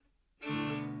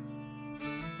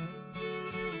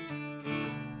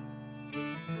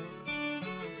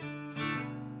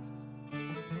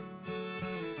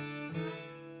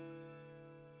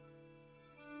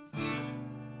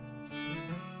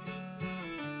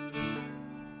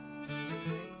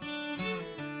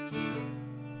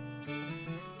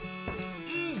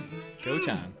Go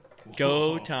time.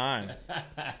 Go time.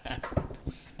 That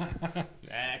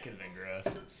could have been gross.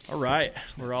 All right.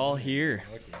 We're all here.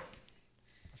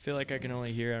 I feel like I can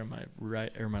only hear out of my right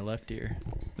or my left ear.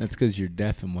 That's because you're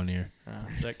deaf in one ear.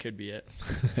 That could be it.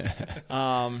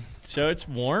 So it's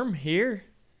warm here.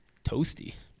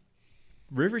 Toasty.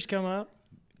 Rivers come up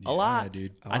a lot.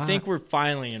 Dude. I think we're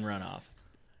finally in runoff.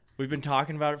 We've been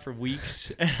talking about it for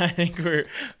weeks, and I think we're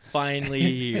finally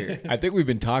here. I think we've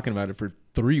been talking about it for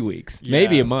 3 weeks, Yeah,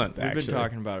 maybe a month, We've actually. been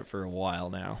talking about it for a while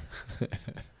now.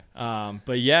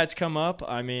 But yeah, it's come up.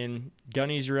 I mean,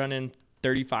 Gunny's running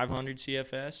 3,500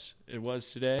 CFS. It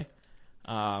was today.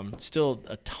 Still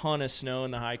a ton of snow in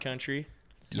the high country.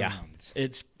 Yeah. Tons.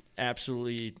 It's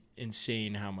absolutely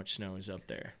insane how much snow is up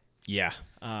there. Yeah.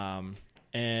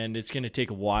 And it's going to take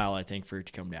a while, I think, for it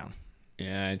to come down.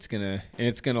 Yeah, it's gonna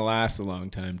last a long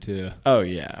time too. Oh,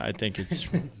 yeah. I think it's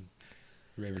The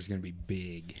river's going to be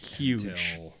big. Huge.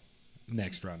 Until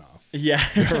next runoff. yeah,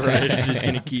 right. It's just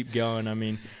going to keep going. I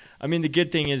mean, the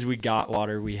good thing is we got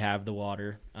water. We have the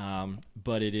water.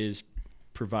 But it is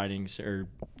providing or,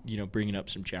 bringing up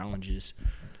some challenges.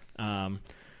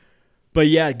 But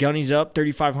yeah, Gunny's up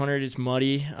 3,500. It's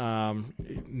muddy.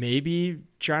 Maybe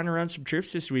trying to run some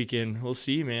trips this weekend. We'll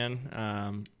see,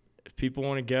 man. If people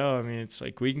want to go, I mean, it's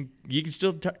like you can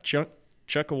still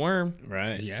chuck a worm,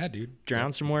 Right. Yeah, dude.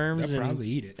 drown some worms, They'll and probably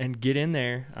eat it. and get in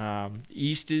there.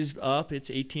 East is up. It's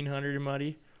 1,800 in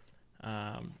muddy.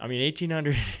 I mean,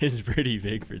 1,800 is pretty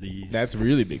big for the East. That's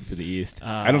really big for the East.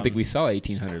 I don't think we saw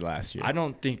 1,800 last year. I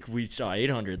don't think we saw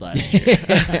 800 last year.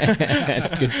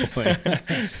 That's a good point.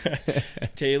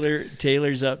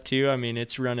 Taylor's up too. I mean,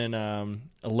 it's running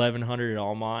 1,100 at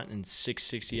Almont and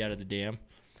 660 out of the dam,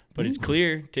 but it's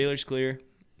clear. Taylor's clear.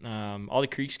 All the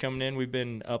creeks coming in. We've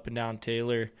been up and down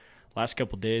Taylor last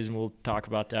couple of days, and we'll talk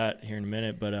about that here in a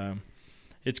minute. But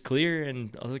it's clear,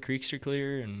 and all the creeks are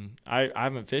clear, and I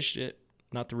haven't fished it,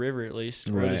 not the river at least,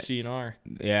 or the Right. CNR.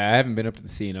 Yeah, I haven't been up to the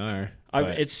CNR.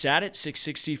 but- It's sat at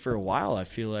 660 for a while. I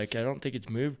feel like I don't think it's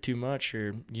moved too much,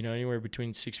 or anywhere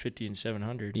between 650 and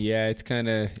 700. Yeah,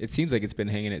 it seems like it's been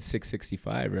hanging at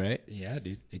 665, right? Yeah,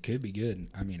 dude. It could be good.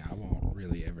 I mean, I won't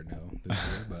really ever know this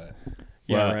year, but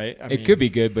Yeah, Well, right. It could be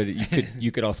good, but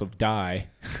you could also die.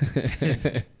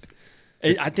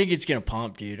 I think it's gonna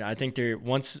pump, dude. I think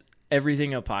once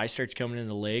everything up high starts coming in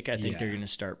the lake, I think Yeah. they're gonna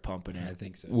start pumping it. I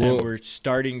think so. Well- And we're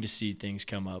starting to see things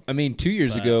come up. I mean, 2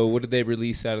 years But- ago, what did they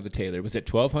release out of the Taylor? Was it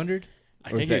 1,200?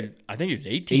 I Or think is it was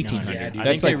 1,800. Yeah, dude. I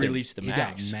That's think they like the- released the It got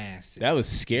max. massive. That was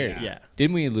scary. Yeah.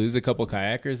 Didn't we lose a couple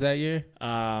kayakers that year?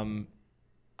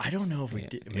 I don't know if we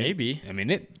did. Maybe. I mean,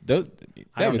 I that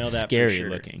don't was know that for scary sure.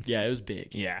 looking. Yeah, it was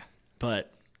big. Yeah.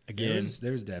 But again,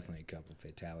 There was definitely a couple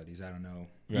fatalities. I don't know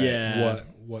Right. yeah,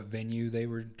 what venue they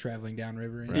were traveling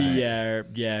downriver in. Right.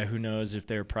 yeah. Who knows if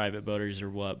they're private boaters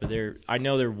or what? But I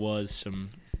know there was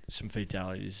some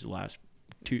fatalities last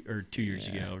 2 years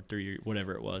Yeah. ago or 3 years,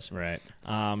 whatever it was. Right.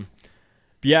 But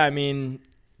yeah, I mean,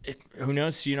 who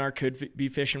knows? CNR could be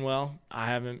fishing well. I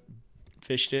haven't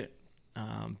fished it.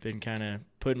 Been kind of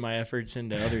putting my efforts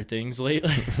into other things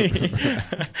lately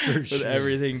with sure.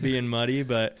 everything being muddy.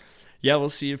 But yeah, we'll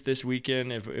see if this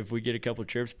weekend, if we get a couple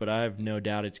trips. But I have no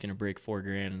doubt it's going to break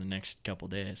 $4,000 in the next couple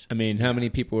days. I mean, how many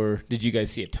people did you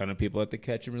guys see a ton of people at the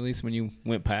catch and release when you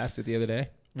went past it the other day?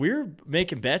 We were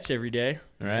making bets every day.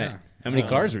 Right. Yeah. How many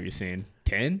cars were you seeing?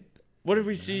 10? What did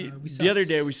we see? We saw The other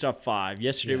day we saw 5.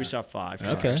 Yesterday we Yeah. saw 5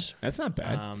 Okay. cars. That's not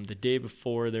bad. The day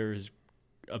before there was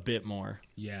a bit more.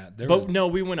 Yeah, But no,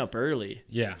 we went up early.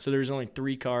 yeah. So there was only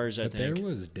 3 cars, I But there think.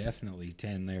 was definitely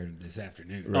 10 there this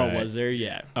afternoon. Right. Oh, was there?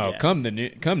 Yeah. Oh, yeah. come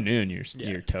noon,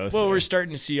 you're toast. Well, there. we're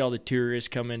starting to see all the tourists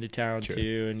come into town True.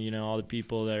 too, and all the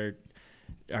people that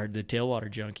are the tailwater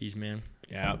junkies, man.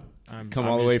 yeah. I'm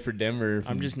All the way just- for Denver.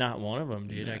 I'm just not one of them,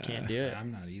 dude. I can't do it.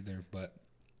 I'm not either, but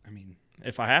I mean,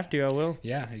 If I have to, I will.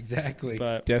 yeah, exactly.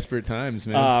 But desperate times,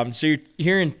 man. so you're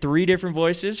hearing 3 different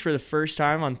voices for the first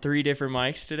time on 3 different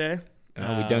mics today. We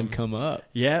done come up.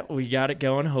 Yeah, we got it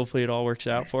going. Hopefully, it all works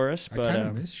out for us. I But kind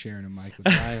of miss sharing a mic with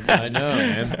Ryan. I know,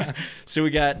 man. so we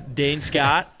got Dane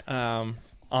Scott on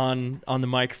the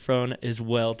microphone as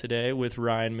well today with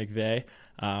Ryan McVeigh.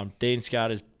 Dane Scott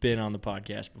has been on the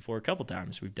podcast before a couple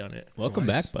times. We've done it. Welcome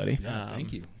Twice. back, buddy. Yeah,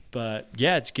 thank you. But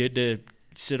yeah, it's good to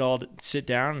sit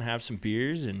down and have some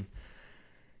beers and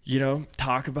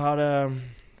talk about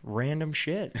random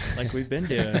shit like we've been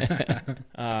doing.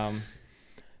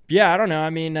 Yeah, I don't know. I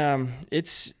mean,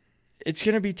 it's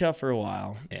gonna be tough for a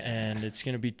while, and it's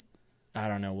gonna be. I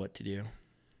don't know what to do.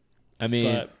 I mean,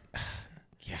 But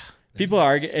yeah. people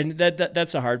are, and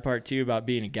that's the hard part too about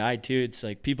being a guide too. It's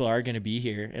like people are gonna be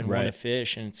here and want to Right.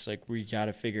 fish, and it's like we got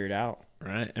to figure it out.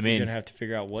 Right. I You're mean, gonna have to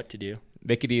figure out what to do.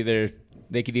 they could either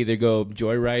go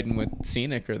joyriding with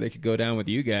Scenic, or they could go down with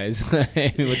you guys with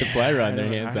the fly rod in their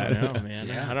hands. I I don't don't know, know. man.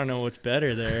 Yeah. I don't know what's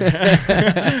better there.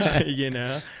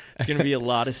 It's gonna be a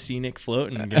lot of scenic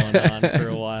floating going on for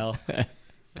a while.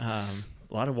 A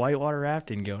lot of whitewater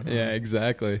rafting going on. Yeah,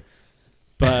 exactly.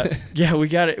 But yeah, we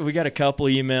got a couple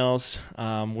emails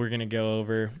we're gonna go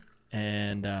over,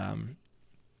 and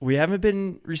we haven't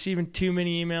been receiving too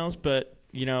many emails, but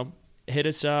hit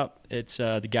us up. It's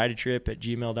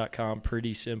theguidedtrip@gmail.com.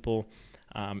 Pretty simple.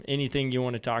 Anything you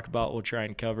want to talk about, we'll try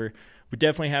and cover. We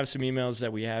definitely have some emails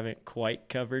that we haven't quite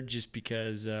covered, just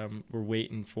because we're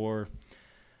waiting for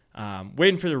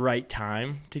the right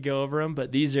time to go over them.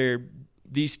 But these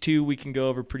two we can go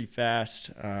over pretty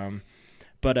fast.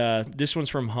 But this one's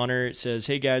from Hunter. It says,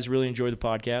 "Hey guys, really enjoy the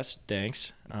podcast.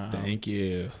 Thanks." Thank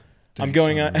you. I'm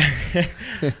going on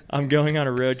I'm going on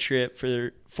a road trip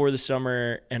for the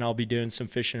summer, and I'll be doing some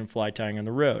fishing and fly tying on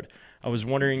the road. I was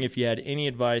wondering if you had any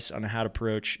advice on how to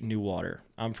approach new water.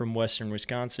 I'm from western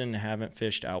Wisconsin and haven't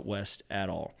fished out west at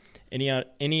all.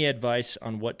 Any advice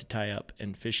on what to tie up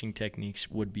and fishing techniques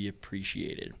would be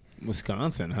appreciated.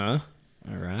 Wisconsin, huh?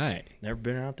 All right. Never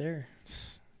been out there.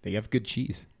 They have good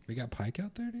cheese. They got pike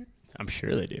out there, dude? I'm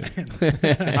sure they do.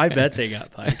 I bet they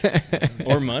got pike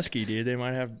or muskie, dude. They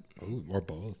might have, Ooh, or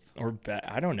both.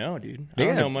 I don't know, dude. They I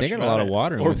don't got- know much they got a about lot of it.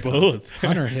 water in or Wisconsin. both.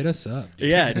 Hunter, hit us up, dude.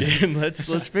 Yeah, dude.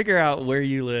 Let's figure out where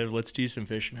you live. Let's do some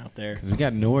fishing out there. Because we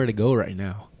got nowhere to go right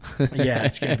now. Yeah,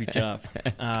 it's gonna be tough.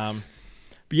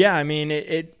 But yeah, I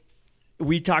mean,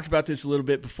 we talked about this a little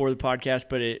bit before the podcast,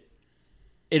 but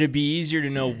it'd be easier to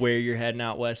know where you're heading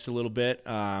out west a little bit.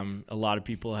 A lot of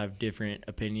people have different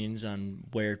opinions on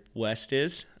where west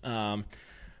is.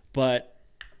 But,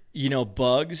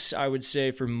 bugs, I would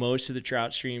say for most of the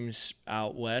trout streams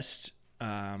out west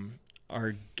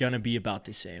are going to be about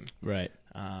the same. Right.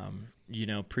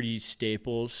 Pretty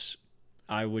staples,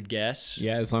 I would guess.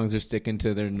 Yeah, as long as they're sticking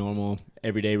to their normal,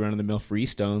 everyday run-of-the-mill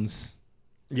freestones.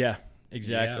 Yeah,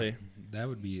 exactly. Yeah, that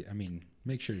would be,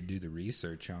 make sure to do the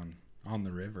research on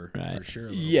the river Right. for sure. a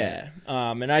little Yeah.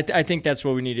 And I think that's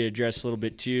what we need to address a little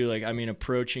bit too. Like,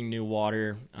 approaching new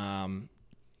water,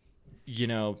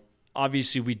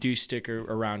 obviously we do stick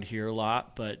around here a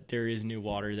lot, but there is new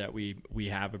water that we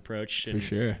have approached For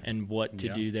sure. and what to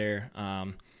Yeah. do there.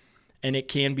 And it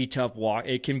can be tough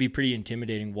it can be pretty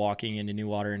intimidating walking into new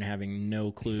water and having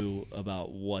no clue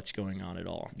about what's going on at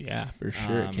all. Yeah, for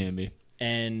sure it can be.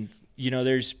 And,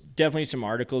 there's definitely some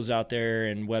articles out there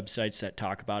and websites that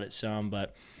talk about it some,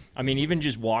 but even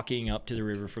just walking up to the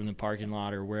river from the parking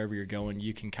lot or wherever you're going,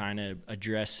 you can kind of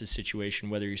address the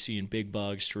situation, whether you're seeing big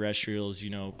bugs, terrestrials,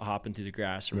 hopping through the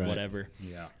grass or bit. whatever.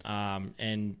 Yeah.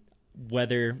 And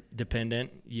weather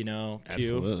dependent, too.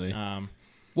 Absolutely.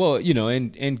 Well,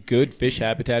 and good fish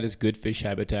habitat is good fish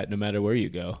habitat no matter where you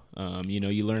go.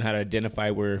 You learn how to identify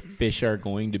where fish are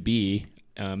going to be.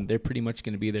 They're pretty much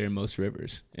going to be there in most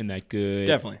rivers in that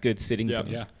good sitting zones.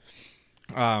 Yeah.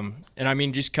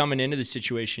 And just coming into the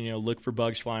situation, look for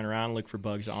bugs flying around, look for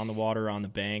bugs on the water, on the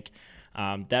bank.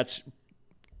 That's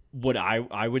what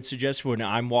I would suggest when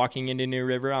I'm walking into New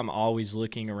River. I'm always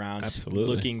looking around,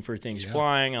 Absolutely. looking for things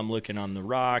flying. I'm looking on the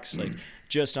rocks, like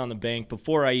just on the bank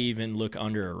before I even look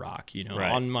under a rock.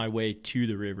 Right. On my way to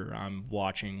the river, I'm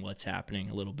watching what's happening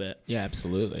a little bit, Yeah,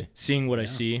 absolutely. seeing what I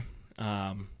see.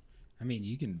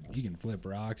 You can flip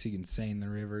rocks, you can seine the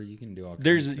river, you can do all kinds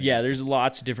There's of things there's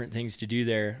lots of different things to do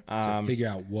there. to figure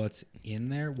out what's in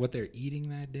there, what they're eating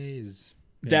that day is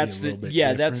maybe That's a the little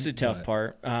bit that's the different, tough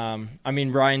but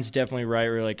part. Ryan's definitely right.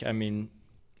 We're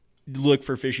look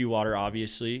for fishy water.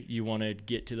 Obviously, you want to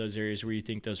get to those areas where you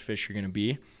think those fish are going to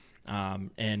be,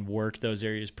 and work those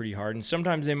areas pretty hard. And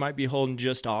sometimes they might be holding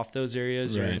just off those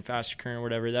areas or in faster current or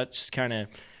whatever.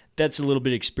 That's a little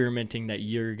bit experimenting that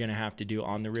you're going to have to do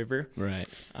on the river. Right.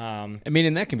 And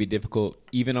that can be difficult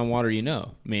even on water,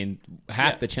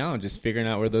 half the challenge is figuring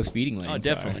out where those feeding lanes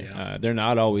definitely. are. They're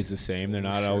not always the same. They're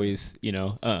not always,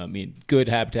 good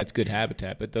habitat's good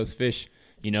habitat, but those fish,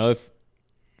 if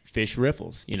fish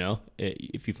riffles,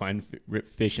 if you find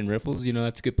fish in riffles,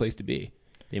 that's a good place to be.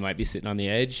 They might be sitting on the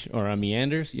edge or on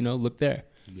meanders, look there.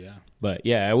 yeah. But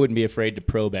yeah, I wouldn't be afraid to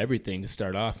probe everything to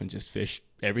start off and just fish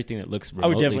everything that looks remotely I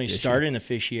would definitely fishy. start in the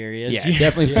fishy areas. Yeah,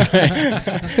 definitely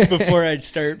start. Before I'd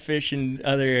start fishing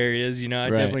other areas, I'd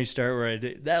Right. definitely start where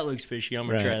that looks fishy. I'm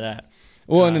going to try that.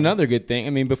 Well, and another good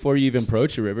thing, before you even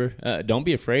approach a river, don't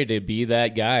be afraid to be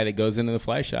that guy that goes into the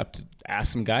fly shop to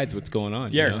ask some guides what's going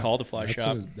on. Yeah, or call the fly That's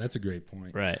shop. that's a great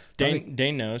point. Right.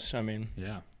 Dane knows.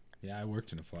 Yeah. I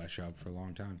worked in a fly shop for a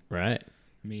long time. Right.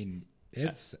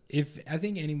 I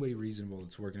think anybody reasonable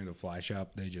that's working at a fly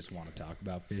shop, they just want to talk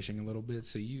about fishing a little bit.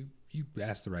 So you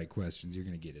ask the right questions, you're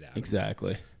going to get it out.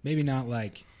 Exactly. Maybe not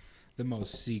like the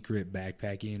most secret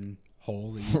backpacking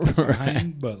hole that you can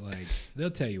find, but like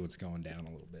they'll tell you what's going down a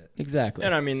little bit. Exactly.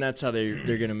 And I mean, that's how they're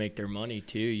going to make their money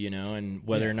too, you know, and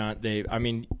whether or not I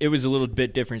mean, it was a little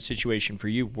bit different situation for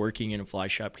you working in a fly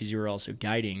shop because you were also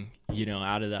guiding, you know,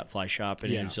 out of that fly shop.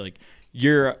 And it's like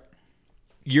your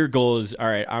goal is, all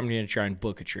right, I'm going to try and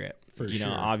book a trip. For you sure.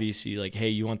 know, obviously, like, hey,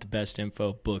 you want the best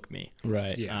info, book me.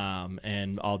 Right. Yeah.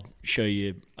 And I'll show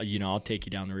you, you know, I'll take you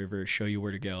down the river, show you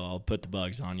where to go. I'll put the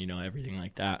bugs on, you know, everything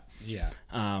like that. Yeah.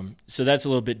 So that's a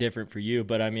little bit different for you.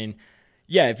 But I mean,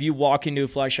 yeah, if you walk into a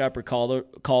fly shop or call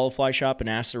a fly shop and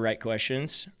ask the right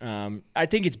questions, I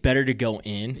think it's better to go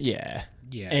in Yeah.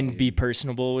 Yeah. and dude. be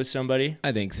personable with somebody.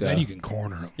 I think so. Then you can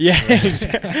corner them.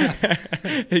 Yeah,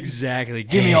 exactly.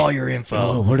 Give me all your info.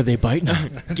 Oh, what are they biting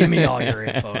on? Give me all your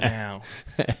info now.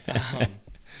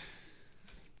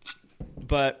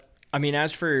 But I mean,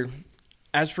 as for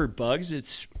bugs,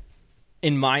 it's,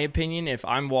 in my opinion, if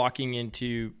I'm walking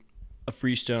into a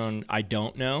freestone I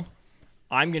don't know,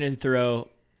 I'm gonna throw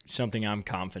something I'm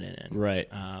confident in. Right.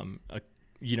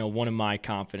 You know, one of my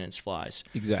confidence flies.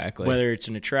 Exactly. Whether it's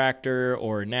an attractor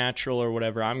or a natural or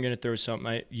whatever, I'm going to throw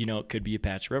something, you know, it could be a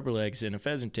patch rubber legs and a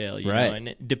pheasant tail, you Right. know,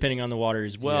 and depending on the water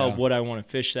as well, Yeah. what I want to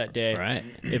fish that day. Right.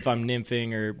 If I'm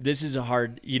nymphing or this is a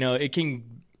hard, you know, it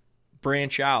can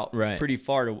branch out Right. pretty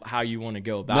far to how you want to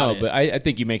go about it. No, but I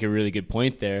think you make a really good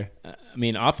point there. I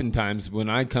mean, oftentimes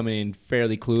when I come in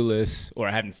fairly clueless or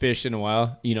I haven't fished in a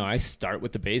while, you know, I start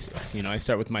with the basics. You know, I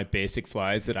start with my basic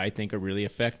flies that I think are really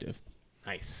effective.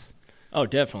 Nice. Oh,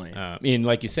 definitely. I mean,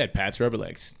 like you said, Pat's rubber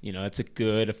legs. You know, it's a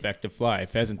good, effective fly.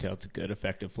 Pheasant tail, it's a good,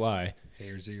 effective fly.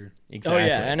 Hare's ear. Exactly. Oh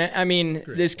yeah, and I mean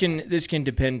Great this can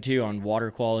depend too on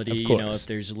water quality. Of You know, course. if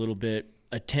there's a little bit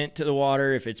a tint to the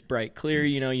water, if it's bright clear,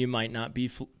 you know, you might not be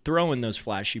throwing those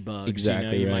flashy bugs. Exactly,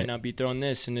 You know, you right. might not be throwing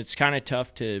this, and it's kind of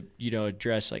tough to, you know,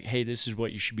 address like, hey, this is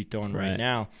what you should be throwing right Right.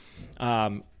 now.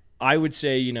 I would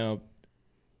say, you know,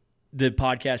 the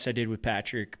podcast I did with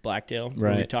Patrick Blacktail,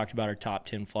 where we Right. talked about our top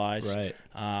 10 flies. Right.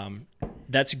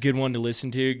 That's a good one to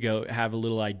listen to. Go have a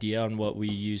little idea on what we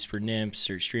use for nymphs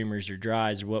or streamers or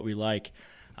dries or what we like.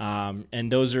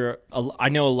 And those are, I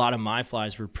know a lot of my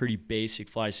flies were pretty basic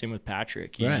flies. Same with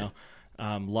Patrick, you Right. know,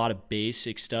 a lot of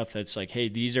basic stuff that's like, hey,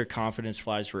 these are confidence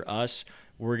flies for us.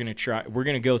 We're going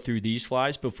to go through these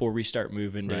flies before we start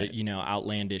moving Right. to, you know,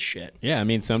 outlandish shit. Yeah, I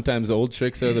mean, sometimes old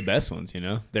tricks are the best ones, you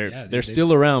know? Yeah, They're they-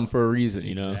 still around for a reason,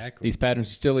 you know? Exactly. These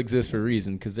patterns still exist for a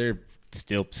reason because they're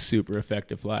still super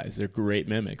effective flies. They're great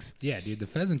mimics. Yeah, dude, the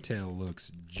pheasant tail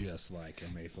looks just like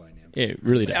a mayfly nymph. It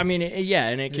really does. I mean, yeah,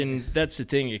 and it can. That's the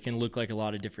thing. It can look like a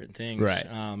lot of different things. Right.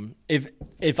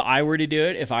 If I were to do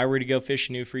it, if I were to go fish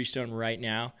a new freestone right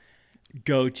now, it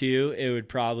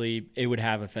would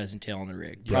have a pheasant tail on the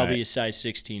rig. Probably Right. a size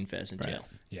 16 pheasant Right. tail.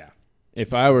 Yeah.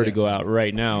 if I were to go out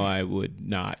right now, I would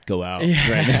not go out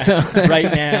right now.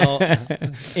 Right now,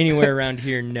 anywhere around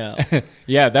here, no.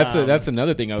 Yeah, that's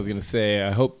another thing I was gonna say.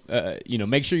 I hope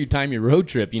make sure you time your road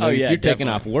trip. You know, Oh, if yeah, you're taking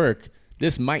definitely. off work,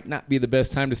 this might not be the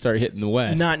best time to start hitting the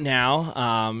west. Not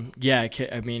now.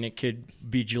 It could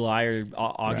be July or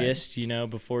August, you know,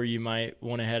 before you might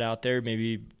want to head out there.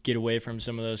 Maybe get away from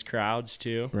some of those crowds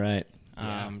too. right.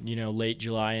 Late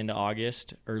July into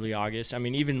August, early August. I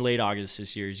mean, even late August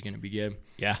this year is going to be good.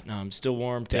 Yeah. Still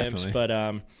warm temps, Definitely.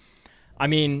 but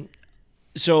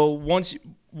so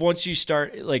once you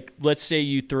start, like, let's say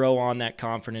you throw on that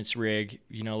confidence rig,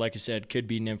 you know, like I said, could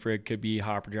be nymph rig, could be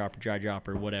hopper dropper, dry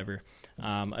dropper, whatever.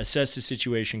 Assess the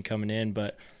situation coming in,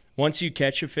 but once you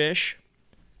catch a fish,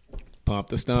 Pump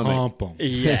the stomach. Pump them.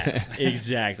 yeah,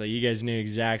 exactly. You guys knew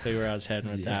exactly where I was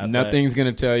heading with that. but- Nothing's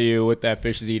gonna tell you what that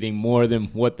fish is eating more than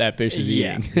what that fish is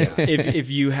eating. if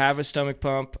you have a stomach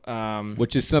pump,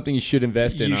 Which is something you should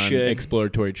invest in You on should.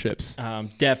 exploratory trips.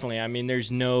 definitely. I mean, there's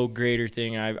no greater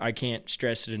thing. I can't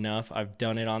stress it enough. I've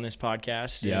done it on this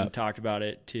podcast Yeah. and talked about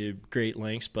it to great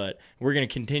lengths, but we're going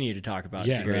to continue to talk about it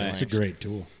Yeah, to great right. it's a lengths. great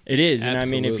tool. It is. And I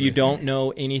mean, if Absolutely. you don't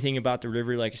know anything about the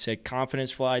river, like I said,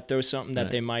 confidence fly, throw something that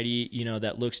Right. they might eat, you know,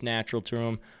 that looks natural to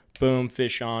them. Boom,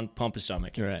 fish on, pump a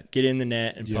stomach. Right. Get in the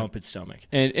net and Yeah. pump its stomach.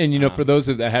 And for those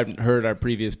that haven't heard our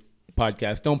previous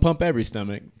podcast, don't pump every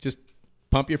stomach. Just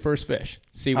pump your first fish.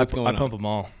 See what's going I on. pump them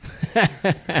all.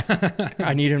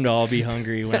 I need them to all be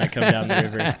hungry when I come down the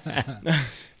river.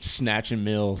 Snatching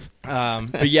mills.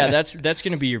 But yeah, that's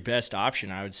going to be your best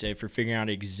option, I would say, for figuring out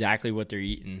exactly what they're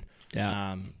eating.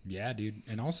 Yeah. Yeah, dude.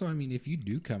 And also, I mean, if you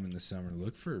do come in the summer,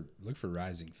 look for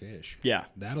rising fish. Yeah.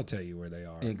 That'll tell you where they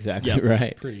are. Exactly Yep.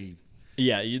 right. Pretty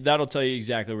Yeah, that'll tell you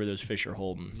exactly where those fish are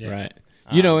holding. Yeah. Right.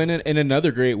 You know, in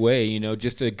another great way, you know,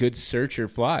 just a good search or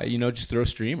fly, you know, just throw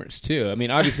streamers too. I mean,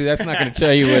 obviously that's not going to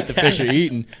tell you what the fish are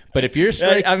eating, but if you're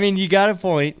striking, I mean, you got a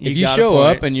point. if you show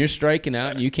up and you're striking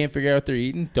out and you can't figure out what they're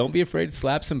eating, don't be afraid to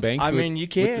slap some banks. I mean, you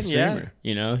can, with the streamer.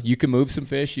 You know, you can move some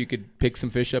fish. You could pick some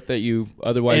fish up that you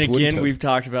otherwise wouldn't have. And again, we've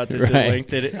talked about this at length.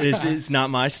 That it's not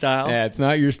my style. Yeah, it's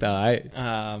not your style.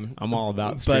 I'm all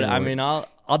about streamer. But I mean,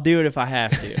 I'll do it if I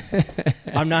have to.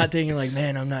 I'm not thinking like,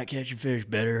 man, I'm not catching fish.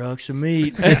 Better hook some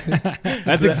meat.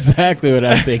 That's exactly what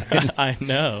I'm thinking. I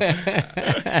know.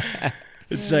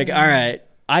 It's like, all right,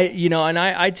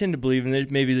 I tend to believe in this.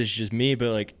 Maybe this is just me, but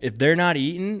like, if they're not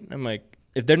eating, I'm like,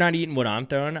 if they're not eating what I'm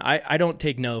throwing, I don't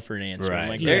take no for an answer. Right. I'm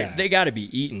like, they got to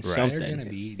be eating something. They're gonna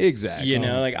be eating Exactly. You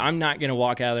know, like I'm not gonna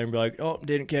walk out there and be like, oh,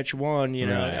 didn't catch one. You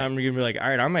know, Right. I'm gonna be like, all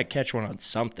right, I might catch one on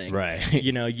something. Right.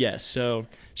 You know, yes. So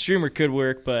streamer could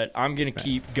work, but I'm gonna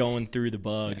keep going through the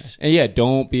bugs. And yeah,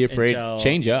 don't be afraid. Until-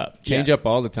 Change up up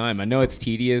all the time. I know it's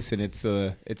tedious and it's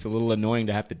a little annoying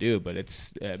to have to do, but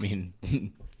it's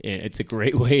a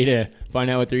great way to find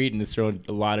out what they're eating, is throw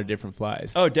a lot of different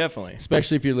flies. Oh, definitely.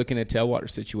 Especially if you're looking at tailwater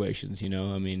situations, you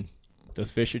know. I mean,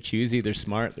 those fish are choosy, they're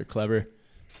smart, they're clever.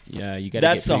 Yeah, you got to.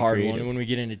 That's the hard one when we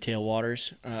get into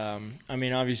tailwaters. I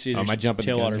mean, obviously there's am I jumping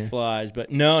the gun tailwater here? flies,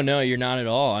 but no, you're not at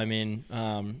all. I mean,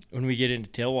 when we get into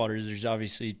tailwaters, there's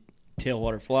obviously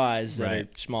tailwater flies that are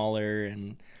smaller,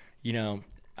 and you know,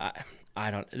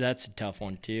 I don't. That's a tough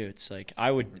one too. It's like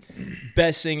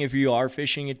best thing if you are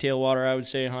fishing a tailwater, I would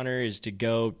say, Hunter, is to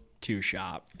go to a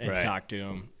shop and talk to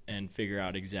them and figure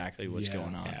out exactly what's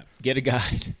going on. Yeah. Get a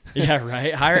guide. Yeah,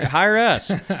 right. Hire us.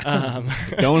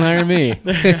 Don't hire me.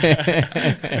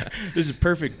 This is a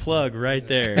perfect plug right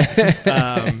there.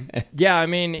 Yeah, I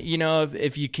mean, you know,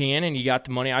 if you can and you got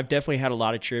the money, I've definitely had a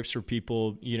lot of trips where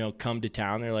people, you know, come to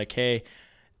town. They're like, hey,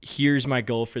 here's my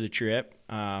goal for the trip.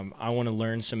 I want to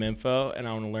learn some info and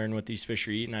I want to learn what these fish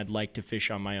are eating. I'd like to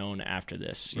fish on my own after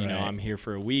this. You know, I'm here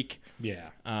for a week. Yeah.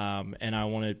 And I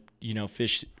want to, you know,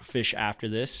 fish after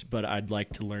this, but I'd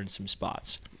like to learn some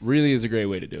spots. Really is a great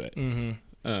way to do it.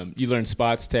 Mm-hmm. You learn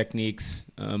spots, techniques,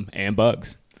 and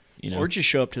bugs. You know? Or just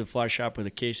show up to the fly shop with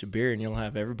a case of beer and you'll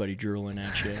have everybody drooling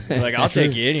at you. You're like, I'll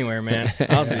take you anywhere, man.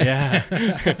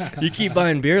 You keep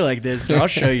buying beer like this, and I'll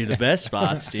show you the best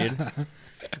spots, dude.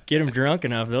 Get them drunk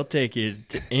enough, they'll take you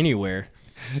to anywhere.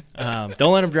 Don't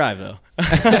let them drive, though.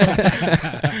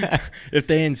 If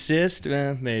they insist,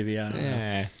 maybe. I don't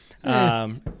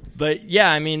know. But,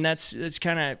 yeah, I mean, that's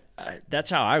kind of that's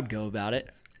how I would go about it.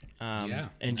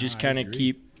 And just kind of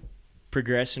keep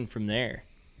progressing from there.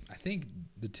 I think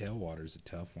the tailwater's a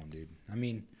tough one, dude. I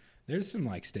mean, there's some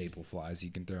like staple flies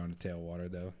you can throw in a tailwater,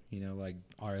 though. You know, like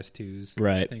RS2s,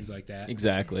 right? Things like that.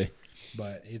 Exactly.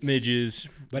 But it's midges.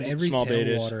 But every small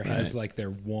tailwater betas. has like their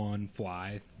one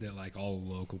fly that like all the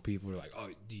local people are like, oh,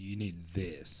 you need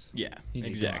this. Yeah, you need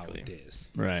exactly. to go out with this.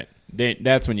 Right.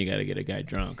 That's when you got to get a guy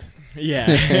drunk. Yeah,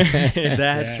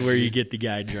 that's where you get the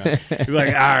guy drunk. You're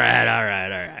like, all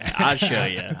right.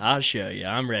 I'll show you.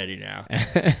 I'm ready now.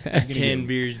 10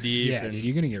 beers deep. Yeah, dude,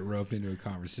 you're gonna get roped into a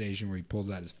conversation where he pulls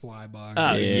out his fly box.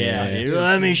 Oh yeah, dude.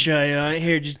 Let me show you.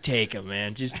 Here, just take them,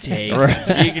 man. Just take 'em.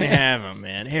 Right. You can have them,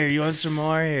 man. Here, you want some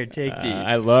more? Here, take these.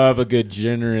 I love a good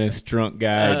generous drunk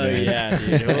guy. Man.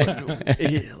 Yeah,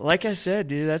 dude. Like I said,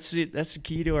 dude, that's the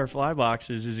key to our fly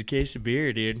boxes is a case of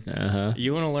beer, dude.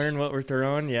 You want to learn what we're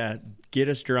throwing? Yeah, get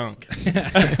us drunk,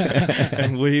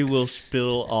 and we will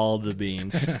spill all the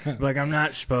beans. Like, I'm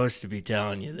not supposed to be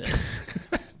telling you this,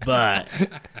 but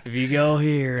if you go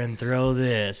here and throw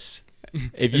this,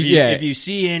 if you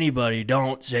see anybody,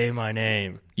 don't say my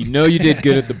name. You know you did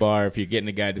good at the bar if you're getting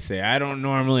a guy to say, I don't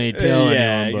normally tell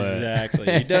anyone. Yeah,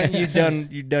 exactly.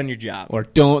 You've done your job. Or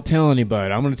don't tell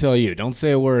anybody. I'm going to tell you. Don't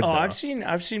say a word. Oh, though.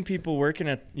 I've seen people working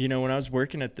at, when I was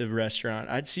working at the restaurant,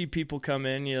 I'd see people come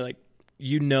in,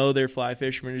 they're fly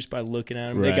fishermen just by looking at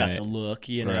them. Right. They got the look,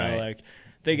 Right. like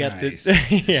they got Nice.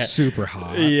 yeah. Super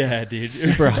hot. Yeah, dude.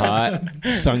 Super hot,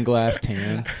 sunglass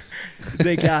tan.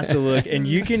 They got the look, and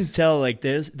you can tell like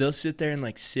they'll sit there and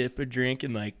like sip a drink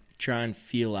and like try and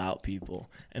feel out people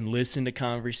and listen to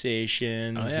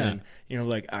conversations. Oh, yeah. And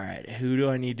like, all right, who do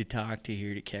I need to talk to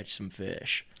here to catch some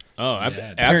fish? Oh,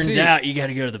 Yeah, Turns out you got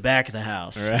to go to the back of the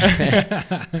house. Right.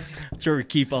 That's where we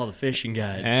keep all the fishing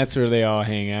guides. That's where they all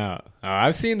hang out.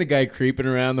 I've seen the guy creeping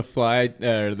around the fly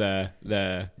or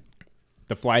the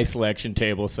fly selection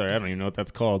table. Sorry, I don't even know what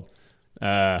that's called.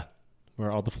 Where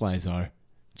all the flies are.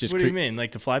 just what do you mean?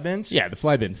 Like the fly bins? Yeah, the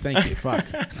fly bins. Thank you. Fuck.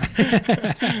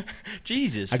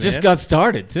 Jesus, I man. just got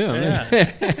started too. Yeah.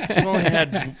 I've only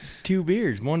had 2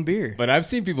 beers, 1 beer. But I've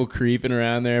seen people creeping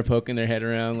around there, poking their head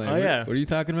around. Like, Oh, yeah. What are you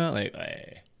talking about? Like,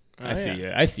 hey, I see yeah.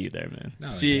 you. I see you there, man.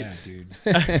 No, See- yeah,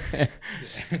 dude.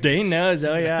 Dane knows.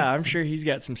 Oh, yeah. I'm sure he's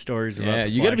got some stories about Yeah, the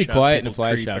you fly got to be shop, quiet in a people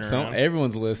fly creeping shop. around.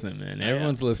 Everyone's listening, man. yeah.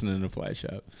 Everyone's listening in a fly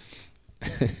shop.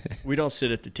 We'd all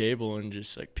sit at the table and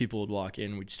just like people would walk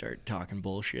in. We'd start talking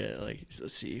bullshit. Like,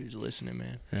 let's see who's listening,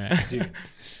 man. Right. Dude,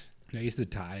 I used to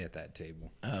tie at that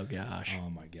table. Oh, gosh. Oh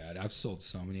my god, I've sold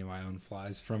so many of my own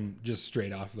flies from just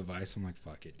straight off the vise. I'm like,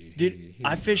 fuck it, dude. Dude, Here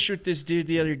I you go. fished with this dude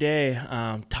the other day.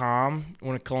 Tom,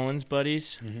 one of Colin's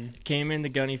buddies, came in the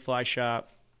gunny fly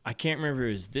shop. I can't remember if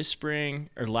it was this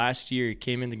spring or last year. He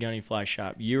came in the gunny fly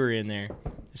shop. You were in there,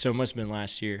 so it must have been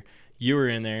last year. You were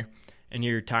in there, and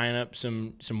you're tying up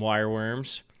some wire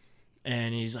worms.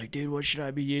 And he's like, dude, what should I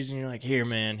be using? You're like, here,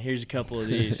 man, here's a couple of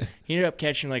these. He ended up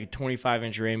catching like a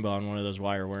 25-inch rainbow on one of those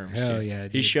wire worms. Hell dude. yeah, He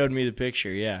dude. showed me the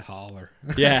picture, yeah. Holler.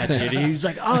 Yeah, dude. He's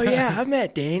like, oh, yeah, I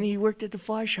met Dane. He worked at the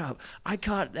fly shop. I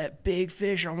caught that big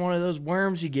fish on one of those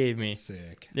worms he gave me.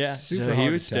 Sick. Yeah, Super so he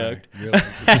hard was to tie. stoked. Really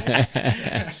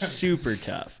interesting. Super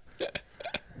tough.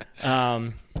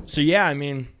 So, yeah, I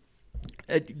mean,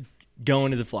 going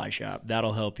to the fly shop,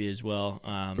 that'll help you as well.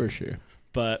 For sure.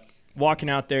 But walking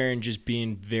out there and just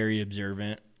being very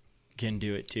observant can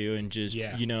do it too. And just,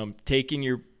 taking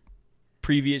your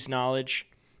previous knowledge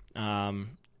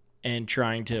and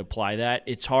trying to apply that.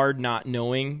 It's hard not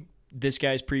knowing this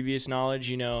guy's previous knowledge,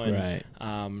 and Right.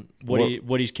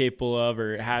 what he's capable of,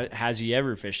 or has he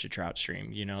ever fished a trout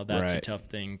stream? That's a Right. tough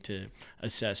thing to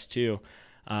assess too.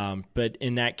 But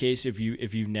in that case, if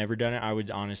you've never done it, I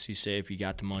would honestly say if you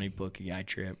got the money, book a guide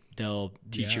trip. They'll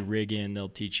teach you rigging. They'll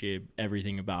teach you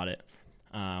everything about it.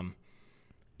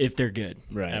 If they're good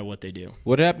at what they do.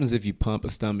 What happens if you pump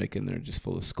a stomach and they're just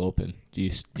full of sculpin? Do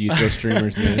you throw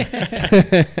streamers in?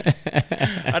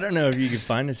 I don't know if you can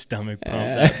find a stomach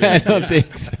pump. I don't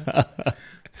think so.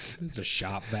 There's a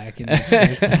shop vac in this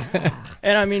fish.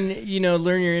 And I mean,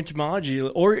 learn your entomology,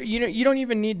 or you don't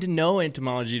even need to know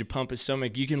entomology to pump a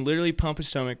stomach. You can literally pump a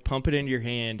stomach, pump it into your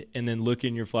hand, and then look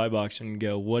in your fly box and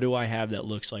go, "What do I have that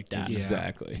looks like that?" Yeah.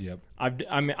 Exactly. Yep.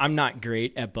 I'm not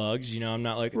great at bugs. I'm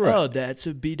not like, Right. oh, that's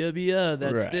a BWA,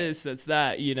 that's Right. this, that's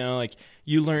that. Like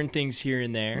you learn things here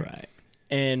and there.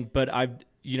 Right. But I've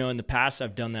in the past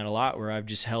I've done that a lot where I've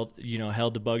just held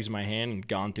the bugs in my hand and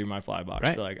gone through my fly box.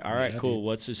 Right. Be like, all right, Yeah, cool. dude.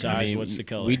 What's the size? I mean, What's the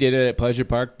color? We did it at Pleasure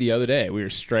Park the other day. We were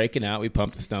striking out. We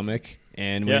pumped a stomach,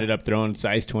 and we Yeah. ended up throwing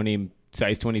size 20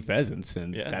 pheasants.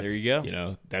 And Yeah, that's, there you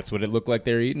go. That's what it looked like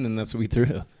they were eating, and that's what we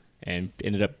threw, and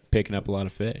ended up picking up a lot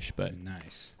of fish. But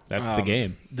Nice. that's the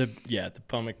game. The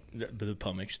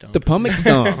pumic stump. The pumic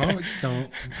stump. Comic stump.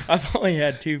 I've only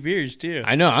had 2 beers too.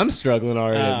 I know. I'm struggling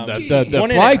already. The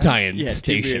One and fly a- tying Yeah, 2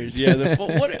 station. beers. Yeah.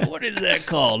 What is that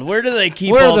called? Where do they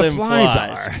keep Where all the them flies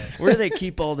flies? are. Where do they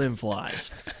keep all them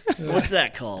flies? What's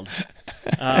that called?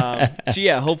 So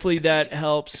yeah, hopefully that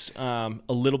helps a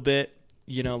little bit.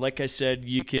 Like I said,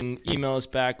 you can email us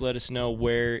back, let us know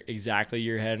where exactly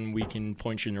you're heading. We can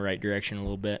point you in the right direction a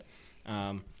little bit.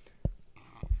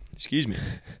 Excuse me.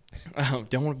 I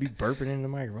don't want to be burping into the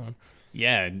microphone.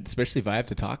 Yeah, especially if I have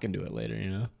to talk into it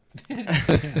later.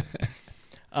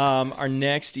 Our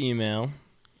next email,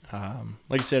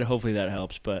 like I said, hopefully that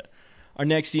helps. But our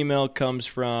next email comes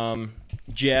from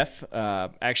Jeff.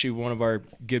 Actually, one of our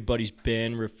good buddies,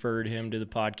 Ben, referred him to the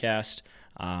podcast.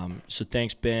 So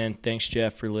thanks, Ben. Thanks,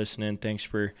 Jeff, for listening. Thanks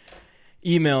for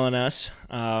emailing us.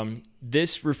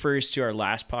 This refers to our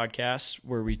last podcast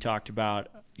where we talked about,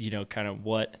 kind of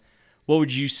what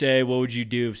would you say, what would you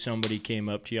do if somebody came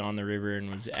up to you on the river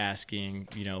and was asking,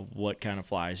 what kind of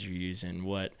flies you're using,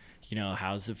 what,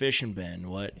 how's the fishing been,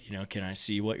 what, can I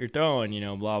see what you're throwing,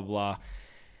 blah, blah.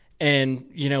 And,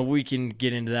 we can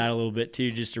get into that a little bit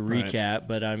too, just to recap. Right.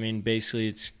 But I mean,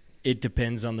 basically it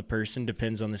depends on the person,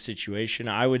 depends on the situation,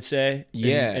 I would say,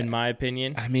 in my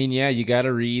opinion. I mean, yeah, you got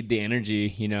to read the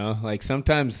energy, like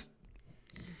sometimes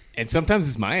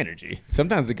it's my energy.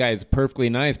 Sometimes the guy is perfectly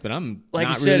nice, but I'm like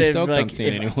not said, really stoked on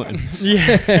seeing anyone.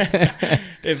 Yeah.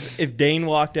 If Dane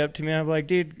walked up to me, I'd be like,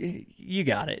 dude, you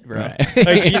got it, bro. Right.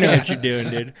 Like, you know what you're doing,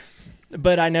 dude.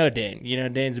 But I know Dane.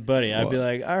 Dane's a buddy. I'd be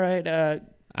like, all right,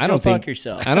 I don't fuck think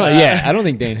yourself. I don't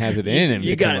think Dane has it in him.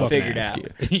 You got it figured out.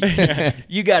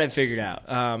 You got it figured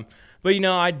out. But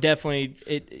I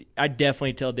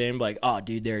definitely tell Dan like, oh,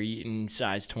 dude, they're eating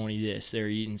size 20 this, they're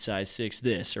eating size 6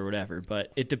 this, or whatever.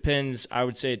 But it depends. I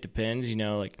would say it depends.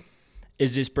 Like,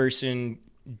 is this person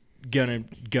gonna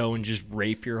go and just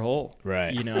rape your hole.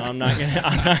 Right. You know, I'm not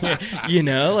gonna you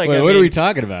know, like, Wait, what are we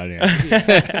talking about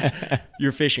here?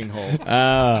 your fishing hole.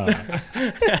 Oh.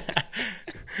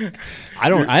 I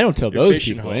don't tell those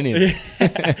fishing people hole. anything.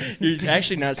 You're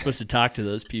actually not supposed to talk to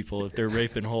those people if they're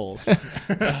raping holes.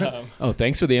 Oh,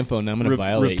 thanks for the info. Now I'm going to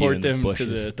violate you report in them the to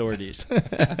the bushes. authorities.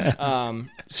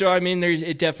 So I mean,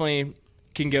 it definitely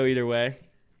can go either way.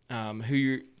 Who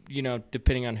you're, you know,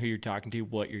 depending on who you're talking to,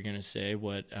 what you're gonna say,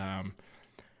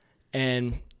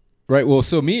 and Right. Well,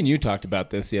 so me and you talked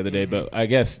about this the other day, but I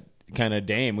guess kind of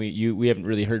Dane, we haven't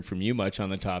really heard from you much on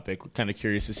the topic. We're kind of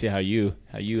curious to see how you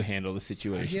handle the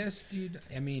situation. I guess, dude.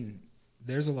 I mean,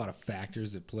 there's a lot of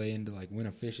factors that play into like when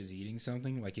a fish is eating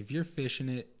something. Like if you're fishing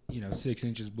it, 6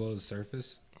 inches below the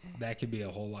surface, that could be a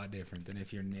whole lot different than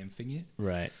if you're nymphing it.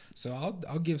 Right. So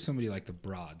I'll give somebody like the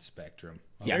broad spectrum.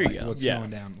 Of Yeah, there you like go. what's Yeah.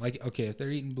 going down. Like, okay, if they're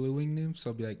eating blue wing nymphs,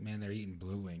 I'll be like, man, they're eating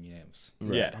blue wing nymphs.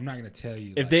 Right. Yeah. I'm not gonna tell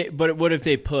you but what if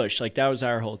they push? Like that was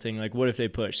our whole thing. Like what if they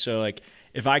push? So like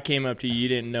if I came up to you, you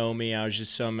didn't know me, I was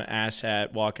just some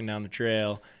asshat walking down the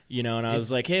trail, and I was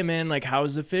like, hey man, like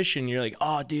how's the fishing? You're like,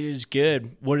 oh dude, it's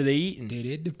good. What are they eating? Dude,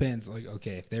 it depends. Like,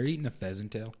 okay, if they're eating a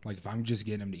pheasant tail, like if I'm just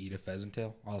getting them to eat a pheasant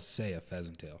tail, I'll say a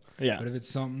pheasant tail. Yeah. But if it's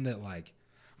something that like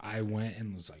I went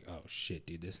and was like, oh shit,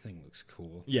 dude, this thing looks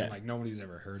cool. Yeah. And, like nobody's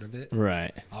ever heard of it.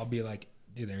 Right. I'll be like,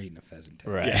 dude, they're eating a pheasant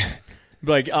tail. Right. Yeah.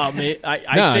 Like, oh, I No, say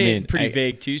I mean, it pretty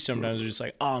vague too. Sometimes they're just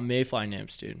like, oh, mayfly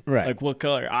nymphs, dude. Right. Like what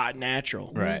color?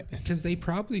 Natural. Right. Because they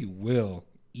probably will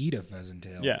eat a pheasant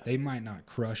tail. Yeah. They might not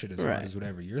crush it as Right. hard as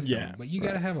whatever you're throwing, Yeah. but you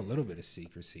got to have a little bit of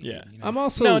secrecy. Yeah. You know? I'm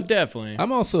also No, definitely.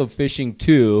 I'm also fishing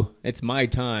too. It's my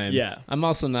time. Yeah. I'm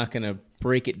also not going to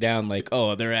break it down like,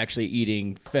 oh, they're actually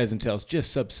eating pheasant tails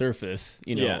just subsurface,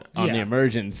 Yeah. on the Yeah.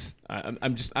 emergence. I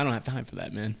don't have time for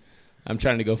that, man. I'm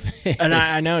trying to go fish. And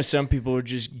I know some people would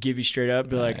just give you straight up,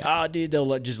 be like, oh, dude,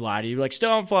 they'll just lie to you. Like,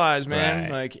 stoneflies, man.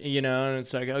 Right. Like, and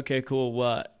it's like, okay, cool,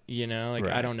 what? Like, Right.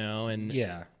 I don't know. And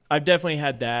yeah. I've definitely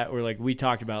had that where, like, we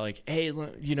talked about, like, hey,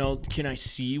 can I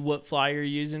see what fly you're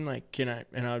using? Like, can I?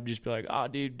 And I would just be like, oh,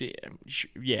 dude,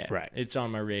 yeah. Right. It's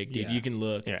on my rig, dude. Yeah. You can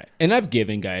look. Yeah, and I've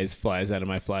given guys flies out of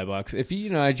my fly box. If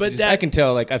I that- can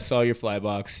tell. Like I saw your fly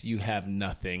box, you have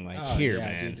nothing. Like Oh, here, yeah,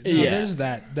 man. dude. No, Yeah. there's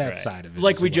that Right. side of it.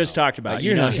 Like as we well. just talked about. Like,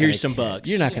 you're not here's gonna some bugs.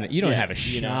 You're not gonna. You don't Yeah, have a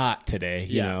shot today.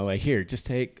 You Yeah. know, like here, just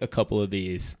take a couple of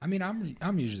these. I mean,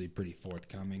 I'm usually pretty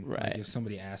forthcoming. Right. Like if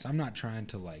somebody asks, I'm not trying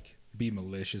to like be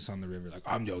malicious on the river. Like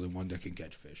I'm the only one that can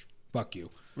catch fish. Fuck you.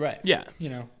 Right. Yeah.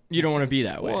 You don't want to be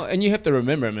that way. Well, and you have to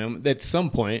remember, man, that at some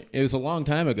point, it was a long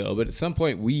time ago, but at some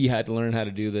point we had to learn how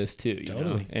to do this too. You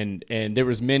Totally. know? And there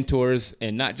was mentors,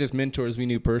 and not just mentors we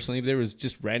knew personally, but there was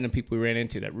just random people we ran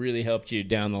into that really helped you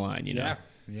down the line. You know. Yeah.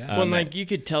 Yeah. Well, like you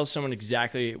could tell someone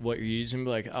exactly what you're using, be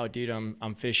like, "Oh, dude,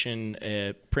 I'm fishing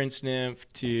a Prince nymph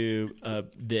to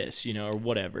this, or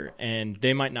whatever," and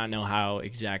they might not know how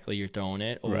exactly you're throwing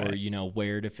it, or Right.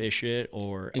 where to fish it,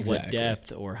 or what Exactly.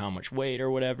 depth, or how much weight, or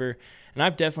whatever. And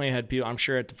I've definitely had people. I'm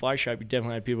sure at the fly shop, you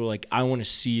definitely had people like, "I want to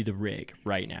see the rig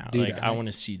right now. Dude, like, I want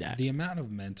to see that." the amount of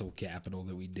mental capital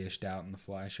that we dished out in the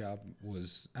fly shop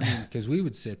was, I mean, because we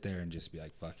would sit there and just be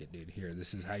like, "Fuck it, dude. Here,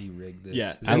 this is how you rig this." Yeah,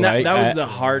 This and is- that was the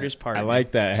hardest part. I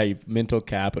like that. How you mental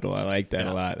capital. I like that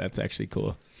Yeah. a lot. That's actually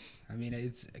cool. I mean,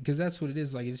 it's because that's what it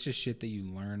is. Like, it's just shit that you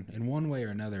learn in one way or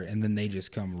another, and then they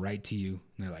just come right to you,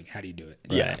 and they're like, "How do you do it?"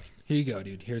 And you're Yeah. like, here you go,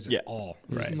 dude. Here's Yeah. it all.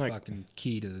 Here's Right. the Like- fucking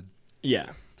key to Yeah.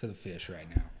 the fish right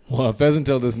now. Well, a pheasant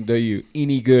tail doesn't do you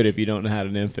any good if you don't know how to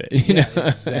nymph it. You know?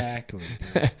 Exactly.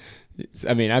 dude.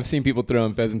 I mean, I've seen people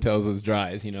throwing pheasant tails as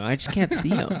dries. I just can't see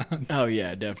them. Oh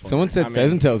yeah, definitely. Someone said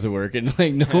pheasant tails are working.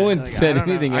 Like no one like, said I don't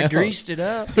know. anything I else. greased it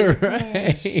up.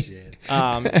 Right. Shit.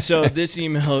 So this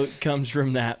email comes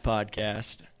from that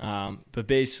podcast. But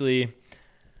basically,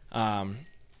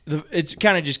 it's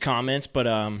kind of just comments. But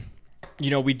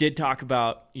we did talk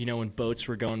about when boats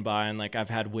were going by, and like I've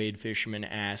had wade fishermen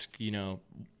ask,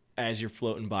 as you're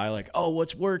floating by, like, "Oh,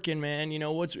 what's working, man?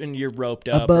 What's," and you're roped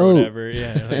up or boat. whatever.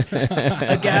 Yeah, like,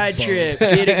 a guide trip.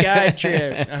 Get a guide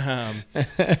trip.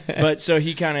 But so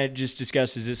he kind of just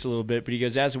discusses this a little bit. But he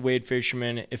goes, as a wade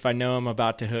fisherman, if I know I'm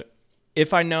about to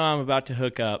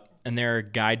hook up and there are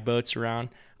guide boats around,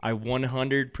 I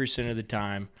 100% of the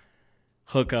time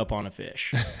hook up on a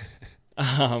fish.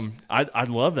 I'd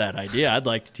love that idea. I'd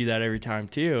like to do that every time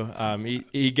too.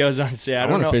 He goes on to say, I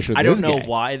don't wanna know, fish with I don't this know guy.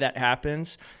 why that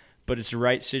happens, but it's the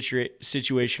right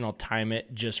situation. I'll time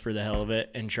it just for the hell of it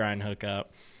and try and hook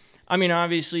up. I mean,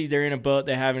 obviously they're in a boat,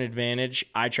 they have an advantage.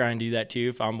 I try and do that too.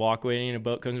 If I'm walk waiting and a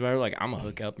boat comes by, like I'm gonna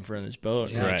hook up in front of this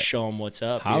boat and like, show them what's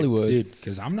up. Hollywood, dude,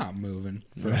 because I'm not moving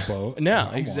for a boat. No,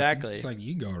 I'm exactly. walking. It's like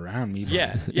you go around me.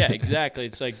 Yeah, exactly.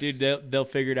 It's like, dude, they'll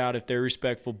figure it out. If they're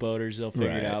respectful boaters, they'll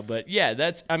figure it out. But yeah,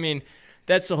 that's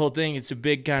the whole thing. It's a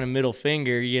big kind of middle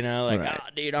finger, you know,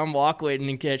 like, dude, I'm walk waiting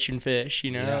and catching fish,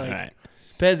 you know, like,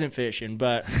 peasant fishing,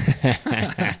 but.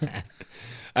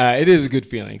 It is a good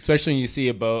feeling, especially when you see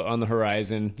a boat on the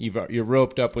horizon. You're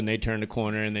roped up when they turn the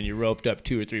corner, and then you're roped up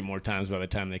 2 or 3 more times by the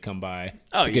time they come by.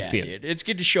 It's a good feeling. Dude. It's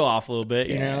good to show off a little bit.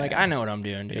 You know, like I know what I'm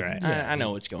doing, dude. Right. I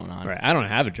know what's going on. Right. I don't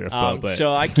have a drift boat, but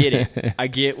so I get it. I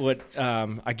get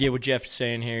what Jeff's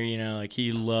saying here. You know, like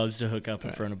he loves to hook up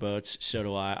in front of boats. So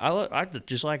do I. I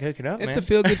just like hooking up. It's man. a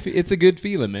feel good. It's a good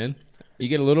feeling, man. You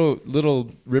get a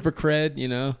little river cred. You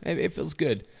know, it feels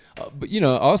good. But you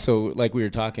know, also like we were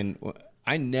talking.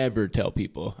 I never tell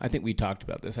people. I think we talked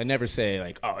about this. I never say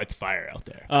like, "Oh, it's fire out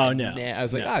there." Oh no! I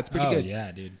was like, "Oh, it's pretty good."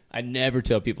 Yeah, dude. I never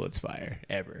tell people it's fire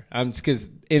ever. I'm just because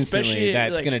instantly especially,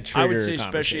 that's like, gonna trigger. I would say, a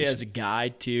especially as a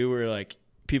guide too, where like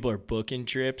people are booking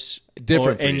trips,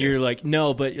 different, and you're like,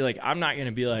 no, but you're like, I'm not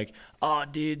gonna be like, oh,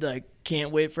 dude, like.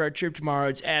 Can't wait for our trip tomorrow.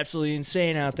 It's absolutely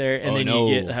insane out there. And then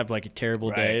you have like a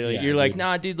terrible day. Like, you're like,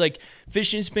 nah, dude, like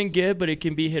fishing's been good, but it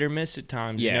can be hit or miss at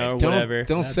times, you know, or whatever.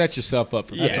 Don't set yourself up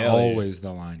for That's failure. always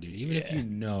the line, dude. Even if you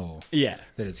know that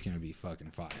it's going to be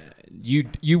fucking fire.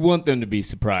 You want them to be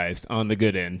surprised on the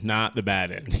good end, not the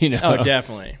bad end, you know? Oh,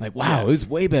 definitely. Like, wow, it was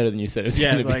way better than you said it was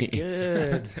going to be.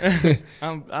 Good.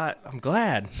 I'm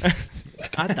glad.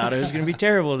 I thought it was going to be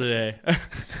terrible today.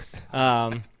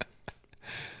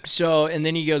 So, and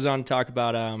then he goes on to talk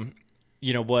about,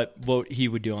 you know, what he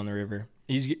would do on the river.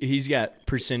 He's got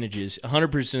percentages.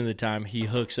 100% of the time, he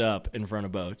hooks up in front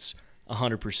of boats.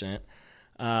 100%.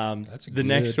 That's a the good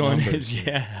next one number. is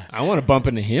I want to bump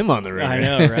into him on the river. I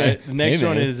know, right? The next Hey,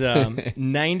 one man. is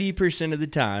 90% of the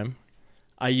time,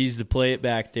 I use the play it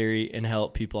back theory and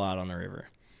help people out on the river.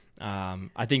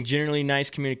 I think generally nice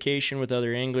communication with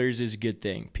other anglers is a good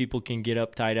thing. People can get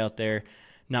uptight out there.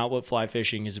 Not what fly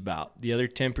fishing is about. The other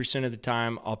 10% of the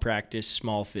time, I'll practice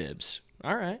small fibs.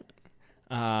 All right.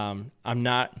 I'm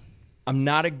not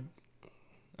a.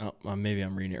 Oh, well, maybe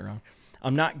I'm reading it wrong.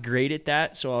 I'm not great at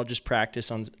that, so I'll just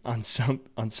practice on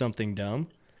something dumb.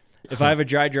 If I have a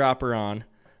dry dropper on,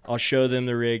 I'll show them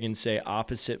the rig and say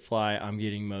opposite fly. I'm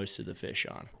getting most of the fish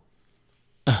on.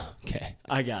 Okay.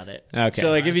 I got it. Okay.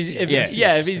 So like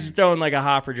if he's throwing like a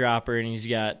hopper dropper and he's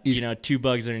got 2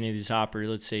 bugs underneath his hopper,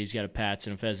 let's say he's got a Pats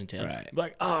and a pheasant tail. Right.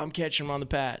 Like, oh, I'm catching them on the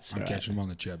Pats. I'm catching them on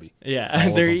the chubby. Yeah,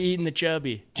 they're eating the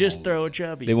chubby. Just throw a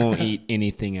chubby. They won't eat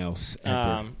anything else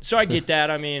ever. So I get that.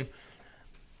 I mean,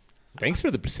 thanks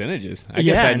for the percentages. I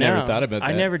guess I never thought about that.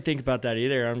 I never think about that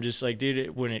either. I'm just like,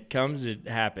 dude, when it comes, it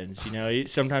happens. You know,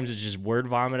 sometimes it's just word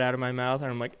vomit out of my mouth, and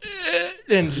I'm like,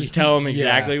 and just tell them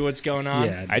exactly what's going on.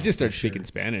 Yeah, I just started speaking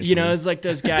Spanish. You know, it's like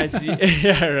those guys.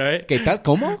 Yeah, right. ¿Qué tal?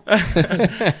 ¿Cómo?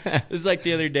 It's like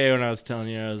the other day when I was telling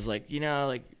you, I was like,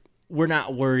 like we're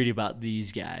not worried about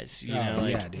these guys. You know,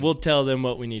 like we'll tell them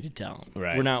what we need to tell them.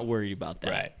 Right. We're not worried about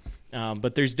that. Right.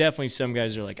 But there's definitely some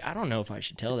guys who are like, I don't know if I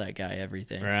should tell that guy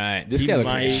everything. Right. This guy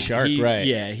looks like a shark, right?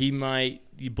 Yeah, he might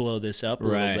blow this up a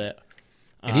little bit.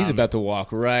 And he's about to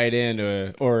walk right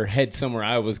into or head somewhere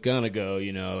I was gonna go.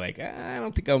 You know, like I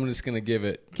don't think I'm just gonna give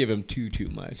him too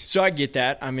much. So I get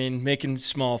that. I mean, making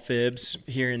small fibs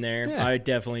here and there, Yeah. I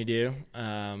definitely do.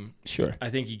 Sure. I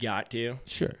think you got to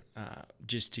Sure.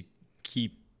 just to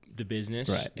keep the business,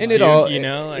 Right. And dude, it all,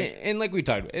 and like we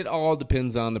talked about, it all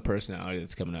depends on the personality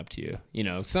that's coming up to you. You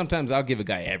know, sometimes I'll give a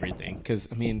guy everything because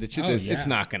I mean the truth is it's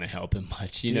not gonna help him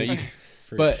much. You know,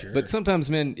 but sometimes,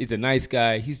 man, he's a nice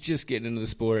guy. He's just getting into the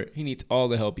sport. He needs all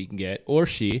the help he can get, or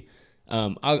she.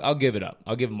 I'll give it up.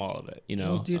 I'll give him all of it. You know,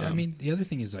 well, dude. I mean, the other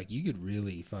thing is like you could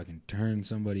really fucking turn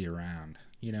somebody around.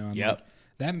 You know, and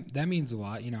like, that means a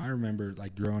lot. You know, I remember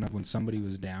like growing up when somebody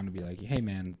was down to be like, "Hey,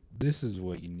 man, this is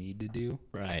what you need to do."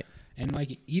 Right. And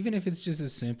like, even if it's just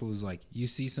as simple as like you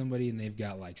see somebody and they've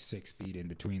got like 6 feet in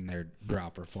between their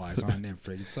dropper flies on an nymph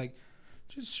rig, it's like.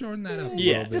 Just shorten that up a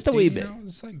little bit. Just a wee bit.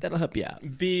 It's like, that'll help you out.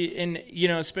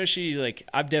 Especially like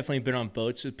I've definitely been on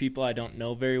boats with people I don't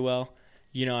know very well.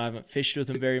 You know, I haven't fished with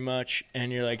them very much.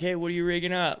 And you're like, hey, what are you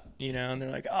rigging up? You know, and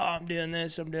they're like, oh, I'm doing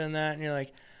this, I'm doing that. And you're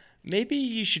like, maybe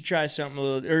you should try something a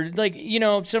little, or like, you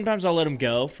know, sometimes I'll let them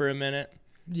go for a minute.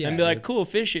 Yeah, and be like, cool,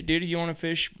 fish it, dude. You want to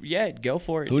fish? Yeah, go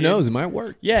for it. Who knows? It might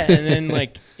work. Yeah, and then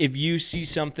like if you see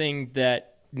something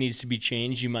that needs to be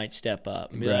changed, you might step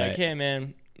up and be like, hey,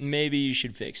 man, maybe you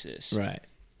should fix this. Right.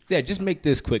 just make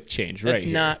this quick change right That's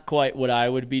here. not quite what I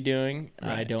would be doing. I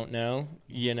Right. don't know.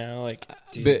 Like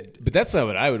But that's not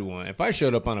what I would want. If I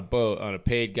showed up on a boat on a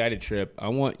paid guided trip, I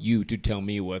want you to tell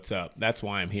me what's up. That's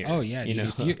why I'm here. Oh yeah, you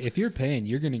dude. know. If you're paying,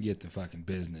 you're gonna get the fucking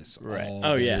business Right.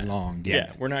 all day long. Dude.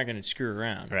 yeah, we're not going to screw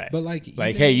around. Right. But like,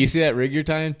 Hey, you see that rig you're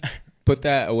tying? Put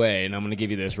that away, and I'm going to give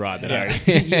you this rod that I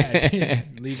already. yeah,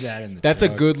 dude, leave that in the. That's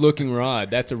truck. a good looking rod.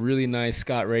 That's a really nice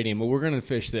Scott Radium, but we're going to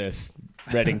fish this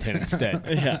Reddington instead.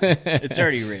 Yeah, it's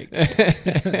already rigged.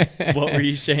 What were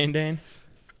you saying, Dane?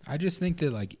 I just think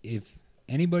that like if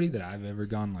anybody that I've ever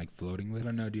gone like floating with, I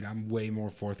don't know, dude, I'm way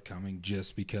more forthcoming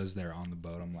just because they're on the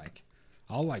boat. I'm like,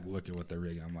 I'll like look at what they're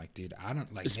rigging. I'm like, dude, I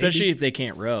don't like. Especially maybe, if they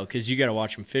can't row, because you got to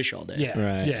watch them fish all day. yeah,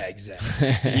 Right. yeah, exactly.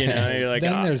 You know, you're like,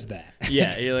 Then there's that.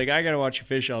 yeah, you're like, I got to watch you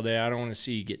fish all day. I don't want to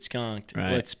see you get skunked.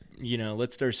 Right.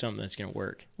 Let's throw something that's going to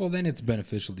work. Well, then it's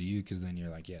beneficial to you because then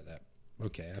you're like,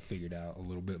 okay, I figured out a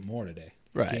little bit more today.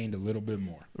 Right. Gained a little bit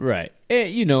more. Right.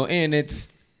 And it's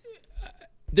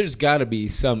there's got to be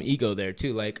some ego there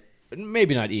too. Like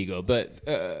maybe not ego, but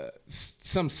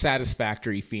some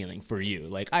satisfactory feeling for you.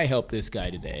 Like I helped this guy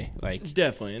today. Like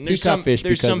Definitely. And he caught fish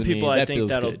there's because some of people me. I That think feels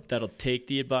that'll good. take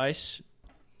the advice,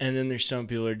 and then there's some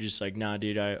people who are just like, nah,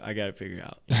 dude, I got to figure it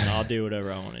out. You know, I'll do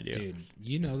whatever I want to do. Dude,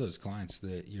 you know those clients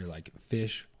that you're like,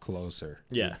 fish closer.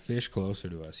 Yeah. Dude, fish closer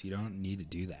to us. You don't need to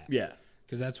do that. Yeah.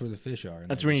 Because that's where the fish are. And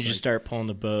That's they're when you just like, start pulling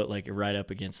the boat like right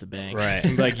up against the bank. Right.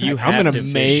 And, like you I'm have gonna to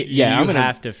ma- fish. yeah, you I'm gonna-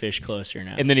 have to fish closer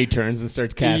now. and then he turns and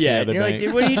starts casting yeah, out of the you're bank. like,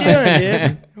 dude, what are you doing,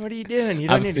 dude? What are you doing? You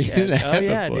don't I've need to seen cast. that Oh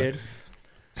yeah, before. dude.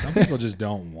 Some people just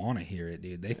don't want to hear it,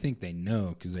 dude. They think they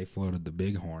know because they floated the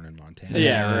bighorn in Montana.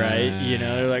 Yeah, right. You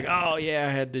know, they're like, oh yeah,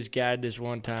 I had this guide this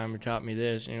one time who taught me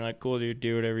this, and you're like, cool, dude,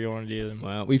 do whatever you want to do.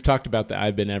 Well, we've talked about the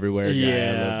I've been everywhere guy. I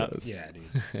Yeah. love those. Yeah,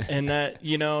 dude. And that,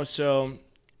 so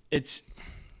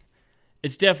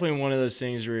it's definitely one of those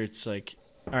things where it's like,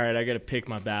 all right, I got to pick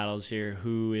my battles here.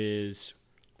 Who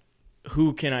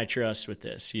can I trust with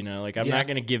this? You know, like I'm Yeah. not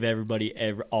going to give everybody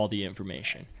all the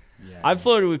information. Yeah, I've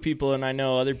floated with people, and I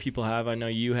know other people have. I know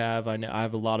you have. I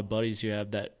have a lot of buddies who have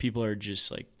that. People are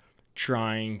just like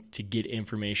trying to get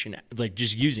information, like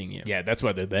just using you. Yeah, that's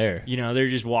why they're there. You know, they're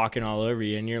just walking all over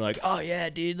you, and you're like, oh yeah,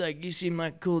 dude, like you seem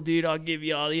like a cool dude. I'll give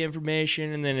you all the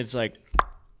information, and then it's like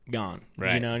gone.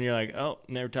 Right. You know, and you're like, oh,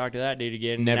 never talk to that dude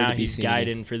again. Never now to be he's seen.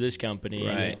 guiding for this company.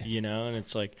 Right. And, you know, and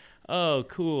it's like, oh,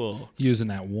 cool. using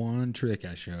that one trick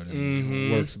I showed him. Mhm.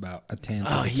 It works about a tenth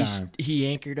Oh, of the time. he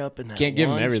anchored up in that Can't give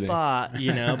him one everything. spot,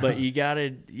 you know, but you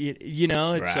gotta, you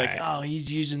know, it's Right. like, oh, he's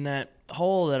using that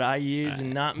hole that I use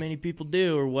and not many people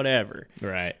do or whatever,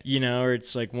 Right. you know, or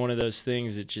it's like one of those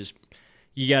things that just,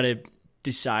 you gotta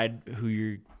decide who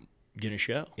you're gonna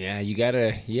show. Yeah, you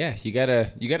gotta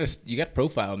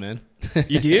profile, man.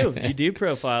 You do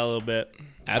profile a little bit.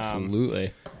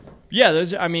 Absolutely. Yeah,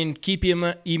 those. I mean, keep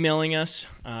emailing us,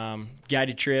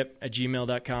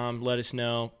 guidedtrip@gmail.com. Let us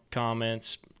know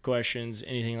comments, questions,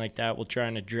 anything like that. We'll try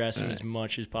and address them as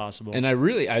much as possible. And I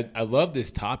love this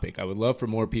topic. I would love for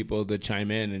more people to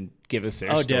chime in and give us their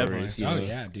stories. definitely. you Oh know.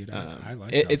 yeah, dude. I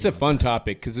like. It's a talking fun about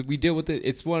topic because we deal with it.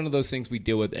 It's one of those things we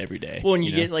deal with every day. Well, and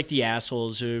you know? get like the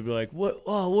assholes who be like, "What?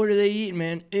 Oh, what are they eating,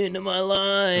 man? Into my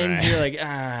line." Right. You're like, Okay.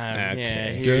 yeah,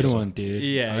 that. here's- Good one, dude.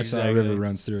 Yeah, I saw a exactly. river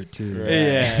runs through it too. Right.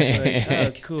 Yeah,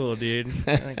 like, oh, cool, dude.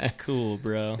 Like, cool,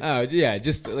 bro. Oh yeah,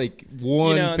 just like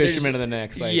one You know, fisherman to there's- the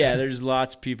next. Like, yeah, there's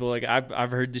lots of people like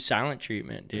I've heard the silent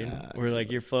treatment, dude. Where just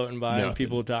like you're floating by and nothing.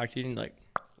 people will talk to you and like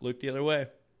look the other way,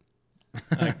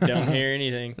 like don't hear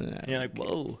anything. And you're like,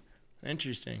 whoa,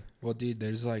 interesting. Well, dude,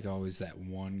 there's like always that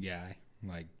one guy.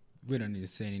 Like we don't need to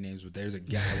say any names, but there's a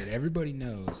guy that everybody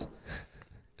knows,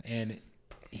 and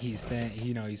he's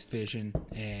fishing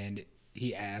and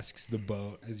he asks the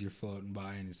boat as you're floating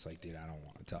by, and it's like, dude, I don't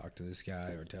want to talk to this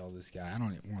guy or tell this guy. I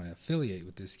don't want to affiliate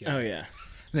with this guy. Oh yeah,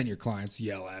 Then your clients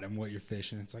yell at him what you're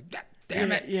fishing. It's like, God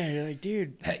damn it. Yeah, you're like,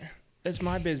 dude, Hey. that's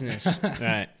my business.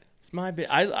 right. It's my bit.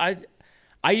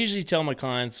 I usually tell my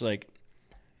clients like,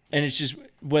 and it's just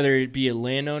whether it be a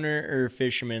landowner or a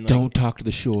fisherman. Like, Don't talk to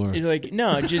the shore. it's like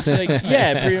no, just like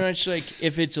yeah, pretty much like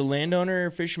if it's a landowner or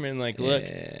a fisherman, like look,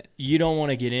 Yeah. you don't want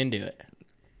to get into it.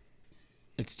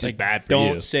 It's just Like bad for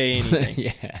don't you. say anything.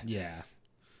 Yeah. Yeah.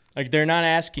 Like they're not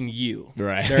asking you.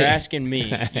 Right. They're asking me.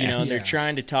 You know, they're Yeah.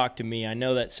 trying to talk to me. I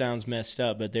know that sounds messed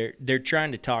up, but they're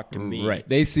trying to talk to me. Right.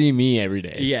 They see me every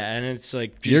day. Yeah, and it's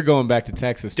like just You're going back to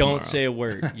Texas don't tomorrow. say a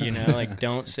word, you know, like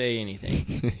don't say anything.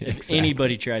 If Exactly.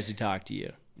 anybody tries to talk to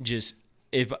you, just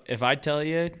if I tell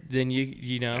you, then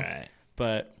you know. Right.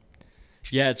 But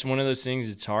yeah, it's one of those things.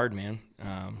 It's hard, man.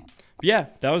 Yeah,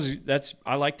 that's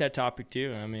I like that topic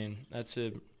too. I mean,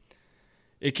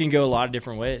 it can go a lot of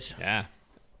different ways. Yeah.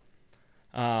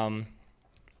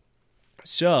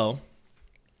 So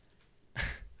I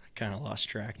kind of lost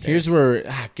track there. Here's where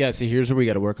we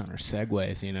got to work on our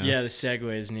segues, you know? Yeah, the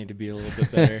segues need to be a little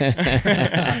bit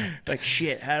better. Like,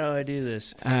 shit, how do I do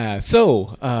this?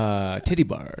 Titty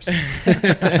bars. Oh,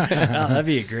 that'd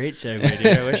be a great segue,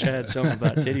 dude. I wish I had something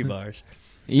about titty bars.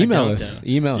 Email us.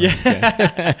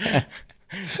 Yeah.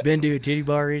 Been to a titty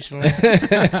bar recently?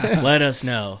 Let us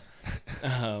know.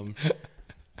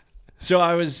 So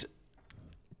I was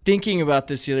thinking about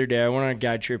this the other day. I went on a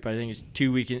guide trip. I think it's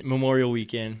Memorial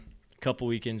weekend, a couple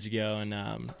weekends ago, and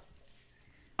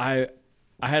I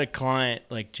had a client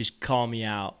like just call me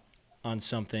out on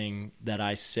something that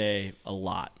I say a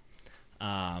lot,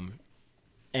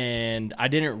 and I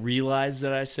didn't realize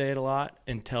that I say it a lot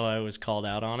until I was called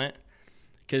out on it.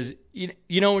 Because, you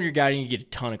know, when you're guiding, you get a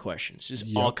ton of questions, just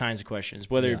all kinds of questions,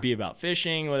 whether it be about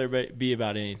fishing, whether it be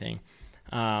about anything.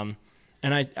 And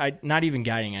I not even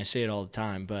guiding, I say it all the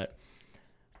time, but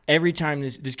every time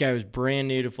this guy was brand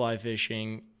new to fly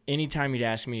fishing, anytime he'd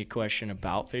ask me a question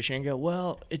about fishing, I go,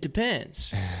 well, it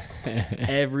depends.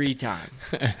 Every time.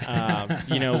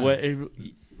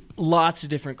 Lots of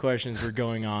different questions were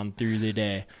going on through the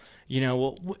day. You know,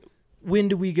 well, when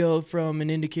do we go from an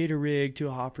indicator rig to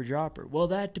a hopper dropper? Well,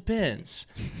 that depends.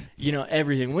 You know,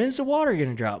 everything. When's the water going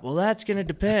to drop? Well, that's going to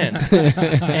depend.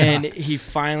 And he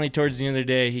finally, towards the end of the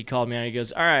day, he called me out. He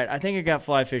goes, all right, I think I got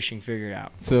fly fishing figured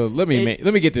out. So let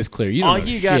me get this clear. You don't all know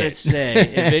you shit. got to say,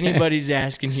 if anybody's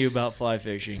asking you about fly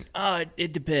fishing,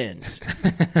 it depends.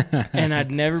 And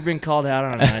I'd never been called out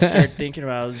on it. I started thinking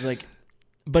about it. I was like,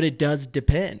 but it does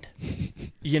depend.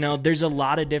 You know, there's a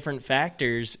lot of different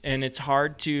factors, and it's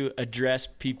hard to address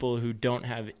people who don't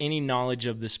have any knowledge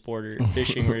of the sport or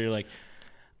fishing where you're like,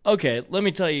 okay, let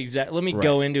me tell you exactly. Let me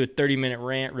go into a 30-minute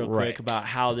rant real quick about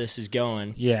how this is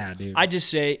going. Yeah, dude. I just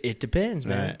say it depends,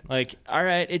 man. Right. Like, all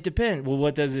right, it depends. Well,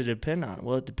 what does it depend on?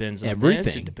 Well, it depends on everything.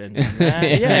 This. It depends on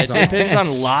that. Yeah, it depends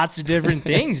on lots of different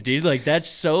things, dude. Like, that's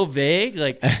so vague.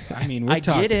 Like, I mean, we're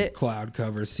talking get it. Cloud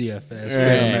cover, CFS,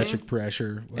 barometric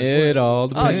pressure. Like, It all Oh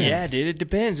depends. yeah, dude, it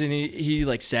depends. And he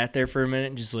like sat there for a minute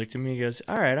and just looked at me. He goes,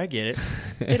 "All right, I get it.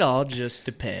 It all just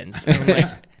depends." And I'm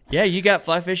like, "Yeah, you got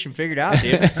fly fishing figured out,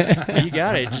 dude. You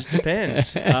got it. It just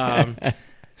depends."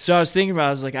 So I was thinking about.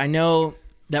 I was like, I know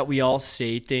that we all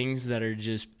say things that are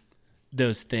just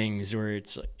those things where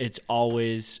it's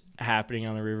always happening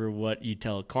on the river. What you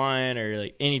tell a client, or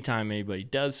like anytime anybody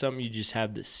does something, you just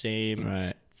have the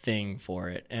same thing for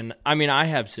it. And I mean, I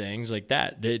have sayings like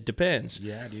that. It depends.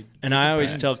 Yeah, dude. And I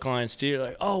always tell clients too,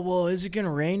 like, oh, well, is it going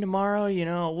to rain tomorrow? You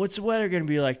know, what's the weather going to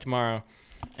be like tomorrow?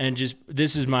 And just,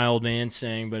 this is my old man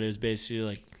saying, but it was basically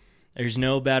like, there's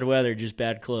no bad weather, just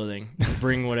bad clothing.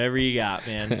 Bring whatever you got,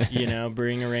 man. You know,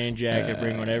 bring a rain jacket,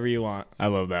 bring whatever you want. I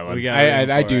love that one. We got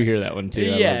I do hear that one too.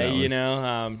 Yeah, you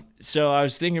know. So I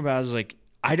was thinking about, I was like,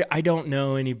 I don't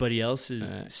know anybody else's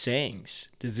sayings.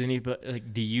 Does anybody,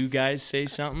 like, do you guys say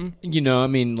something? You know, I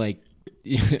mean, like,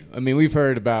 I mean, we've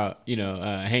heard about, you know,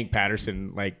 Hank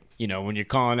Patterson, like, you know, when you're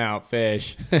calling out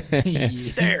fish.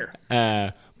 There.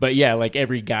 But yeah, like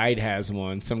every guide has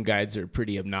one. Some guides are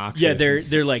pretty obnoxious. Yeah,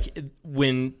 they're like,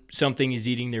 when something is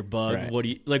eating their bug, Right. what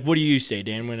do you say,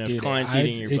 Dan, when a client's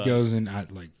eating your bug? It goes in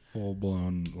like full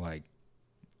blown, like,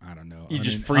 I don't know. You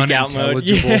just freak out mode.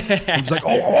 Unintelligible. Yeah. I'm just like,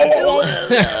 oh,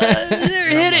 there,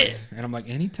 hit it. and I'm like,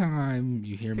 anytime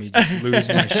you hear me just lose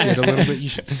my shit a little bit, you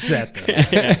should set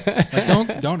that.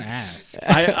 Like, don't ask.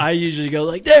 I usually go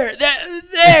like, there, hit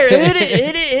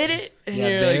it. And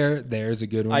Yeah, you're there's a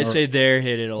good one. I say there,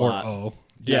 hit it a or lot. oh.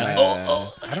 Yeah.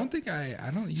 I don't think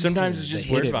I don't. Use Sometimes the it's just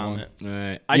hit word it vomit.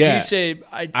 Right. I Yeah. do say,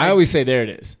 I always say there it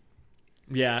is.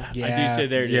 Yeah, I Yeah, do say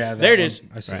there it is. yeah, There it that is.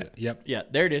 one, I say Right. it. Yep. Yeah,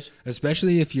 there it is.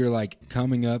 Especially if you're like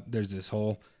coming up, there's this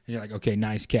hole, and you're like, okay,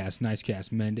 nice cast, mend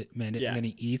it, Yeah. and then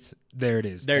he eats. There it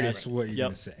is. There it That's is. what you're Yep.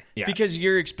 gonna say. Yeah. Because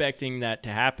you're expecting that to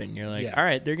happen. You're like, Yeah. all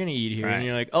right, they're gonna eat here, Right. and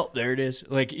you're like, oh, there it is.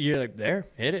 Like you're like, there,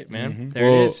 hit it, man. Mhm.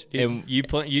 There Well, it is. Dude, and-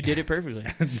 you did it perfectly.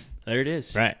 There it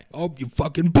is. Right. Oh, you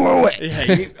fucking blew it.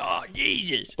 Yeah. Oh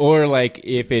Jesus. Or like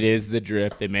if it is the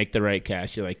drift, they make the right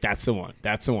cast. You're like, that's the one.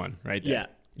 That's the one right there. Yeah,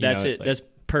 You that's know, it. like- That's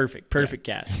perfect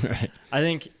cast. right. I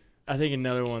think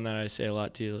another one that I say a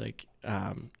lot too, like,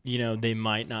 you know, they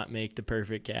might not make the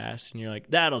perfect cast, and you're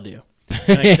like, that'll do.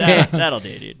 Like, that'll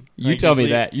do, dude. You Like, tell just me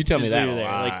leave- that. You tell me just that leave it a there.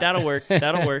 lot. Like that'll work.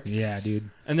 That'll work. Yeah, dude.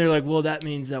 And they're like, well, that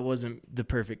means that wasn't the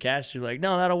perfect cast. You're like,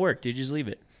 no, that'll work, dude. Just leave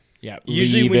it. Yeah.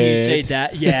 Usually leave when you it. say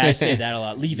that, yeah, I say that a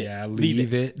lot. Leave it. Yeah,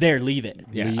 leave it. There, leave it.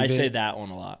 Yeah. Leave I say it. that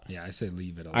one a lot. Yeah, I say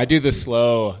leave it. I do the too.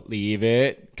 slow leave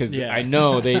it because Yeah. I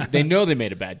know they know they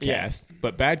made a bad Yeah. cast,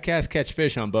 but bad casts catch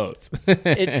fish on boats.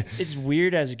 It's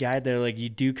weird as a guy though, like you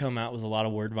do come out with a lot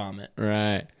of word vomit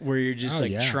right. where you're just Oh,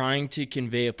 like yeah. trying to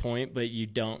convey a point, but you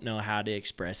don't know how to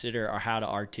express it or how to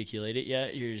articulate it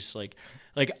yet. You're just like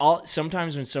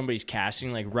sometimes when somebody's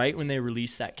casting, like right when they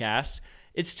release that cast,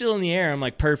 it's still in the air. I'm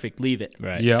like, perfect, leave it.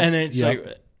 Right. Yeah. And then it's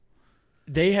like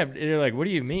they're like, what do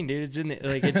you mean, dude? It's in the,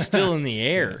 like it's still in the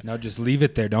air. No, just leave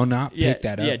it there. Don't not pick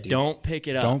that up. Yeah, dude. don't pick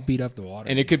it up. Don't beat up the water.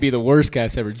 And it could be the worst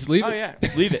cast ever. Just leave Oh it. yeah,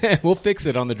 leave it. We'll fix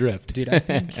it on the drift. Dude, I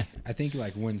think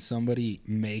like when somebody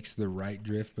makes the right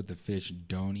drift but the fish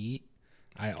don't eat,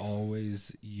 I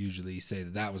always usually say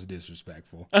that was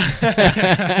disrespectful.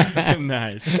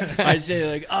 Nice. I say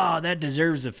like, oh, that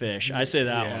deserves a fish. I say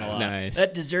that one a lot. Nice.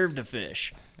 That deserved a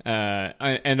fish.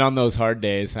 And on those hard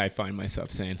days, I find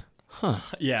myself saying, huh.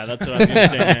 Yeah, that's what I was gonna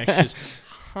say next. Just,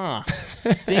 huh.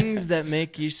 Things that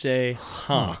make you say,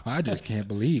 huh. I just can't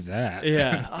believe that.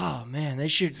 Yeah. Oh man, they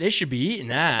should be eating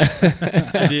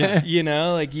that. You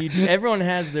know, like everyone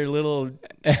has their little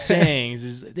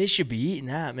sayings. They should be eating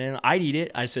that, man. I'd eat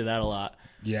it. I say that a lot.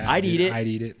 Yeah, I'd dude, eat it. I'd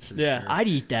eat it. For Yeah, sure. I'd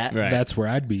eat that. Right. That's where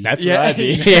I'd be. That's Yeah. where I'd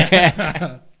be.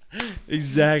 Yeah.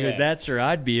 Exactly. Yeah. That's where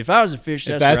I'd be. If I was a fish,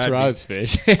 If that's, that's where where I'd I be. was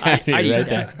fish. I'd Right eat there.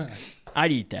 that.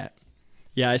 I'd eat that.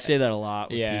 Yeah, I say that a lot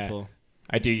with Yeah. people.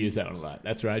 I do use that one a lot.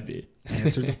 That's where I'd be.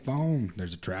 Answer the phone.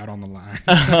 There's a trout on the line.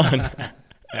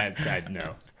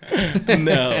 No.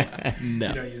 No.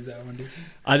 You don't use that one,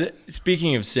 dude?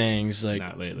 Speaking of sayings, like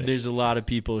Not lately. there's a lot of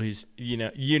people who's you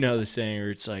know the saying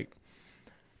where it's like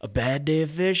a bad day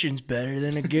of fishing's better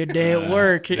than a good day at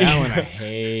work. That one I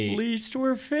hate. At least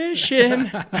we're fishing.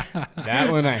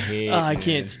 That one I hate. Oh, I man.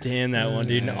 can't stand that one,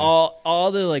 dude. And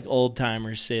all the like old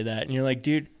timers say that, and you're like,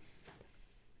 dude,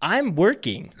 I'm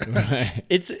working. Right.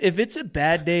 If it's a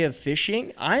bad day of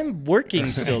fishing, I'm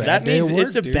working still. Bad That day at means work,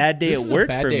 it's a dude. bad day This at is a work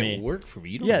bad for day me. at work for me.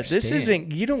 You don't Yeah, this understand.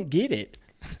 isn't. You don't get it.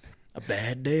 A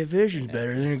bad day of fishing is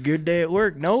better than a good day at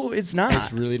work. No, it's not.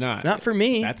 It's really not. Not for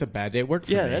me. That's a bad day at work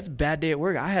for yeah, me. that's a bad day at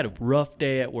work. I had a rough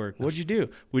day at work. What'd you do?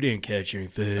 We didn't catch any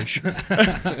fish.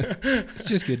 It's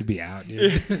just good to be out,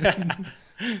 dude.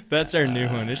 That's our new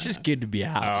one. It's just good to be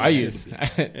out. Oh, I use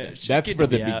it's just that's good for to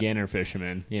the be out. beginner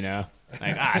fishermen, you know.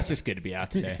 Like, it's just good to be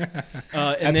out today. And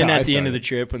That's then how I at the end of the started.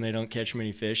 trip, when they don't catch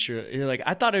many fish, you're like,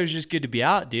 I thought it was just good to be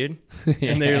out, dude.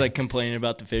 And they're like complaining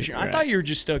about the fishing. I Right. thought you were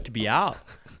just stoked to be out.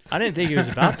 I didn't think it was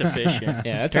about the fishing.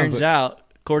 Yeah, that sounds Turns like, out,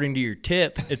 according to your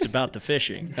tip, it's about the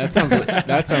fishing. that sounds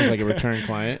like a return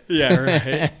client. Yeah,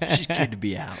 right. It's just good to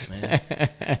be out, man.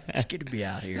 It's good to be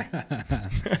out here.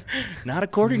 Not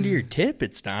according to your tip,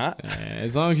 it's not.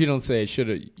 As long as you don't say should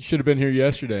have been here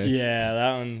yesterday. Yeah,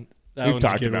 that one. That We've one's a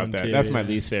talked good about one that. too, That's my yeah.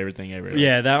 least favorite thing ever.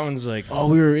 Yeah, that one's like, Oh,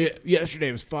 we were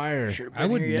yesterday was fire. should've I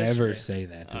been would here never yesterday. say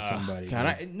that to somebody.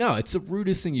 God, dude. no, it's the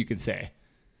rudest thing you can say.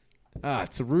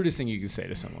 It's the rudest thing you can say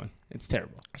to someone. It's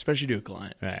terrible. Especially to a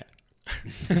client. Right.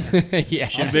 Yeah.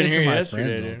 I been say it here to my yesterday,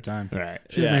 friends all dude. the time. Right.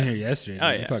 Should have Yeah. been here yesterday. Oh,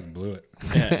 dude. You yeah. fucking blew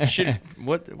it. Yeah.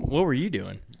 What were you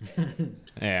doing?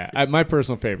 Yeah. My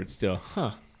personal favorite still,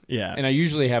 huh? Yeah. And I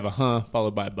usually have a huh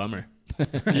followed by a bummer.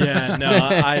 Yeah,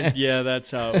 no, yeah, that's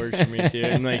how it works for me too.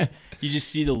 And like, you just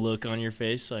see the look on your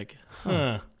face, like,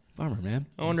 huh? Bummer, man.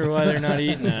 I wonder why they're not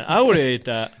eating that. I would have ate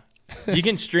that. You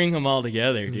can string them all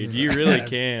together, dude. You really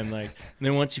can. Like, and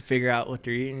then once you figure out what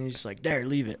they're eating, you're just like, there,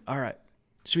 leave it. All right,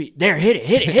 sweet. There, hit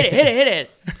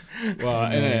it. Well,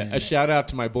 and a shout out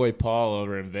to my boy Paul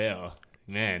over in Vail.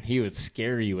 Man, he would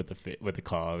scare you with the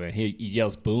call. Man, he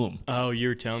yells boom. Oh, you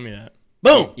were telling me that.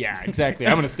 Boom. Yeah, exactly.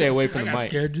 I'm gonna stay away from I the got mic.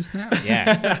 scared just now.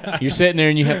 Yeah, you're sitting there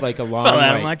and you have like a long Fell out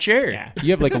of like- my chair. Yeah, you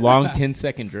have like a long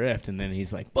 10-second drift, and then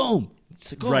he's like boom,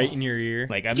 it's like, oh. Right in your ear.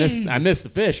 Like I missed the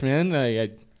fish, man.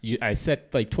 I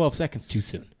set like 12 seconds too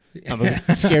soon. I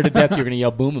was scared to death you're gonna yell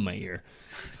boom in my ear.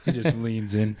 He just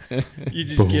leans in. You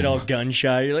just get all gun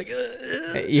shy. You're like,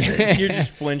 Yeah. you're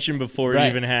just flinching before it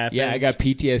even happens. Yeah, I got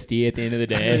PTSD at the end of the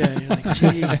day. Yeah, you're like,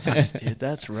 Jesus, dude,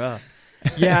 that's rough.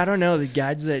 Yeah, I don't know. The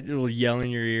guys that will yell in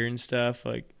your ear and stuff,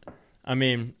 like, I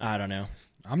mean, I don't know.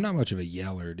 I'm not much of a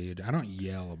yeller, dude. I don't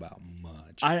yell about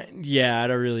much. I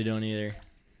really don't either.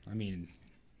 I mean,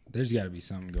 there's got to be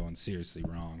something going seriously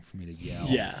wrong for me to yell.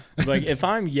 Yeah. Like, if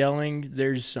I'm yelling,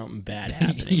 there's something bad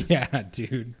happening. Yeah,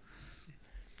 dude.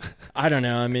 I don't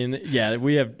know. I mean, yeah,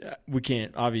 we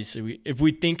can't, obviously, if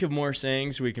we think of more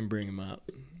sayings, we can bring them up.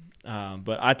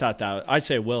 But I thought that I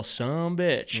say, well, some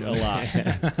bitch a lot.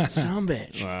 Some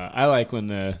bitch. I like when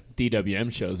the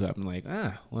DWM shows up. I'm like,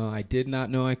 well, I did not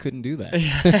know I couldn't do that.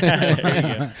 There you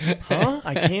go. Huh?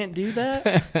 I can't do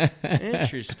that?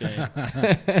 Interesting.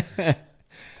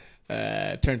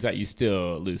 Turns out you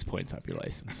still lose points off your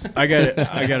license. I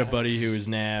got a buddy who was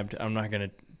nabbed. I'm not going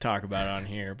to talk about it on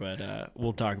here, but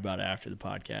we'll talk about it after the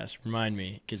podcast. Remind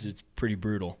me, because it's pretty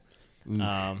brutal.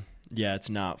 Yeah, it's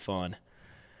not fun.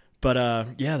 But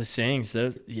the sayings,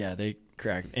 they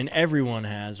crack, and everyone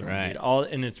has one, right. dude.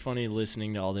 And it's funny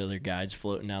listening to all the other guides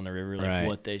floating down the river, like right.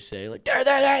 what they say, like hit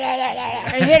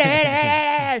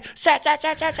it,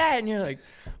 set, and you're like,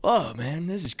 oh man,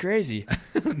 this is crazy.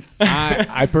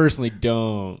 I personally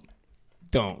don't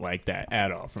like that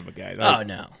at all from a guide. Oh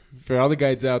no, for all the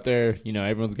guides out there,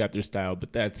 everyone's got their style,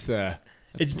 but that's.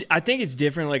 I think it's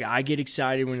different. Like I get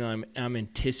excited when I'm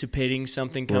anticipating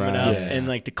something coming up, and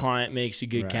like the client makes a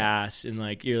good cast, and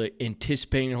like you're like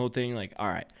anticipating the whole thing. Like, all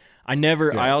right,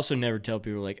 I also never tell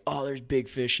people like, oh, there's big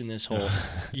fish in this hole,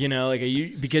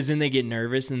 because then they get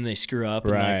nervous and they screw up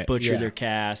and like butcher their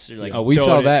cast. Or like, we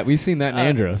saw that. We've seen that in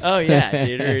Andros. Oh yeah,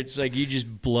 dude. Or it's like you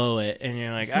just blow it and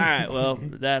you're like, all right, well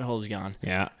that hole's gone.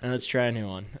 Yeah, and let's try a new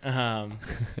one.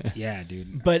 Yeah,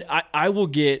 dude. But I will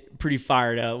get pretty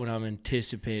fired up when I'm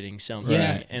anticipating something,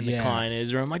 and the client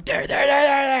is, or I'm like, there.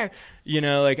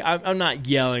 Like I'm not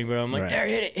yelling, but I'm like, there,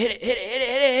 hit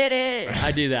it.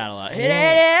 I do that a lot. Hit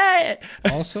it.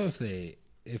 Also,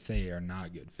 if they are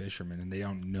not good fishermen and they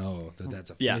don't know that that's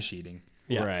a fish eating,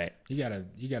 right? You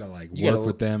gotta like work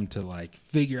with them to like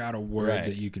figure out a word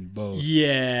that you can both.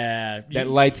 Yeah, that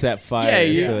lights that fire.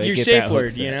 Yeah, your safe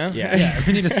word. Yeah,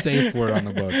 we need a safe word on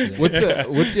the boat today.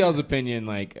 What's y'all's opinion?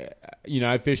 Like,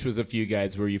 I fished with a few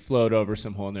guides where you float over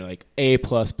some hole and they're like A++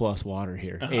 water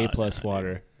here, A+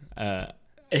 water. A++.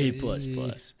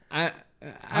 I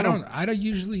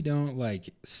usually don't like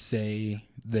say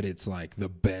that it's like the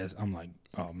best. I'm like,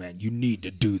 oh man, you need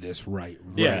to do this right.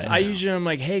 Yeah, now. I'm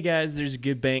like, hey guys, there's a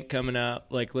good bank coming up.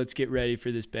 Like, let's get ready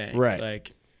for this bank. Right.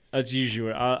 Like, that's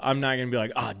usually what I'm not gonna be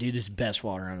like, oh, dude, this is the best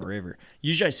water on the river.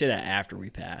 Usually, I say that after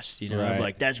we pass. I'm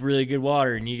like, that's really good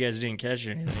water, and you guys didn't catch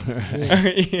anything.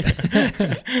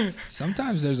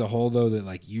 Sometimes there's a hole though that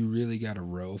like you really got to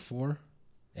row for,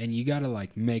 and you got to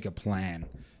like make a plan.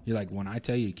 You're like, when I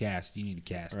tell you to cast, you need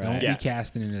to cast. Right. Don't be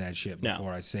casting into that shit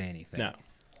before I say anything. No.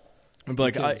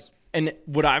 But like, and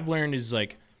what I've learned is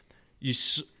like,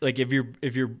 if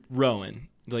you're rowing,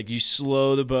 like you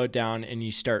slow the boat down and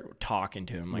you start talking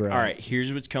to him. Like, all right,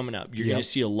 here's what's coming up. You're gonna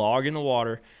see a log in the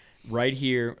water right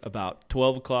here about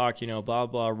 12 o'clock. Blah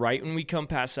blah. Right when we come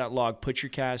past that log, put your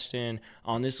cast in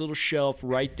on this little shelf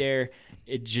right there.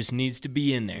 It just needs to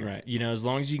be in there. Right. As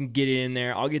long as you can get it in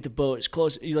there, I'll get the boat as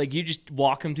close. Like, you just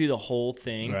walk them through the whole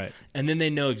thing. Right. And then they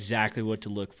know exactly what to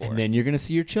look for. And then you're going to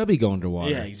see your chubby go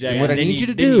underwater. Yeah, exactly. And what I need you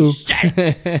to do.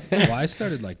 Well, I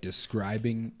started like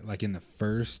describing, like in the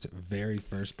very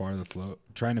first part of the float,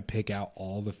 trying to pick out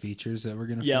all the features that we're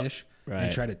going to fish. Right.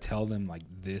 And try to tell them like,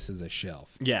 this is a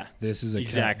shelf. Yeah. This is a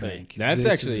cut bank. That's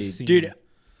this actually, dude.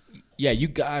 Yeah, you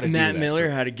got to do that. Matt Miller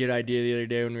had a good idea the other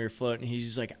day when we were floating.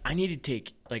 He's like, I need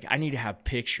to have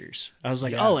pictures. I was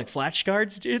like, oh, like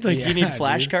flashcards, dude? Like, you need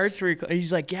flashcards for your...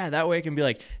 He's like, yeah, that way I can be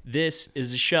like, this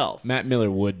is a shelf. Matt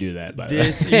Miller would do that, by the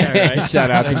way. Yeah, right?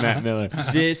 Shout out to Matt Miller.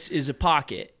 This is a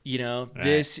pocket,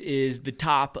 This is the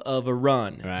top of a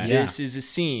run. Right. This is a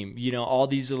seam. All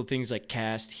these little things like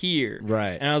cast here.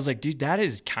 Right. And I was like, dude, that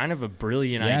is kind of a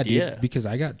brilliant idea. Dude, because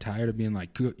I got tired of being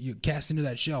like, you cast into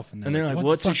that shelf. And they're like,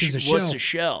 what's a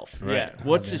shelf? Right. Yeah.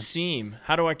 What's a seam?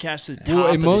 How do I cast the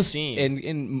top of the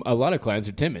seam? And a lot of clients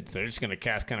are timid, so they're just going to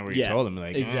cast kind of where you told them.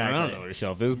 Like, exactly. I don't know what a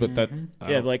shelf is, but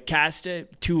that... like cast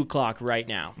it 2 o'clock right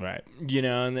now. Right.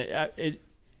 And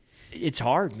it's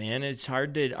hard, man. It's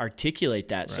hard to articulate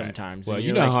that sometimes. Well,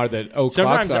 you know how hard that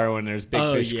clocks are when there's big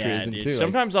fish cruising too.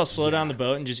 Sometimes I'll slow down the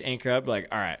boat and just anchor up like,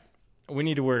 all right, we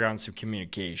need to work on some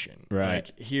communication. Right.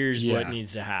 Like, here's what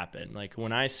needs to happen. Like,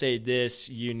 when I say this,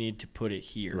 you need to put it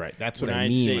here. Right. That's what when I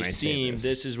mean say when I seam, say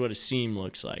this is what a seam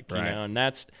looks like. Right. And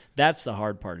that's the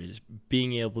hard part, is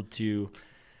being able to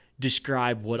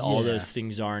describe what all those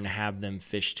things are and have them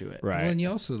fish to it. Right. Well, and you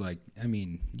also you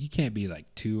can't be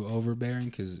like too overbearing,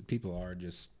 because people are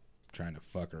just trying to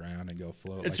fuck around and go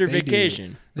float. It's their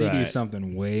vacation. They do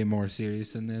something way more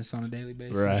serious than this on a daily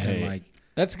basis. Right. And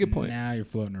that's a good point. Now you're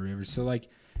floating a river. So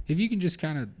if you can just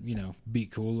kind of, be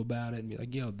cool about it and be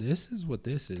like, yo, this is what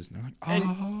this is. And they're like,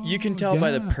 and you can tell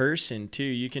by the person too.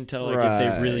 You can tell if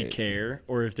they really care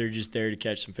or if they're just there to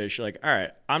catch some fish. You're like, all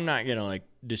right, I'm not going to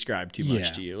describe too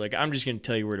much to you. Like, I'm just going to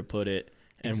tell you where to put it.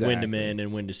 and wind them in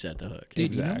and when to set the hook.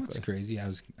 Dude, you know what's crazy? I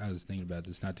was thinking about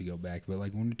this, not to go back, but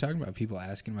like when you're talking about people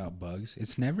asking about bugs,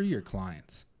 it's never your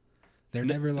clients. They're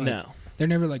never like, they're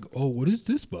never like, oh, what is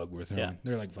this bug we're throwing? Yeah.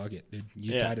 They're like, fuck it, dude.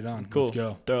 You tied it on. Cool. Let's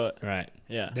go. Throw it. Right.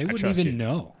 Yeah. They wouldn't even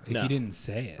know if you didn't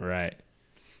say it. Right.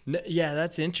 Yeah,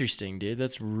 that's interesting, dude.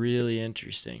 That's really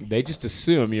interesting. They just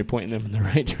assume you're pointing them in the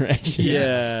right direction.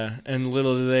 Yeah, and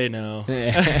little do they know.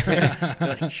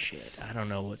 Like, shit, I don't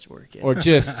know what's working. Or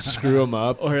just screw them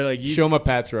up. Or like show them a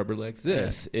Pat's rubber legs.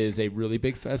 This is a really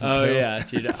big pheasant tail. Yeah,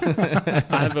 dude.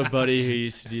 I have a buddy who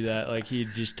used to do that. Like,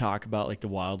 he'd just talk about like the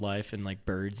wildlife and like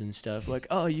birds and stuff. Like,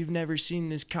 oh, you've never seen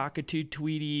this cockatoo,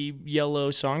 tweety,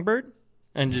 yellow songbird?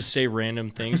 And just say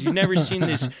random things. You've never seen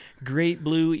this great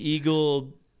blue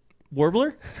eagle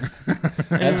warbler?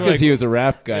 That's because he was a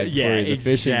raft guide before he was a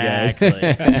fishing guide.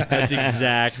 That's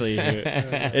exactly who.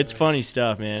 It's funny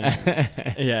stuff, man.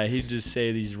 Yeah, he'd just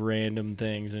say these random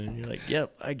things, and you're like,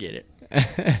 yep, I get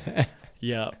it.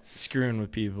 Yeah, screwing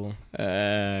with people.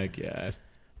 God.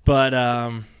 But,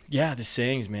 yeah, the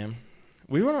sayings, man.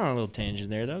 We went on a little tangent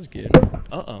there. That was good.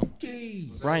 Uh-oh.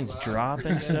 Jeez. Ryan's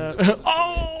dropping stuff.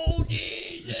 Oh,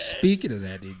 geez. Speaking of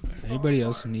that, dude, does anybody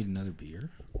else need another beer?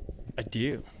 I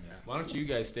do. Why don't you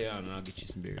guys stay on and I'll get you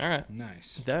some beers? All right.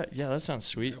 Nice. That sounds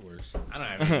sweet. That works. I don't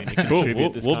have anything to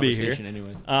contribute this we'll be here. conversation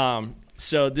anyways.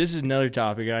 So this is another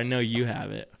topic. I know you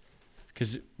have it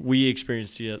because we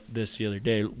experienced this the other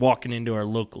day walking into our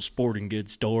local sporting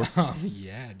goods store. Oh,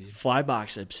 yeah, dude. Fly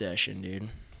box obsession, dude.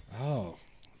 Oh,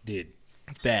 dude.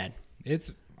 It's bad.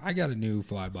 I got a new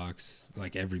fly box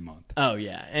like every month. Oh,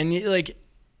 yeah. And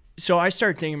so I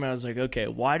started thinking about it. I was like, okay,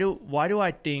 why do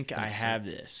I think I have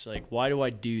this? Like, why do I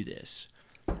do this?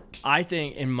 I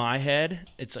think in my head,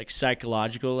 it's like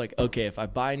psychological. Like, okay, if I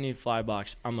buy a new fly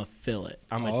box, I'm going to fill it.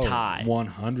 I'm going to tie.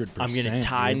 100%. I'm going to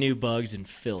tie new bugs and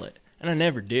fill it. And I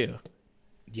never do.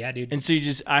 Yeah, dude. And so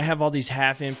I have all these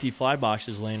half-empty fly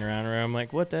boxes laying around where I'm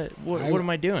like, what am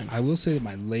I doing? I will say that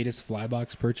my latest fly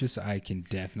box purchase, I can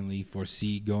definitely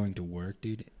foresee going to work,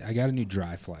 dude. I got a new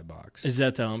dry fly box. Is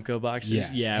that the Umco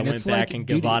boxes? Yeah, I went back and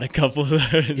bought a couple of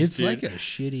those. It's dude. like a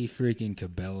shitty freaking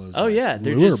Cabela's. Oh, yeah.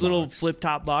 They're just little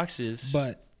flip-top boxes.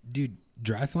 But, dude,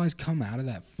 dry flies come out of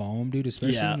that foam, dude,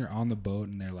 especially when you're on the boat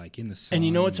and they're like in the sun. And you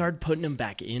know it's hard putting them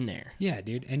back in there. Yeah,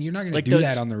 dude. And you're not going to do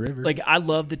that on the river. Like, I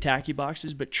love the tacky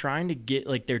boxes, but trying to get,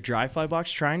 like, their dry fly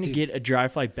box, trying to get a dry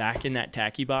fly back in that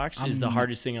tacky box is the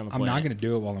hardest thing on the planet. I'm not going to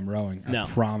do it while I'm rowing. I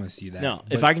promise you that. No,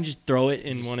 if I can just throw it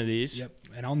in one of these. Yep.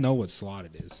 And I'll know what slot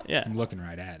it is. Yeah. I'm looking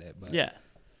right at it. But yeah.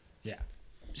 Yeah.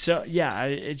 So, yeah,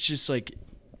 it's just like,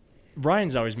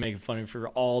 Ryan's always making fun of me for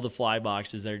all the fly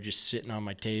boxes that are just sitting on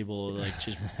my table, like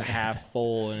just half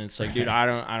full, and it's like, dude, I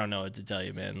don't know what to tell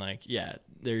you, man. Like, yeah,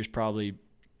 there's probably a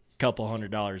couple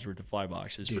 $100 worth of fly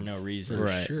boxes for no reason,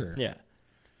 for sure. Yeah,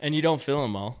 and you don't fill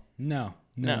them all. No,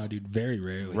 dude, very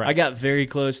rarely. Right. I got very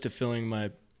close to filling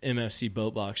my MFC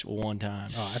boat box one time.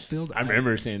 Oh, I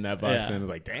remember seeing that box and I was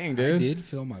like, dang, dude. I did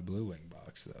fill my Blue Wing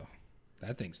box though.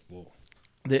 That thing's full.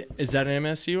 Is that an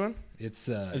MSC one? Is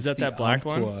that black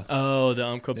one? Oh, the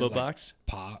Umco boat box?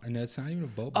 And it's not even a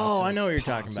boat box. Oh, I know what you're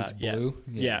talking about. It's blue.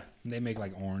 Yeah. And they make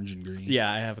like orange and green.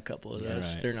 Yeah, I have a couple of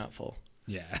those. Right. They're not full.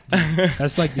 Yeah.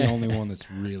 That's like the only one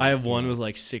that's really I have one with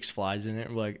like 6 flies in it.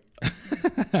 I'm like,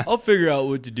 I'll figure out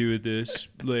what to do with this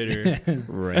later.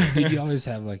 Right. Did you always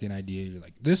have like an idea? You're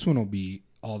like, this one will be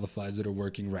all the flies that are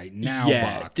working right now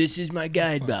box. This is my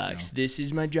guide box. No. This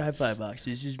is my dry fly box.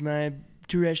 This is my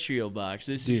terrestrial box.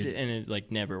 And it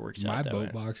like never works out that way. My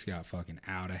boat box got fucking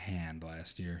out of hand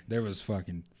last year. There was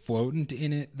fucking floating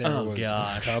in it. There was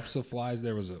cups of flies.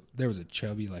 There was a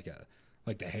chubby like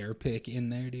the hair pick in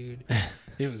there, dude.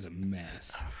 It was a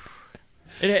mess.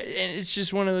 And it's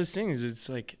just one of those things. It's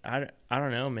like I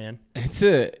don't know, man.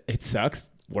 It sucks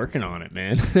working on it,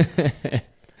 man.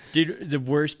 Dude, the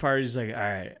worst part is like, all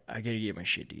right, I got to get my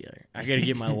shit together. I got to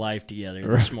get my life together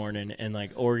this morning and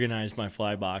like organize my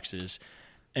fly boxes.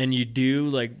 And you do,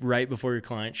 like, right before your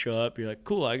clients show up, you're like,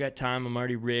 cool, I got time. I'm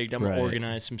already rigged. I'm going to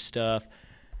organize some stuff.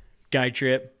 Guide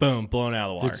trip, boom, blown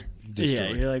out of the water. It's destroyed.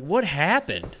 Yeah, you're like, what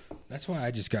happened? That's why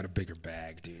I just got a bigger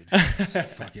bag, dude.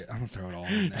 Fuck it. I'm going to throw it all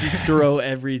in there. Just throw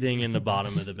everything in the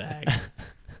bottom of the bag.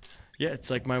 Yeah,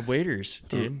 it's like my waders,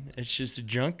 dude. It's just a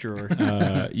junk drawer.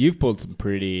 You've pulled some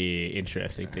pretty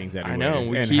interesting things out of I know.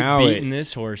 We keep beating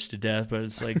this horse to death, but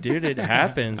it's like, dude, it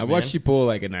happens. I watched you pull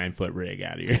like a 9-foot rig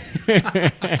out of here.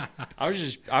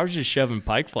 I was just shoving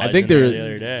pike flies. I think in there they're the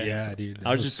other day. Yeah, dude.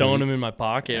 I was just throwing them in my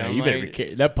pocket. Yeah, I'm you better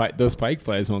like, be those pike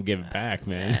flies won't give it back,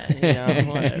 man.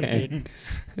 whatever, dude.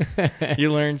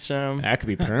 You learn some. That could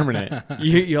be permanent.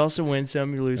 You also win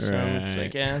some, you lose some. It's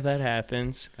Right. like, that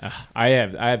happens. I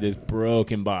have this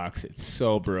broken box. It's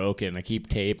so broken. I keep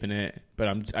taping it, but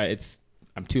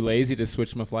I'm too lazy to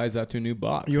switch my flies out to a new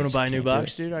box. You want I to buy a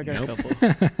just new can't do box, it. dude? I got Nope.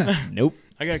 a couple. Nope.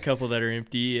 I got a couple that are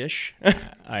empty-ish.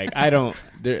 I don't.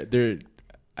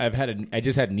 I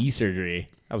just had knee surgery.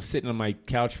 I was sitting on my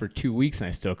couch for 2 weeks and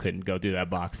I still couldn't go through that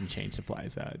box and change the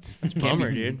flies out. It's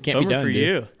Bummer, dude. Can't Bummer be done, for dude.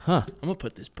 you. Huh? I'm gonna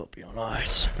put this puppy on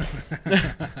ice.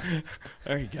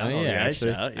 There you go. Oh, All the yeah, ice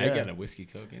actually, out. I Yeah. got a whiskey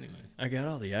Coke anyways. I got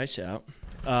all the ice out.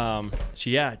 So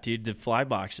yeah, dude, the fly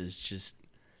box is just,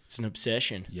 it's an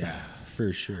obsession. Yeah,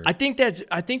 for sure. I think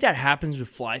that happens with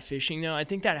fly fishing though. I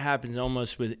think that happens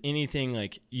almost with anything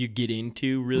like you get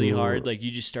into really hard. Like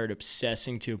you just start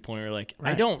obsessing to a point where like,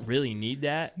 I don't really need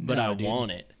that, but No, I dude.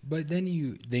 want it. But then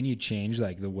you change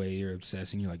like the way you're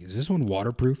obsessing. You're like, is this one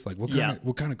waterproof? Like what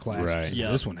kind of clasps Right. does Yeah.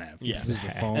 this one have? Yeah. Is this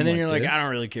the foam And then you're like, this? I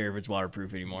don't really care if it's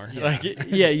waterproof anymore. Yeah. Like,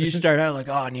 yeah, you start out like,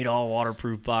 oh, I need all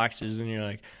waterproof boxes, and you're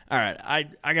like, all right,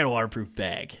 I got a waterproof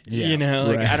bag. Yeah. You know,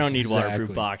 like Right. I don't need Exactly.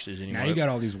 waterproof boxes anymore. Now you got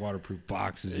all these waterproof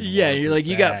boxes. And Yeah, you're like,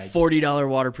 you got bag. $40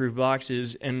 waterproof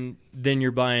boxes, and then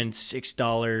you're buying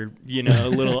 $6,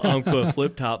 little Umpqua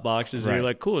flip top boxes. And you're Right.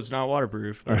 like, cool, it's not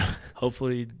waterproof.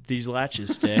 Hopefully these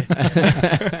latches stay.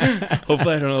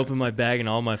 Hopefully I don't open my bag and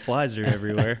all my flies are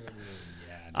everywhere.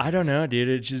 Yeah, I don't know, dude.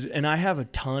 It's just, and I have a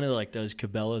ton of like those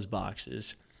Cabela's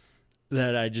boxes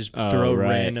that I just throw right.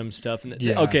 random stuff in.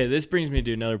 Yeah. Okay, this brings me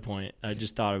to another point I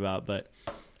just thought about, but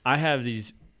I have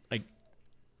these like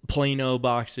Plano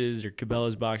boxes or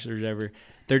Cabela's boxes or whatever.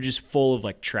 They're just full of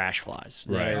like trash flies.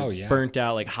 that Right. are Oh, yeah. burnt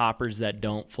out, like hoppers that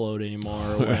don't float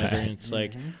anymore or whatever. Right. And it's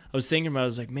like, I was thinking about it, I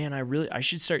was like, man, I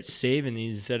should start saving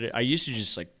these instead of, I used to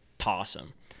just like toss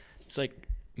them. It's like,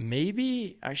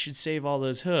 maybe I should save all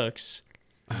those hooks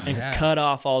and Yeah. cut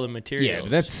off all the materials. Yeah,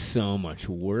 but that's so much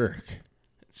work.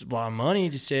 It's a lot of money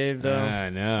to save though I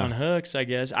know. on hooks, I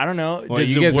guess. I don't know. Well, Does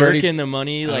you the guys work already- and the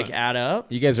money add up?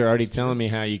 You guys are already telling me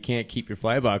how you can't keep your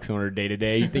fly box in order day to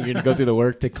day. You think you're gonna go through the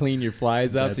work to clean your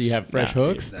flies out so you have fresh Nah,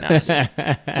 hooks?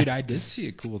 Dude, I did see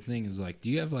a cool thing. Is like, do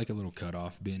you have like a little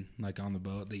cutoff bin like on the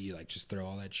boat that you like just throw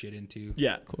all that shit into?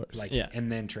 Yeah. Of course. Like, Yeah. and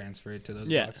then transfer it to those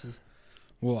Yeah. boxes.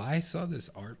 Well, I saw this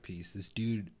art piece. This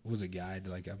dude was a guide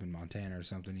like up in Montana or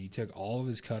something. He took all of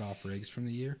his cutoff rigs from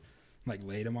the year, like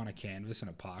laid them on a canvas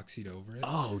and epoxied over it.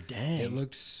 Oh, dang. It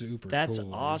looked super That's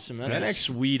cool. awesome. That's That a actually-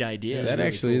 sweet idea. that really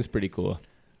actually cool. is pretty cool.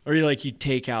 Or you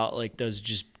take out like those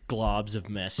just globs of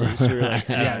messes. Or like,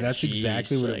 Yeah, oh, that's geez,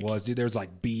 exactly what like- it was, dude. There's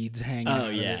like beads hanging Oh out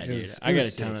of yeah, it. It dude. was- I it got a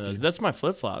was ton sick, of those. dude. That's my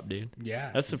flip flop, dude.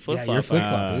 Yeah. That's the Yeah, flip-flop. your flip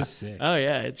flop is sick. Oh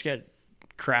yeah, it's got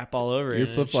crap all over Your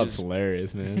it. flip flop's It's just-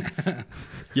 hilarious, man.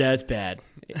 Yeah, it's bad.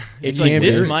 It It's like can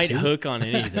this hurt, might too. hook on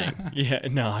anything. Yeah,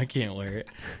 no, I can't wear it.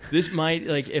 This might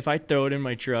if I throw it in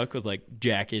my truck with like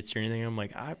jackets or anything, I'm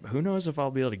like, who knows if I'll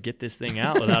be able to get this thing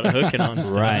out without hooking on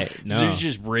stuff. Right, 'Cause no. There's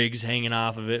just rigs hanging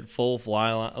off of it, full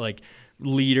fly like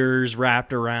leaders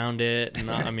wrapped around it, and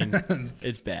I mean,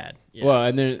 it's bad. Yeah. Well,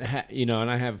 and then and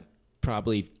I have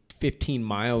probably 15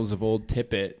 miles of old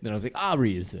tippet. Then I was like, I'll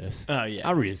reuse this. Oh yeah,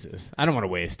 I'll reuse this. I don't want to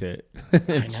waste it. I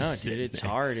know, dude. It's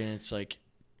hard, and it's like,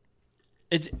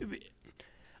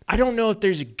 I don't know if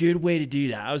there's a good way to do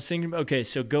that. I was thinking, okay,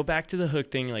 so go back to the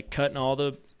hook thing, like cutting all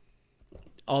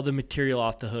the material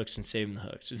off the hooks and saving the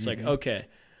hooks. It's like, okay,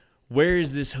 where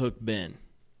has this hook been?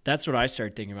 That's what I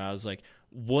started thinking about. I was like,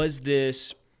 was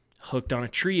this hooked on a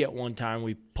tree at one time?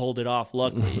 We pulled it off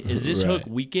luckily. Is this hook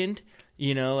Right. weakened? Where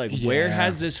Yeah.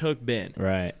 has this hook been?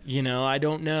 Right. I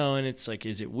don't know. And it's like,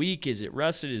 is it weak? Is it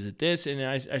rusted? Is it this? And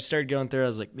I started going through. I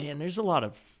was like, man, there's a lot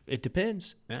of, it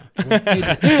depends. Yeah.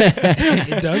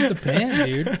 It does depend,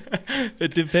 dude.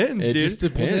 It depends, It dude. just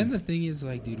Well, then depends. the thing is,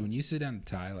 like, dude, when you sit down to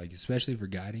tie, like, especially for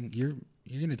guiding, you're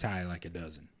gonna tie like a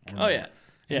dozen. or Oh, more. yeah.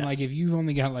 And Yeah. like, if you've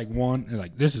only got like one, you're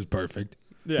like, this is perfect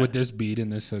Yeah. with this bead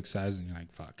and this hook size, and you're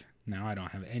like, fuck, now I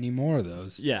don't have any more of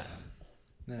those. Yeah.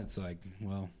 Then it's like,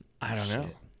 well, I don't know.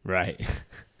 shit. Right.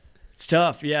 It's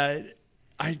tough. Yeah.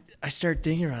 I started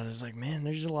thinking about it. I was like, man,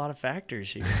 there's a lot of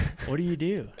factors here. What do you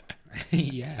do?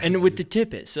 Yeah. And with the dude.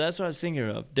 tippet. So that's what I was thinking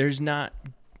of. There's not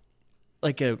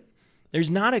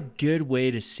a good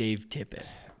way to save tippet.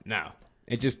 No.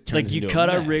 It just turns Like you into cut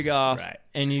a mess. rig off Right.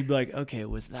 and you'd be like, okay,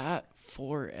 was that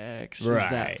 4X? Was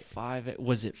that Right. 5X?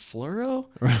 Was it fluoro?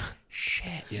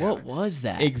 Shit. Yeah. What was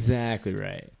that? Exactly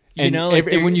right. You And know, like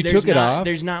and when you there's took it not- off,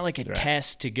 there's not like a Right.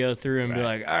 test to go through and be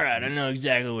Right. like, all right, I know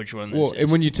exactly which one this well, is.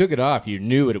 and when you took it off, you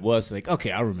knew what it was. Like,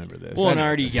 okay, I'll remember this. well, and know I what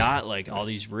already this is. got like all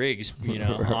these rigs,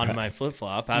 on my flip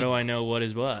flop. How do I know what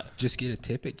is what? Just get a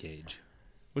tippet gauge.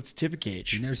 What's tippet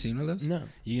gauge? You never seen one of those? No.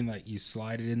 You can you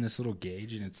slide it in this little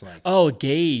gauge, and it's like, Oh, a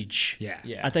gauge. yeah.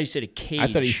 Yeah. I thought you said a cage.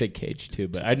 I thought you said cage too,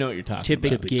 but I know what you're talking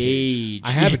tippet about. Tippet gauge. gauge.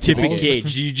 I have a tippet tippet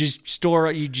gauge. You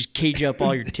just cage up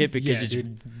all your tippet because Yeah, it's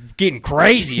dude. getting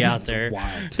crazy out there.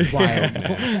 Wild. Wild,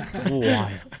 man.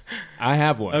 Wild. I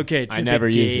have one. Okay, I tippet never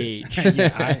use gauge.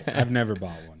 Yeah, I've never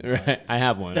bought one. it. Right. I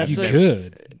have one. That's You like-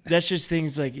 could. That's just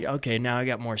things like, okay, now I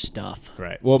got more stuff.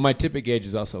 right. Well, my tippet gauge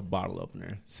is also a bottle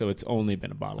opener, so it's only been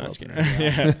a bottle That's good. opener.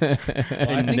 Yeah.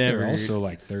 Well, I think never- they're also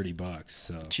like $30.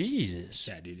 So Jesus.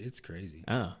 yeah, dude, it's crazy.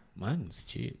 Oh, mine's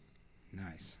cheap.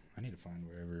 Nice. I need to find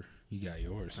wherever you got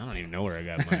yours. I don't even know where I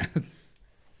got mine.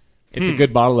 It's a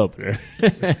good bottle opener.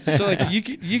 So like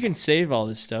you can save all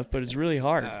this stuff, but it's really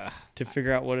hard to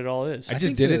figure out what it all is. I just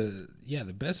think did it. Yeah,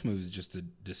 the best move is just to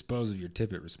dispose of your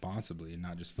tippet responsibly and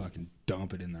not just fucking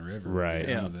dump it in the river. Right. None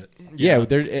Yeah. of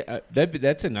it. Yeah,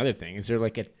 that's another thing. Is there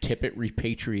like a tippet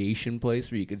repatriation place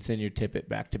where you could send your tippet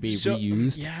back to be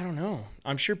reused? Yeah, I don't know.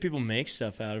 I'm sure people make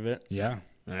stuff out of it. Yeah.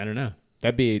 I don't know.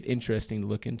 That'd be interesting to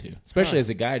look into, especially Huh. as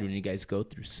a guide when you guys go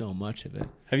through so much of it.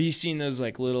 Have you seen those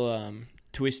like little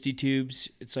twisty tubes?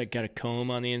 It's like got a comb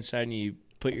on the inside, and you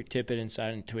put your tippet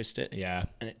inside and twist it, Yeah,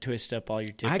 and it twists up all your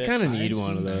I tippet. kind of I've need one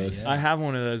seen of that, those. yeah. I have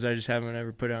one of those. I just haven't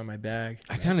ever put it on my bag.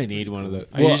 I kind of need one of those.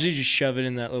 I usually just shove it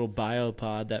in that little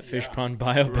biopod, that fish pond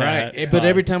biopod. Right, but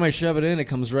every time I shove it in, it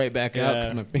comes right back out because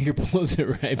Yeah. my finger pulls it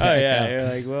right back Oh yeah, out. you're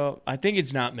like, well, I think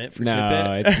it's not meant for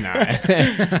No, tippet. it's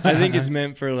not. I think it's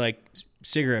meant for like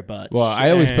cigarette butts. Well,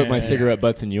 I always put my And- cigarette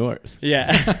butts in yours.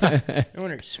 Yeah. No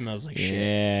wonder it smells like shit.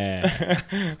 Yeah.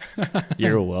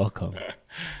 You're welcome.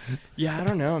 Yeah, I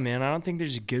don't know, man. I don't think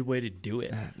there's a good way to do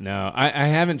it. No, I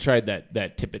haven't tried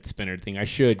that tippet spinner thing. I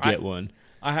should get one.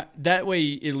 That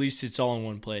way, at least it's all in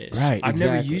one place. Right, I've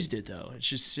never exactly. used it though. It's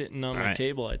just sitting on my Right.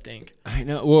 table, I think. I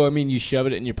know. Well, I mean, you shove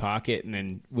it in your pocket, and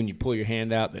then when you pull your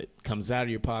hand out, that comes out of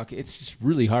your pocket. It's just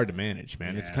really hard to manage,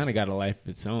 man. It's Yeah. kind of got a life of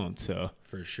its own. So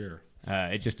For sure.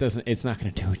 it just doesn't. It's not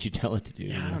going to do what you tell it to do.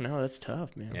 Yeah, you I know? don't know. That's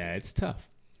tough, man. Yeah, it's tough.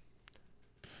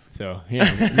 So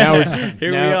now we're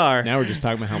Here we are. Now we're just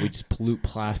talking about how we just pollute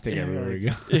plastic Yeah, everywhere we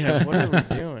go. Yeah, what are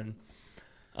we doing?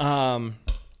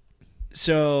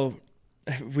 So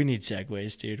we need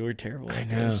segues, dude. We're terrible I at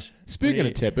know. this. Speaking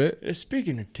We- of tippet,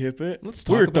 Speaking of tippet, Let's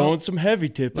talk we were about- throwing some heavy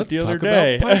tippet let's the other talk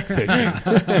day. about pike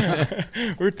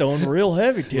fishing. We're throwing real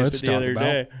heavy tippet Let's the talk other about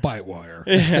day. bite wire.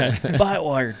 Yeah, bite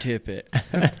wire tippet.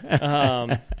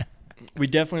 We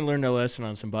definitely learned our lesson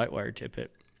on some bite wire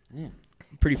tippet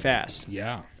pretty fast.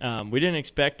 Yeah. We didn't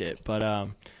expect it, but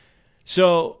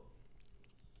so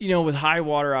with high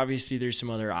water, obviously there's some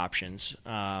other options.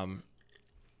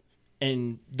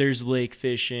 And there's lake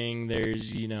fishing,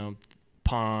 there's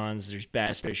ponds, there's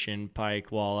bass fishing, pike,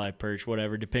 walleye, perch,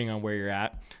 whatever, depending on where you're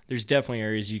at. There's definitely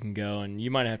areas you can go, and you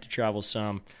might have to travel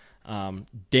some.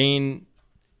 Dane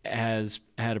has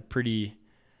had a pretty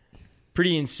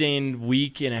insane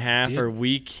week and a half Dude. or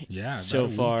week Yeah. so about a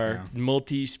week far. now.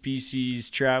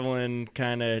 Multi-species traveling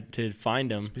kind of to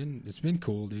find them. It's been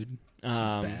cool, dude.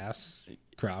 Some bass,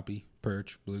 crappie,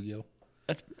 perch, bluegill.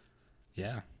 That's-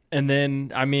 Yeah. And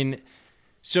then,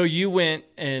 so you went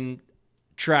and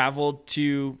traveled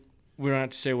to, we don't have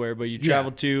to say where, but you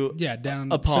traveled to Yeah,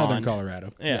 down a southern pond.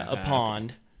 Colorado. a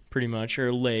pond, pretty much, or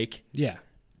a lake Yeah.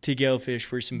 to go fish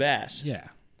for some bass. Yeah.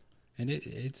 And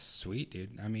it's sweet,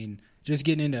 dude. I mean, just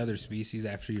getting into other species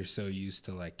after you're so used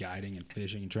to like guiding and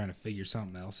fishing and trying to figure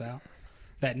something else out.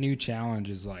 That new challenge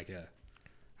is like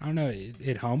I don't know,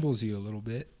 it humbles you a little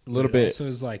bit. A little but it bit. also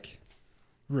is like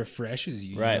refreshes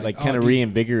you. Right, You're like oh, kind of dude,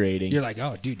 reinvigorating. You're like,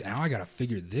 oh, dude, now I got to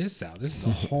figure this out. This is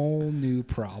a whole new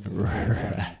problem.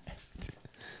 Right.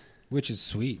 Which is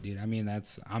sweet, dude. I mean,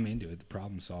 I'm into it. The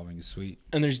problem solving is sweet.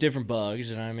 And there's different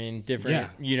bugs, and different,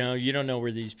 Yeah. you don't know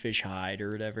where these fish hide or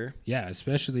whatever. Yeah,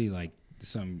 especially like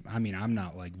I'm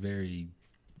not like very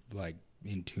like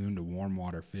in tune to warm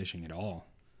water fishing at all.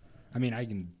 I mean, I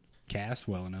can cast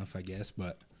well enough, I guess,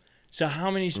 but So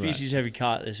how many species have you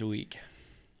caught this week?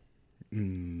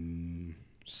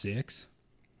 6.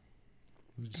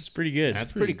 That's pretty good.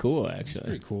 That's pretty cool, It's actually.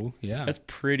 pretty cool. Yeah. That's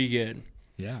pretty good.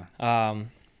 yeah.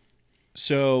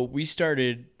 So we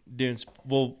started doing,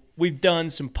 we've done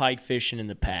some pike fishing in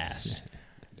the past.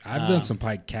 I've done some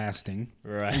pike casting.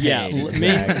 Right. Yeah,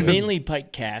 exactly. mainly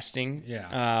pike casting.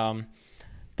 Yeah.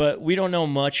 But we don't know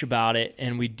much about it,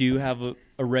 and we do have a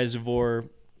reservoir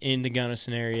in the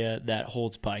Gunnison area that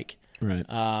holds pike. Right.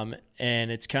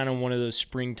 And it's kind of one of those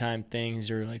springtime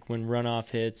things, or like when runoff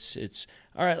hits, it's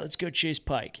all right, let's go chase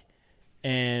pike.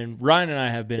 And Ryan and I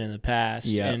have been in the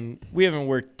past, and we haven't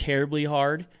worked terribly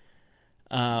hard.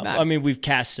 I mean, we've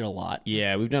casted a lot.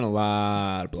 Yeah, we've done a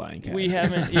lot of blind casting. We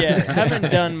haven't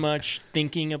done much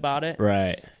thinking about it.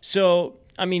 Right. So,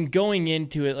 I mean, going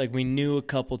into it, like we knew a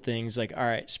couple things. Like, all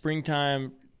right,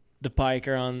 springtime, the pike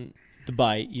are on the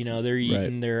bite. You know, they're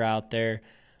eating, they're out there.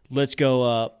 Let's go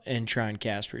up and try and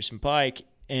cast for some pike.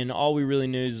 And all we really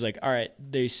knew is like, all right,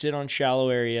 they sit on shallow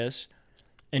areas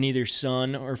and either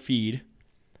sun or feed.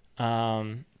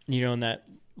 You know, in that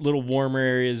little warmer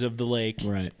areas of the lake.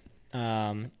 Right.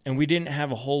 And we didn't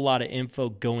have a whole lot of info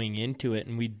going into it,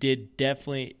 and we did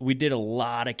a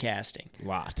lot of casting.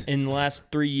 In the last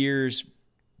 3 years,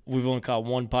 we've only caught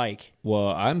one pike. Well,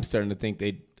 I started to think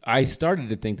they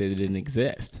didn't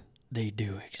exist. They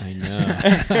do exist. I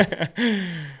know.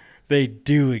 They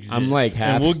do exist. I'm like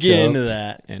half and we'll get into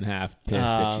that. And half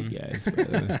pissed at you guys.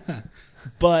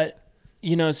 But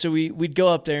you know, so we'd go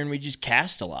up there and we just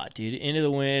cast a lot, dude, into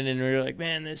the wind, and we were like,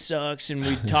 man, this sucks. And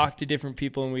we talked to different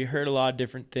people, and we heard a lot of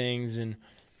different things. And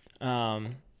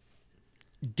Dane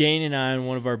and I and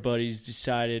one of our buddies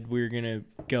decided we were gonna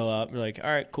go up. We're like, all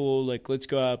right, cool. Like, let's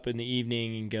go up in the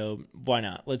evening and go. Why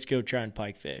not? Let's go try and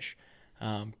pike fish.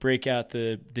 Break out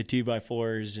the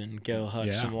 2x4s and go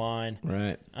huck some line.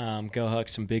 Right. Go huck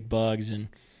some big bugs. And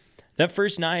that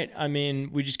first night, I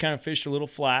mean, we just kind of fished a little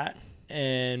flat,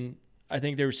 and I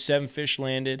think there were 7 fish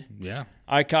landed. Yeah.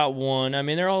 I caught one. I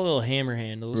mean, they're all little hammer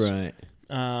handles. Right.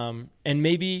 And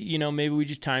maybe we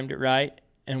just timed it right,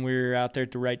 and we were out there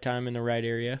at the right time in the right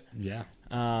area. Yeah.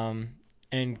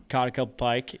 And caught a couple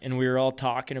pike, and we were all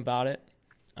talking about it.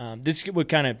 This what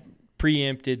kind of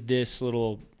preempted this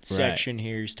little section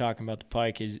here is talking about the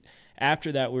pike. Is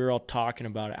after that we were all talking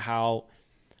about it, how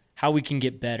we can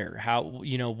get better. How,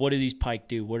 you know, what do these pike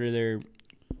do? What are their,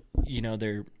 you know,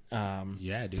 their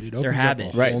yeah, dude, it opens their habits.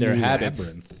 up a whole their new habits.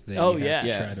 labyrinth that you have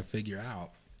to try to figure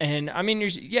out. And I mean,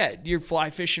 you're fly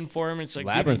fishing for them. It's like,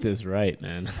 labyrinth is right,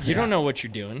 man. You don't know what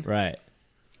you're doing. Right.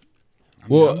 I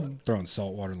mean, I'm throwing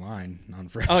saltwater line on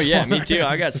fresh. Oh yeah, me too.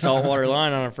 I got saltwater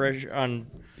line on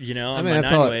you know, on my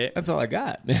 9-weight. That's all I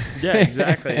got. Yeah,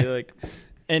 exactly. Like,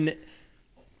 and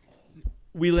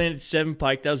we landed 7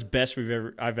 pike. That was the best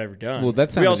I've ever done. Well,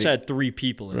 we also had 3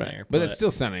 people in there, but that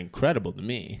still sounded incredible to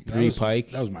me. 3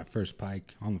 pike. That was my first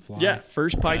pike on the fly. Yeah,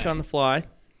 first pike on the fly.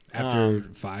 After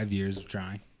 5 years of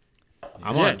trying.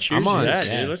 Cheers to that,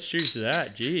 dude. Let's cheers to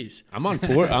that. Jeez. I'm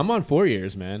on 4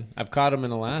 years, man. I've caught them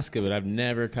in Alaska, but I've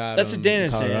never caught them. That's what Dan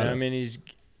is saying. I mean, he's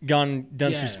done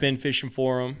some spin fishing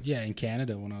for him. Yeah, in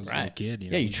Canada when I was a little kid.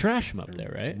 You know, you trash them up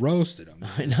there, right? Roasted them.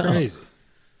 I know. It's crazy.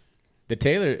 The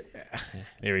Taylor,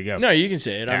 there we go. No, you can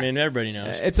say it. Yeah. I mean, everybody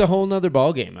knows. It's a whole nother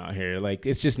ball game out here. Like,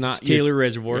 it's just not Taylor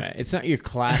Reservoir. Yeah, it's not your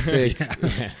classic.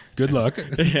 Good luck.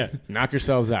 Knock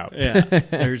yourselves out. Yeah,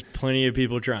 there's plenty of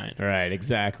people trying. Right,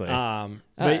 exactly.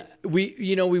 But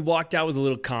we walked out with a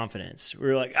little confidence. We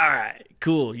were like, all right,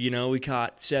 cool. You know, we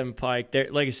caught 7 pike.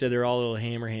 Like I said, they're all little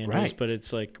hammer handles, but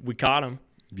it's like we caught them.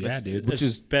 Yeah, dude. Which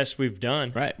is best we've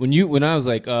done. Right. When I was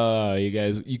like, you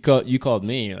guys, you called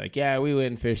me. You're like, yeah, we went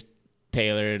and fished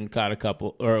Taylor and caught a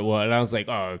couple or what, and I was like,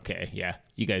 oh, okay, yeah,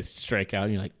 you guys strike out,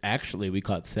 and you're like, actually we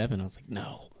caught 7. I was like,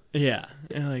 no. Yeah.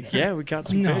 And like, yeah, we caught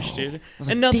some fish, dude.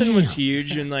 And nothing was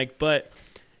huge, and like, but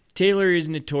Taylor is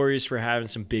notorious for having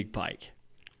some big pike.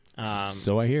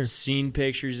 So I hear. Seen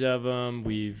pictures of them.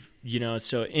 We've, you know,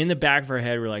 so in the back of our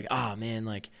head we're like, oh man,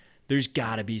 like there's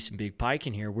gotta be some big pike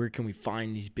in here. Where can we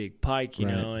find these big pike, you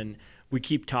know? And we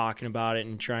keep talking about it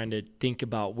and trying to think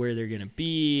about where they're gonna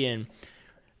be. And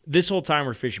this whole time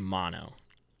we're fishing mono.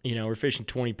 You know, we're fishing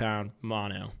 20-pound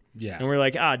mono. Yeah. And we're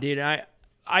like, dude,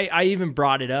 I even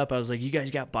brought it up. I was like, you guys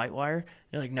got bite wire?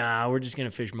 They're like, nah, we're just going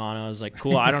to fish mono. I was like,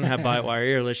 cool, I don't have bite wire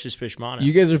here. Let's just fish mono.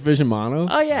 You guys are fishing mono?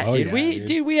 Oh, yeah, dude.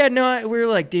 We had we were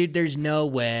like, dude, there's no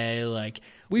way. Like,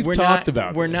 we're talked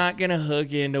about We're not going to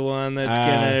hook into one that's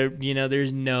going to, you know,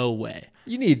 there's no way.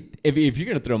 You need, if you're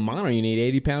going to throw mono, you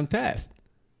need 80-pound test.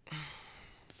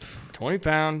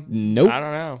 20-pound? Nope. I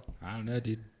don't know,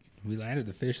 dude. We landed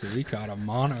the fish that we caught on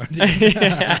mono.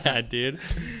 Yeah, dude.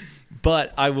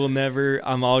 But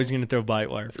I'm always going to throw bite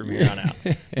wire from here on out.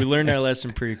 We learned our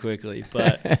lesson pretty quickly,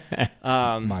 but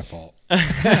my fault.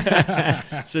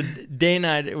 So Dane and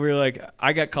I, we were like,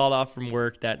 I got called off from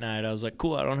work that night. I was like,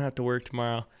 cool, I don't have to work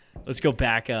tomorrow. Let's go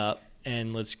back up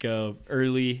and let's go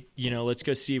early. You know, let's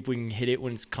go see if we can hit it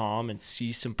when it's calm and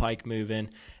see some pike moving.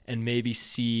 And maybe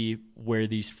see where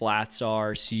these flats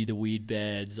are, see the weed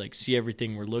beds, like see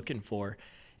everything we're looking for,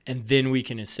 and then we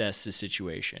can assess the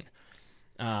situation.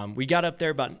 We got up there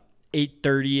about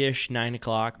 8:30ish, 9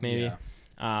 o'clock maybe.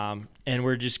 Yeah. And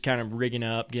we're just kind of rigging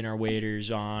up, getting our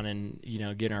waders on, and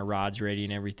getting our rods ready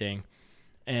and everything.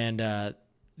 And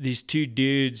these two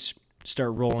dudes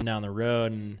start rolling down the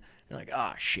road, and they're like,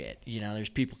 "Oh shit!" There's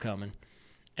people coming,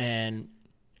 and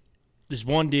this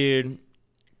one dude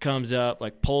comes up,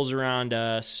 like pulls around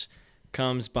us,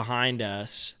 comes behind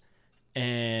us,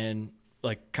 and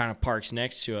like kind of parks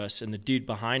next to us. And the dude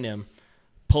behind him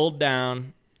pulled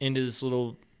down into this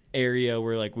little area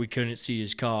where like we couldn't see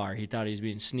his car. He thought he was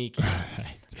being sneaky.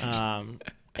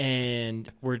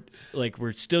 And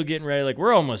we're still getting ready. Like,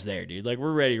 we're almost there, dude. Like,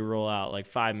 we're ready to roll out like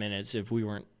 5 minutes if we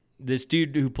weren't. This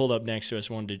dude who pulled up next to us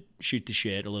wanted to shoot the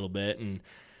shit a little bit, and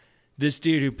this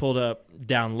dude who pulled up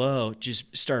down low just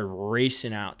started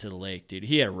racing out to the lake, dude.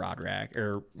 He had a rod rack,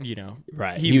 or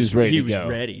right. He was ready. He was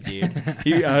ready, dude.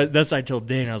 That's what I told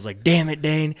Dane. I was like, "Damn it,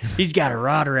 Dane! He's got a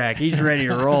rod rack. He's ready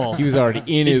to roll." He was already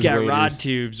in his. He's got waders. rod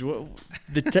tubes.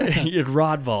 He had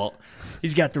rod vault.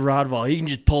 He's got the rod vault. He can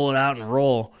just pull it out and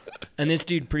roll. And this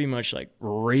dude pretty much like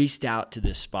raced out to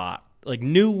this spot. Like,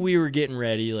 knew we were getting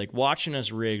ready, like watching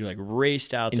us rig, like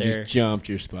raced out and there. Just jumped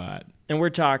your spot. And we're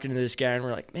talking to this guy, and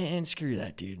we're like, "Man, screw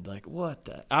that dude. Like, what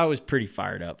the?" I was pretty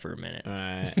fired up for a minute.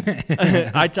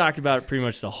 Right. I talked about it pretty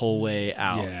much the whole way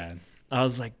out. Yeah. I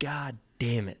was like, "God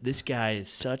damn it. This guy is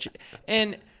such a..."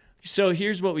 And so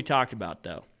here's what we talked about,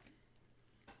 though.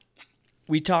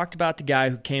 We talked about the guy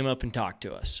who came up and talked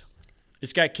to us.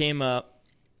 This guy came up,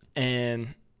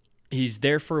 and he's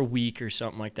there for a week or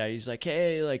something like that. He's like,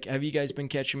 "Hey, like, have you guys been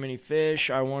catching many fish?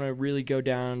 I want to really go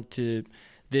down to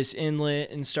this inlet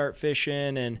and start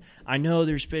fishing, and I know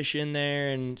there's fish in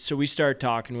there." And so we started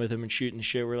talking with him and shooting the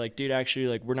shit. We're like, "Dude, actually,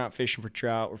 like, we're not fishing for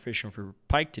trout. We're fishing for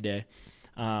pike today."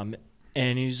 And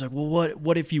he's like, "Well,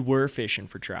 what if you were fishing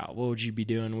for trout? What would you be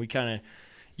doing?" We kind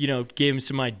of, gave him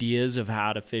some ideas of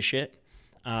how to fish it.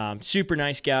 Super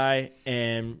nice guy,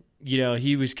 and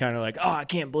he was kind of like, "Oh, I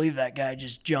can't believe that guy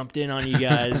just jumped in on you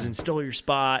guys and stole your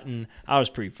spot." And I was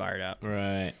pretty fired up.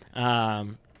 Right.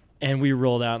 And we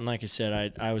rolled out, and like I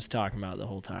said, I was talking about it the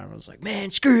whole time. I was like,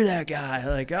 "Man, screw that guy!"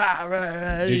 Like,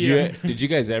 right. Did you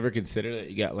guys ever consider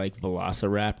that you got like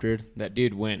velociraptored? That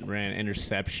dude went and ran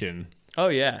interception. Oh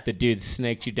yeah. The dude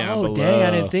snaked you down Oh below. dang,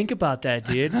 I didn't think about that,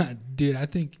 dude. Dude, I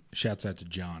think shouts out to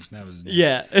John. That was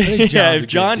Yeah, think yeah. John's a If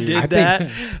John good did dude.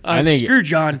 that, I think- screw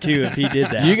John too if he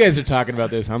did that. You guys are talking about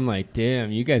this. I'm like,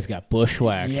 damn, you guys got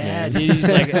bushwhacked, Yeah, man. dude.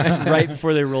 He's like, right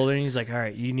before they rolled in, he's like, "All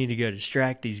right, you need to go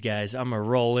distract these guys. I'm gonna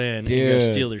roll in and go Dude.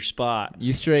 steal their spot."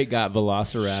 You straight got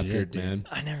velociraptored, Shit, dude. man.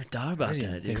 I never thought about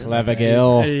that, dude. Clever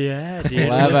girl. Yeah, dude.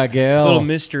 Clever girl. Little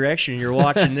misdirection. You're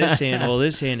watching this hand while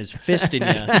this hand is fisting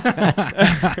you.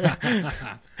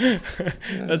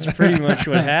 That's pretty much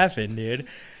what happened, dude.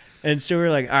 And so we're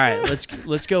like, "All right,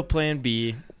 let's go plan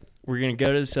B. We're gonna go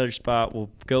to this other spot. We'll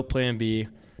go plan B."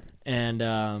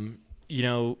 And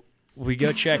we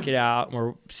go check it out.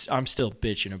 And I'm still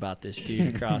bitching about this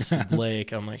dude across the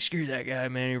lake. I'm like, "Screw that guy,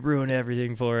 man. He ruined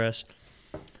everything for us."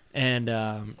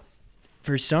 And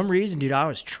for some reason, dude, I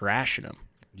was trashing him.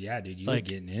 Yeah, dude, you Like, were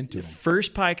getting into The him.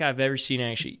 first pike I've ever seen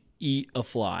actually eat a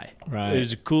fly. Right. It was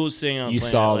the coolest thing on the You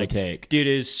planet. saw like, the take. Dude,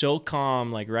 it was so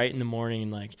calm, like right in the morning,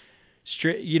 and like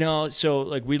strip, so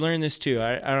like we learned this too.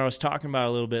 I was talking about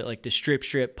a little bit, like the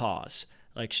strip, pause.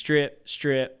 Like strip,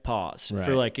 pause for Right.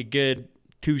 like a good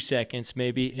 2 seconds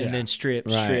maybe, Yeah. and then strip,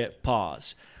 Right.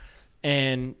 pause.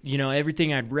 And,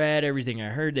 everything I'd read, everything I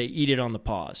heard, they eat it on the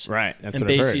pause. Right. That's And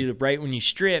what I basically, heard. right when you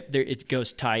strip, it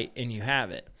goes tight and you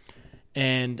have it.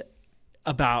 And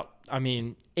about,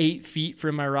 8 feet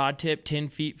from my rod tip, 10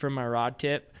 feet from my rod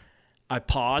tip, I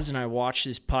pause and I watch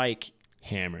this pike.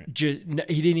 Hammer it.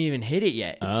 He didn't even hit it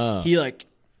yet. Oh. He like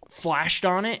flashed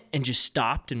on it and just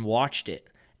stopped and watched it.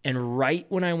 And right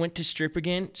when I went to strip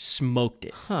again, smoked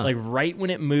it. Huh. Like right when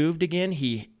it moved again,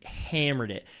 he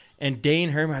hammered it. And Dane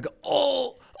heard me. I go,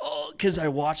 oh, because I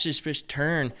watched this fish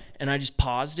turn, and I just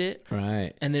paused it.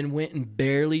 Right. And then went and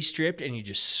barely stripped, and he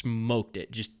just smoked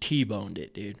it, just T-boned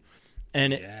it, dude.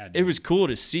 And it was cool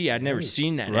to see. I'd never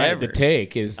seen that Right. ever. The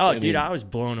take is. Oh, dude, I was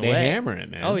blown they away. hammer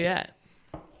it, man. Oh, yeah.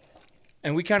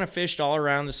 And we kind of fished all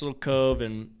around this little cove,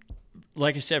 and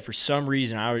like I said, for some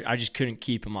reason, I just couldn't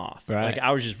keep him off. Right. Like,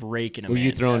 I was just raking him Were you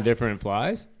in. throwing different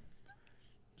flies?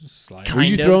 Just slide. Kind Were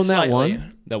you of, throwing slightly. that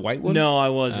one? That white one? No, I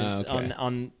wasn't Oh,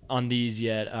 okay. on these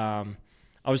yet. I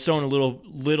was throwing a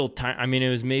little tiny. It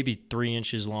was maybe 3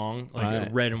 inches long, like a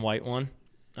Right. red and white one.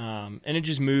 And it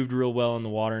just moved real well in the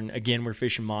water. And again, we're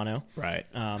fishing mono, Right.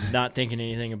 not thinking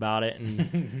anything about it.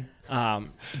 And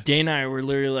Dane and I were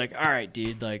literally like, "All right,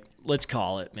 dude, like let's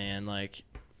call it, man. Like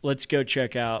let's go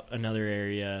check out another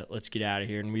area. Let's get out of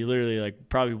here. And we literally like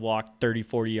probably walked 30,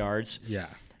 40 yards. Yeah.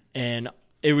 And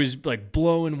it was like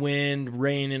blowing wind,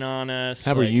 raining on us.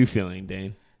 How were you feeling,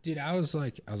 Dane? Dude, I was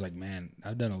like, man,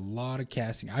 I've done a lot of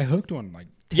casting. I hooked one like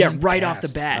 10 Yeah, right off the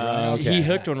casts. bat. Okay. He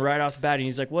hooked one right off the bat, and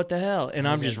he's like, "What the hell?" And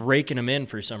I'm just raking him in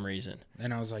for some reason.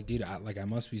 And I was like, dude, I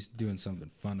must be doing something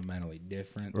fundamentally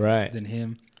different than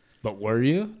him. But were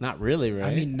you? Not really,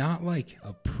 right? I mean, not like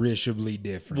appreciably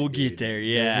different. We'll dude. get there,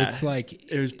 yeah. It's like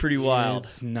It was pretty wild.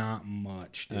 It's not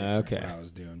much different Okay. what I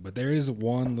was doing, but there is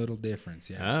one little difference.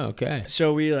 Yeah. Oh, okay.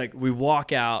 So we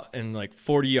walk out and like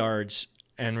 40 yards,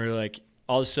 and we're like,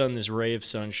 all of a sudden this ray of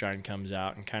sunshine comes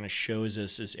out and kind of shows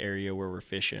us this area where we're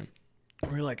fishing.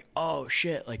 We're like, oh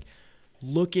shit, like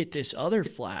look at this other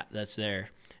flat that's there.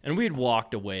 And we had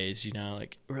walked a ways, you know,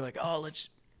 like we're like, oh,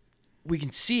 we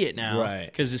can see it now. Right.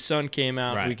 Because the sun came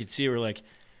out, Right. we could see it. We're like,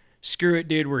 screw it,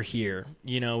 dude, we're here.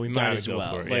 You know, we might Gotta as go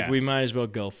well. for it, Like yeah. we might as well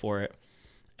go for it.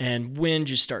 And wind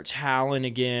just starts howling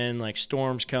again, like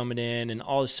storms coming in, and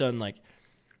all of a sudden, like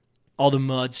all the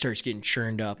mud starts getting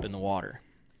churned up in the water.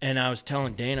 And I was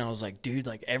telling Dane, I was like, dude,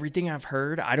 like everything I've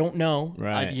heard, I don't know.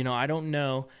 Right. I don't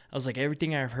know. I was like,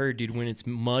 everything I've heard, dude, when it's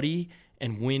muddy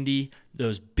and windy,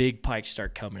 those big pikes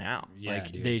start coming out. Yeah,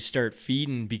 like dude. they start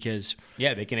feeding because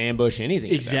Yeah, they can ambush anything.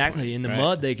 at that exactly point, in the right?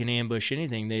 mud they can ambush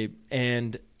anything.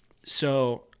 And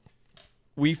so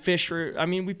we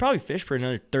probably fished for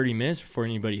another 30 minutes before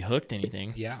anybody hooked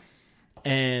anything. Yeah.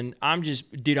 And I'm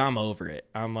over it.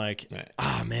 I'm like, Right.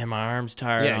 oh man, my arm's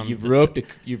tired. Yeah, you've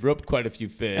roped quite a few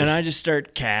fish. And I just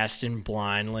start casting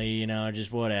blindly, you know,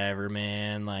 just whatever,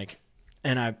 man. Like,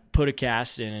 and I put a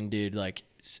cast in, and dude, like,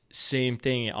 same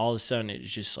thing. All of a sudden, it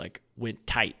just like went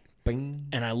tight, Bing.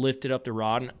 and I lifted up the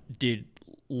rod, and dude,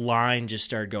 line just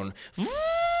started going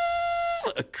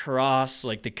across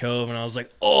like the cove, and I was like,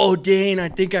 oh, Dane, I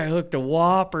think I hooked a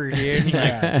whopper, dude.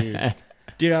 Yeah, dude.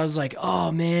 Dude, I was like,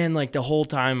 oh man, like the whole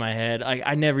time in my head,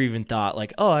 I never even thought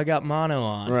like, oh, I got mono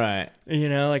on. Right. You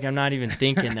know, like I'm not even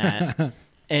thinking that.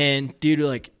 And dude,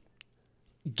 like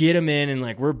get him in, and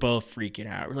like we're both freaking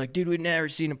out. We're like, dude, we've never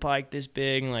seen a pike this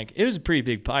big. And like it was a pretty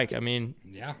big pike. I mean,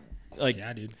 Yeah. like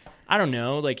Yeah, dude. I don't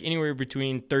know, like anywhere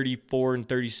between 34 and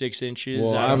 36 inches.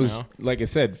 Well, I I don't was know. like I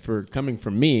said, for coming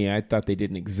from me, I thought they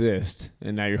didn't exist,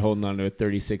 and now you're holding on to a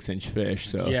 36-inch fish.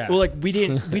 So Yeah. Well, like we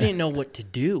didn't know what to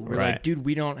do. We're Right. like, dude,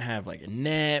 we don't have like a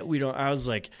net. I was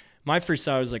like, my first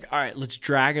thought was like, all right, let's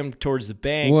drag him towards the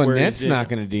bank. well, where net's is it- not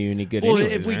going to do you any good. Well,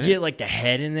 anyways, if we right? get like the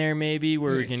head in there, maybe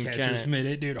where we can Catcher's kind of mitt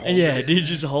it, dude. Hold yeah, it in dude, there.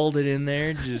 just hold it in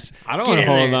there. Just I don't get want to in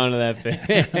hold there. on to that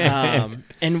fish.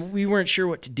 And we weren't sure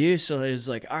what to do, so it was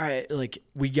like, all right, like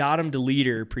we got him to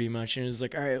leader pretty much, and it was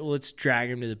like, all right, well, let's drag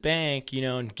him to the bank, you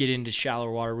know, and get into shallower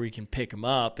water where we can pick him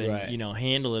up and Right. you know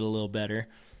handle it a little better.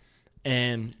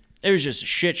 And it was just a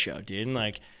shit show, dude. And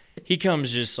like he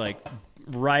comes just like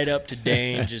right up to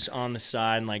Dane, just on the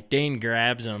side, and like Dane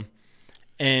grabs him,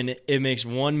 and it makes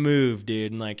one move,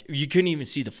 dude, and like you couldn't even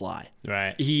see the fly.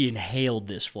 Right. He inhaled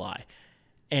this fly,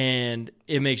 and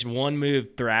it makes one move,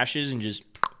 thrashes, and just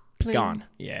gone.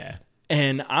 Yeah.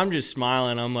 And I'm just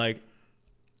smiling. I'm like,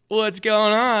 what's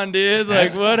going on, dude?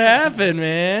 Like, what happened,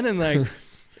 man? And like,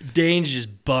 Dane's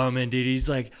just bumming, dude. He's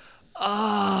like,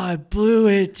 I blew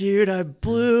it, dude. I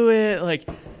blew it. Like,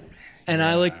 and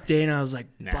I looked at Dane, I was like,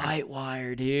 bite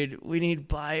wire, dude. We need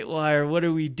bite wire. What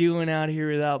are we doing out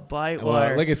here without bite wire?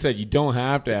 Well, like I said, you don't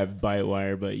have to have bite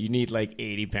wire, but you need like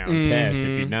 80-pound test if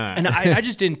you're not. And I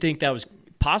just didn't think that was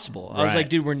possible. I was Right. like,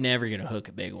 dude, we're never going to hook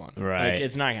a big one. Right. Like,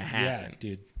 it's not going to Yeah, happen.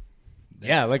 dude.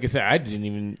 yeah, like I said, I didn't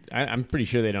even. I'm pretty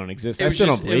sure they don't exist. It I was, still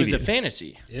just, don't it believe was you. a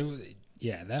fantasy. It was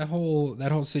that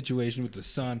whole situation with the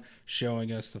sun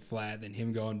showing us the flat, then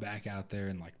him going back out there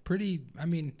and like pretty. I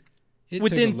mean, it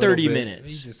Within took a little 30 bit.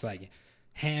 minutes. He just like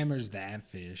hammers that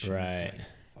fish. and it's Right. like,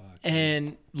 fuck.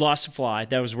 And lost a fly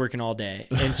that was working all day.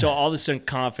 And so all of a sudden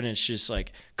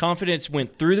confidence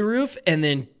went through the roof and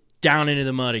then down into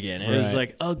the mud again. It was Right.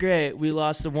 like, oh great, we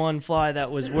lost the one fly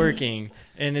that was working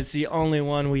and it's the only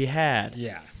one we had.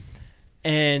 Yeah.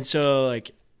 And so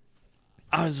like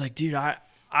I was like, dude, I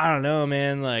don't know,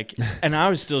 man. Like, and I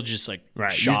was still just like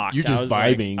Right. shocked. You're just I was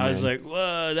vibing, Like, I was man. like,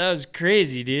 whoa, that was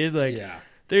crazy, dude. Like, Yeah.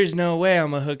 there's no way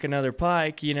I'm gonna hook another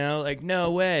pike, you know, like no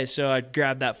way. So I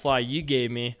grabbed that fly you gave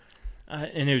me,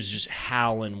 and it was just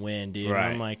howling wind, dude. Right.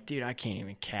 And I'm like, dude, I can't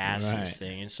even cast Right. this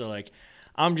thing. And so like,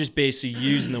 I'm just basically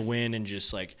using the wind and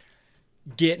just like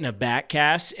getting a back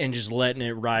cast and just letting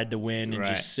it ride the wind and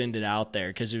Right. just send it out there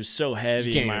because it was so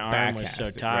heavy You and can't my even arm was backcast so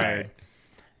it, tired. right.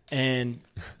 And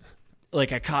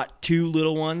like I caught two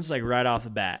little ones like right off the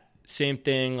bat. Same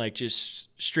thing, like just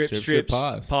strip, Strip,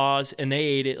 strips, pause. and they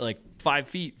ate it like 5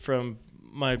 feet from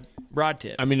my rod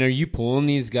tip. I mean, are you pulling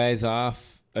these guys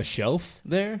off a shelf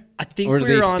there? I think Or do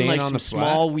we were they on stand like on some the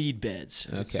small flat? weed beds.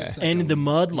 Okay. And the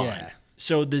mud line. Yeah.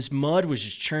 So this mud was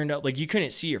just churned up. Like you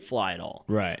couldn't see your fly at all.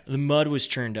 Right. The mud was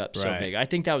churned up so Right. big. I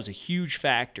think that was a huge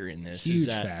factor in this. Huge is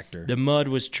that factor. The mud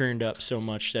was churned up so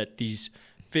much that these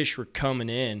fish were coming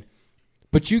in.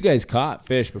 But you guys caught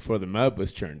fish before the mud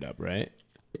was churned up, right?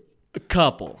 A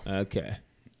couple. Okay.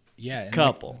 Yeah. and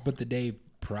Couple. but the day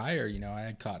prior, I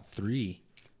had caught 3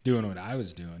 doing what I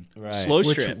was doing. Right. Slow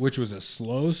strip. Which was a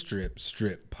slow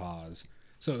strip pause.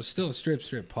 So it was still a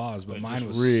strip pause, but mine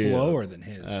was real. slower than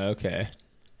his. Okay.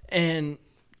 And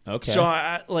Okay. so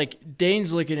I like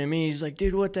Dane's looking at me. He's like,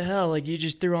 dude, what the hell? Like you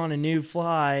just threw on a new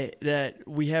fly that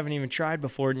we haven't even tried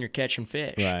before and you're catching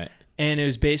fish. Right. And it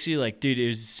was basically like, dude, it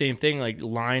was the same thing. Like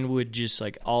line would just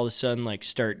like all of a sudden like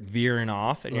start veering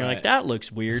off, and you're like, Right. that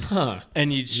looks weird. Huh.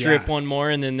 And you'd strip Yeah. one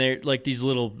more, and then they're like these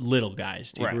little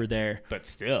guys, dude, Right. were there. But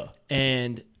still.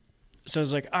 And so I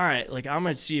was like, all right, like I'm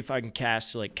gonna see if I can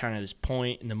cast like kind of this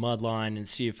point in the mud line and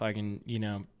see if I can,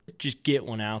 just get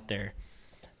one out there.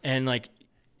 And like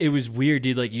it was weird,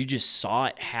 dude. Like you just saw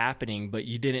it happening, but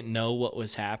you didn't know what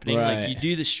was happening. Right. Like you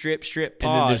do the strip pause,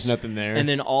 And then there's nothing there. and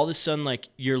then all of a sudden, like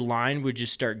your line would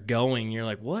just start going. You're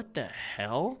like, what the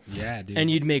hell? Yeah, dude. And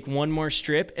you'd make one more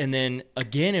strip, and then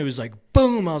again it was like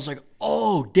boom. I was like,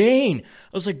 oh, Dane.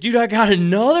 I was like, dude, I got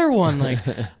another one. Like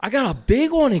I got a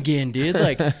big one again, dude.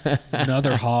 Like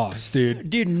Another hoss, dude.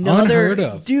 dude, another Unheard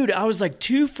of. dude. I was like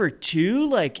 2 for 2.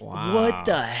 Like Wow. what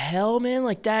the hell, man?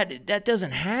 Like that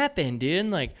doesn't happen, dude.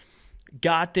 Like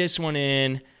got this one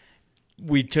in.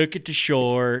 We took it to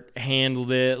shore,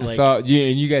 handled it. I Like saw you,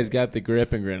 and you guys got the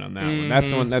grip and grin on that one. That's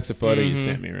the one. That's the photo you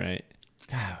sent me, right?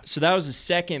 so that was the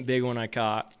second big one I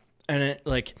caught, and it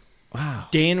like Wow.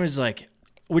 Dane was like,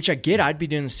 which I get, I'd be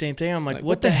doing the same thing. I'm like, Like,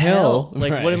 what the hell?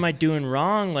 Like, Right. what am I doing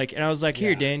wrong? Like, and I was like, here,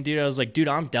 Yeah. Dane, dude. I was like, dude,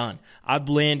 I'm done. I've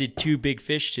landed 2 big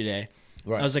fish today.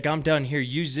 Right. I was like, I'm done here.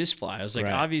 Use this fly. I was like,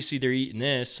 Right. obviously they're eating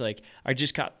this. Like, I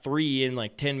just caught 3 in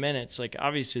like 10 minutes. Like,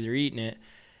 obviously they're eating it.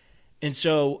 And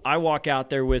so I walk out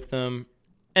there with them,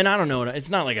 and I don't know. It's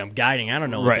not like I'm guiding. I don't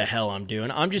know what Right. the hell I'm doing.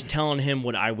 I'm just telling him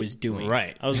what I was doing.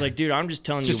 Right. I was like, dude, I'm just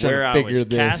telling Just you trying where to I was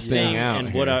figure this casting thing out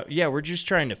and what here. we're just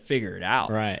trying to figure it out.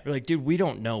 Right. We're like, dude, we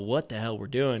don't know what the hell we're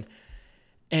doing.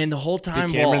 And the whole Did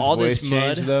time while Cameron's all voice this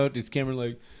mud, change though? Is Cameron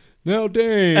like, no,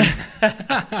 Dane?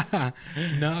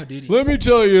 No, dude. Let me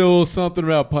tell you a little something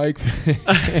about pike fish.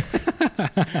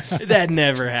 that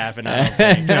never happened. I don't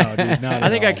think. No, dude. Not I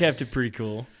think I at all. kept it pretty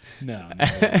cool. No.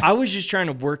 I was just trying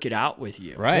to work it out with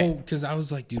you. Right. Well, because I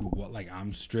was like, dude, what? Like,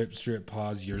 I'm strip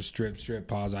pause. You're strip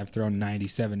pause. I've thrown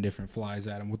 97 different flies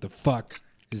at him. What the fuck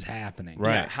is happening?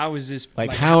 Right. Yeah, how is this?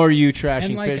 Like, how are you trashing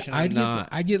And like, fish and I'm not?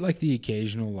 I get like the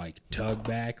occasional like tug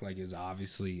back, like is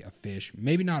obviously a fish,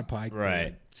 maybe not a pike,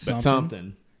 Right. But But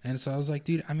something. And so I was like,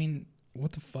 dude, I mean,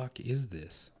 what the fuck is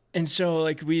this? And so,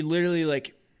 like, we literally,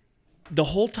 like, the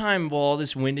whole time while all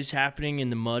this wind is happening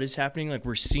and the mud is happening, like,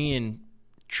 we're seeing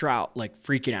trout, like,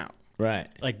 freaking out. Right.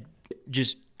 Like,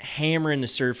 just hammering the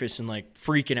surface and, like,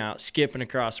 freaking out, skipping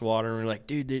across water. And we're like,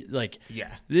 dude, like,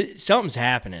 Yeah. something's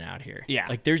happening out here. Yeah.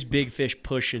 Like, there's big fish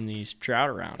pushing these trout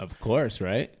around. Of course,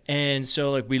 right? And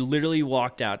so, like, we literally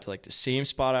walked out to, like, the same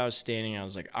spot I was standing. I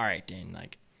was like, all right, Dane,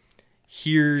 like,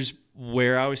 here's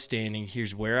where I was standing.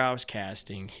 Here's where I was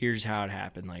casting. Here's how it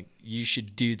happened. Like, you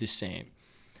should do the same.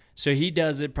 So he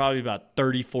does it probably about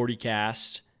 30, 40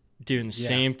 casts, doing the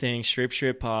same thing,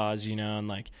 strip, pause, and,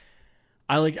 like,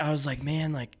 I was like,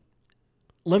 man, like,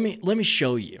 let me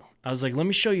show you. I was like, let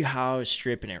me show you how I was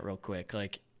stripping it real quick.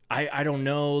 Like, I don't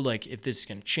know, like, if this is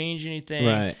going to change anything.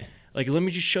 Right. Like, let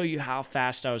me just show you how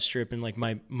fast I was stripping, like,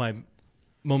 my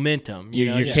momentum.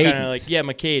 Your Just kind of cadence. like,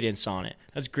 my cadence on it.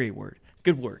 That's a great word.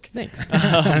 Good work. Thanks.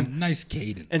 Nice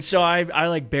cadence. And so I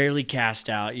like barely cast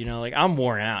out, like I'm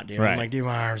worn out, dude. Right. I'm like, dude,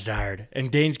 my arm's tired.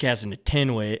 And Dane's casting a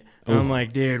 10 weight. And I'm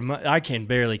like, dude, I can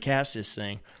barely cast this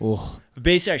thing. Ooh. But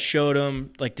basically, I showed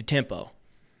him like the tempo.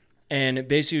 And it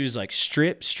basically was like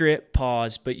strip,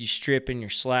 pause, but you strip in your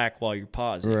slack while you're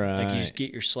pausing. Like Right. you just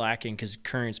get your slack in because the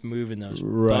current's moving those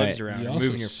Right. bugs around, you and also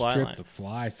moving your fly strip line. the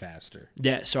fly faster.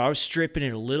 Yeah, so I was stripping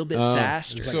it a little bit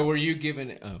faster. So were you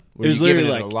giving it? Were It was you giving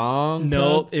literally it like a long?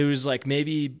 no, tug? it was like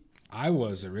maybe I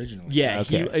was originally.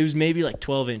 it Okay. was maybe like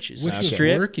 12 inches. Which Like, was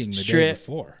strip, working the day strip,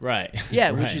 before. Right. yeah,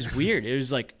 Right. which is weird. It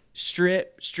was like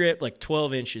strip, like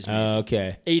 12 inches, maybe.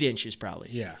 Okay. 8 inches probably.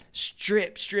 Yeah.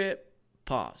 Strip,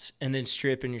 pause, and then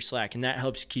strip in your slack, and that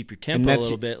helps you keep your tempo a that's-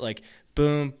 little bit. Like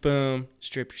boom, boom,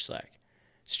 strip your slack,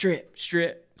 strip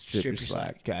your your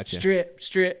slack. Gotcha.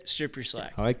 Strip your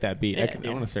slack. I like that beat. Yeah, I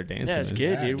want to start dancing. Yeah, it's man.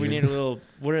 good, Yeah, dude. We dude. need a little,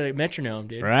 what are they, metronome,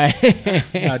 dude. Right.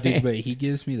 No, dude, but he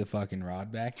gives me the fucking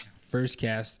rod back. First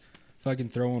cast, fucking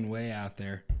throwing way out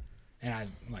there. And I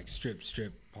like strip,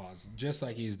 pause. Just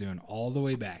like he was doing all the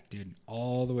way back, dude.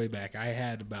 All the way back. I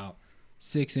had about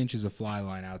 6 inches of fly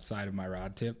line outside of my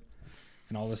rod tip.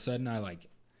 And all of a sudden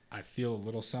I feel a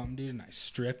little something, dude, and I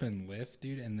strip and lift,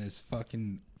 dude, and this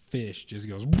fucking fish just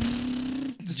goes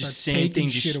Just same thing,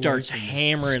 just starts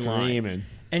hammering line. Screaming.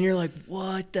 And you're like,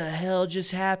 what the hell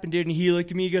just happened, dude? And he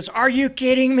looked at me, he goes, are you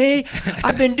kidding me?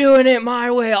 I've been doing it my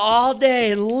way all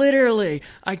day, and literally,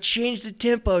 I changed the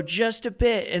tempo just a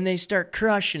bit, and they start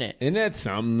crushing it. Isn't that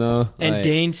something, though? And Like,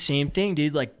 Dane, same thing,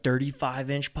 dude, like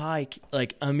 35-inch pike,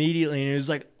 like immediately. And it was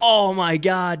like, oh my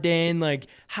God, Dane, like,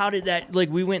 how did that, like,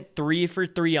 we went 3 for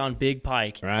 3 on big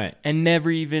pike. Right. And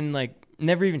never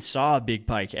even saw a big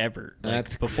pike ever. Like,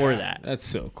 That's before that. That's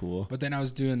so cool. But then I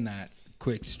was doing that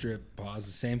quick strip pause,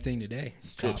 the same thing today.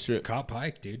 Strip. Caught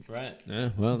pike, dude. Right. Yeah,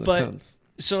 well, that But- sounds...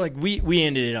 So, like, we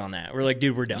ended it on that. We're like,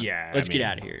 dude, we're done. Yeah, Let's I get mean,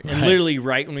 out of here. right. And literally,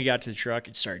 right when we got to the truck,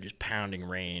 it started just pounding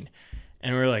rain.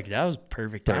 And we're like, that was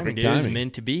perfect timing, Perfect dude. It was timing.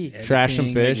 meant to be. Trash some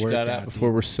Everything fish, worked got out, out before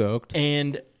dude. we're soaked.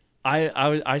 And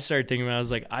I started thinking about it. I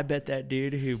was like, I bet that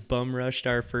dude who bum rushed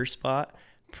our first spot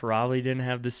probably didn't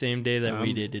have the same day that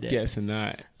we did today. Guessing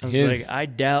not. I was like, I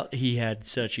doubt he had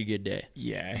such a good day.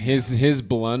 Yeah, his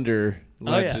blunder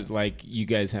led yeah. to, like, you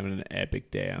guys having an epic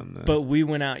day on the... But we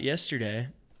went out yesterday,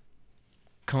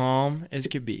 calm as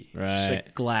could be. Just Right.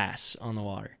 like glass on the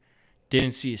water.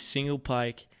 Didn't see a single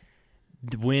pike.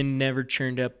 The wind never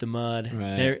churned up the mud.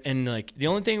 Right. And like the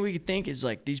only thing we could think is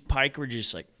like these pike were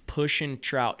just like pushing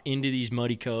trout into these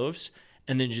muddy coves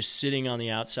and then just sitting on the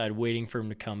outside waiting for them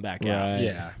to come back out. Right.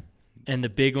 Yeah. And the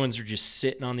big ones were just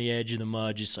sitting on the edge of the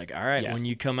mud, just like, all right, Yeah. when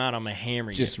you come out, I'm going to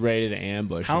hammer you. just ready to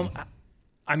ambush How, him.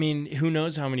 I mean, who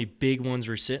knows how many big ones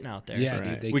were sitting out there. Yeah, Right.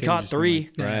 dude. They We could've caught just been 3.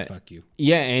 like, nah, Right. fuck you.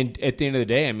 Yeah, and at the end of the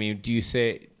day, I mean,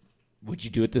 would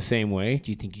you do it the same way?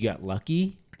 Do you think you got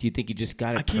lucky? Do you think you just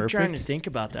got it I keep perfect? trying to think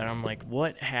about that. I'm like,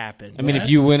 what happened? I mean, if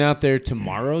you went out there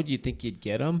tomorrow, do you think you'd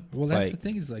get them? Well, that's the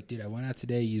thing is like, dude, I went out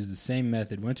today, used the same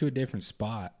method, went to a different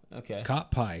spot, Okay. caught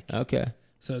pike. Okay.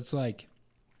 So it's like,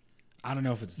 I don't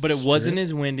know if it's. But it wasn't strip.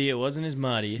 as windy. It wasn't as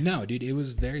muddy. No, dude, it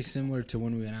was very similar to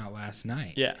when we went out last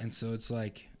night. Yeah. And so it's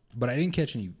like, but I didn't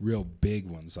catch any real big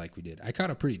ones like we did. I caught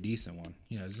a pretty decent one.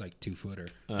 You know, it was like 2-footer.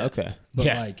 Okay. But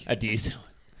yeah, like- a decent one.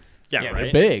 Yeah, Yeah,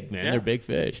 right? they're big, man. Yeah. They're big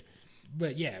fish.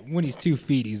 But yeah, when he's 2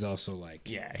 feet, he's also like,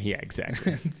 Yeah,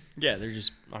 exactly. Yeah, they're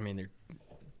just, I mean,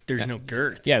 there's no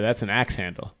girth. Yeah, that's an axe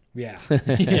handle. yeah,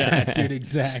 yeah, dude,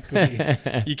 exactly.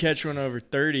 You catch one over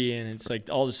 30, and it's like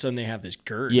all of a sudden they have this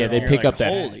girth. Yeah, and they you're pick like, up that.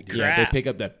 Holy crap. Yeah, they pick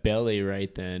up that belly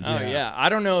right then. Oh, Yeah. yeah. I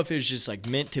don't know if it was just like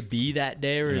meant to be that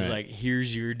day or it's Right. like,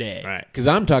 here's your day. Right, because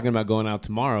I'm talking about going out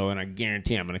tomorrow, and I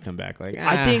guarantee I'm going to come back like.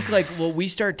 I think like what we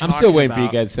start talking I'm still waiting for you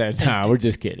about- guys to say, nah, we're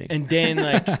just kidding. And Dan,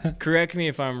 like, correct me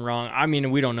if I'm wrong. I mean,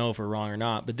 we don't know if we're wrong or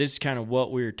not, but this is kind of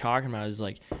what we were talking about is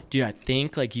like, dude, I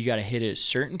think like you got to hit it a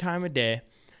certain time of day.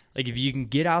 Like if you can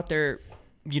get out there,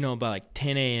 you know, by like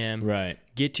 10 a.m., Right.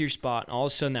 get to your spot, and all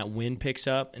of a sudden that wind picks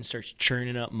up and starts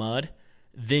churning up mud,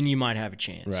 then you might have a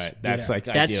chance. Right. That's Yeah. like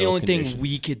That's the ideal only conditions. thing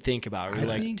we could think about. We're I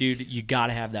like, think- dude, you got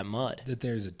to have that mud. That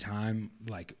there's a time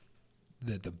like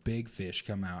that the big fish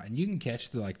come out and you can catch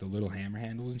the little hammer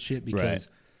handles and shit because Right.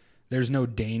 there's no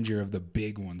danger of the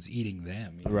big ones eating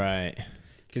them. You know? Right.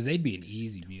 Because they'd be an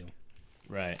easy meal.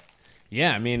 Right.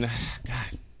 Yeah, I mean,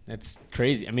 God, that's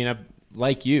crazy. I mean,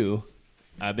 like you,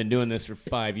 I've been doing this for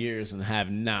 5 years and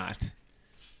have not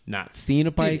seen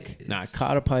a pike, Dude, not it's-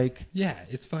 caught a pike. Yeah,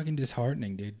 it's fucking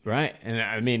disheartening, dude. Right. And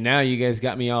I mean, now you guys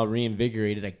got me all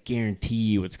reinvigorated. I guarantee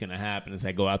you what's going to happen is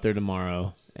I go out there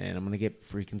tomorrow and I'm going to get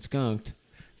freaking skunked.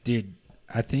 Dude,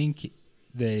 I think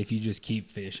that if you just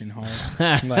keep fishing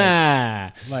hard,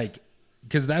 like,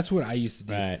 because that's what I used to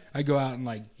do. Right. I go out and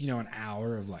an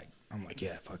hour of I'm like,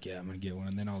 yeah, fuck yeah, I'm gonna get one,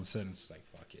 and then all of a sudden it's like,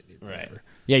 fuck it, dude. Right. Whatever.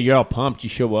 Yeah, you're all pumped. You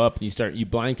show up and you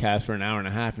blind cast for an hour and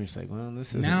a half, and you're just like, well, this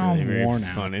isn't Now really I'm very worn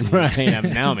out, fun. dude. Right.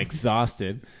 Now I'm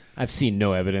exhausted. I've seen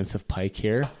no evidence of pike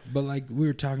here. But like we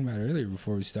were talking about earlier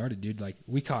before we started, dude, like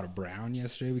we caught a brown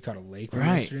yesterday, we caught a lake one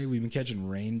Right. yesterday, we've been catching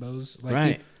rainbows. Like,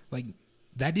 Right. dude, like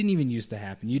that didn't even used to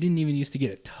happen. You didn't even used to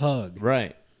get a tug.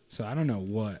 Right. So I don't know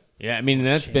what. Yeah, I mean,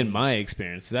 that's been Changed. my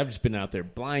experience. I've just been out there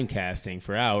blind casting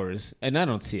for hours, and I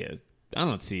don't see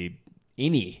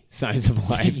any signs of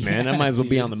life, man. I Yeah, might as well be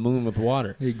dude. on the moon with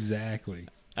water. Exactly.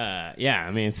 Yeah,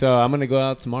 I mean, so I'm gonna go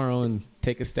out tomorrow and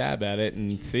take a stab at it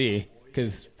and see,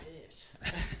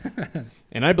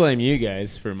 and I blame you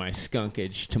guys for my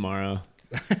skunkage tomorrow.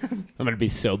 I'm gonna be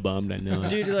so bummed. I know,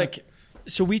 Dude, like,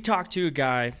 so we talked to a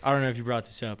guy. I don't know if you brought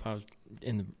this up. I was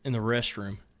in the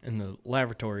restroom, in the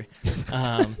lavatory,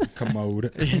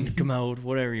 Commode. in the commode,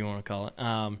 whatever you want to call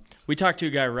it. We talked to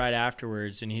a guy right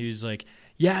afterwards, and he was like,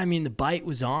 "Yeah, I mean, the bite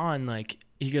was on. Like,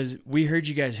 he goes, we heard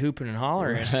you guys hooping and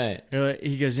hollering. Right.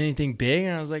 He goes, anything big?"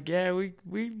 And I was like, "Yeah, we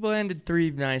landed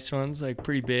 3 nice ones, like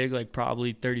pretty big, like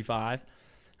probably 35."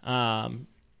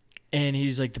 And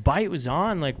he's like, "The bite was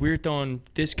on. Like, we were throwing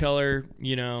this color,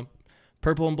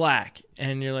 purple and black."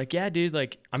 And you're like, "Yeah, dude,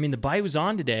 like, I mean, the bite was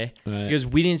on today." Right. Because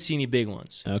we didn't see any big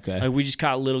ones. Okay. Like, we just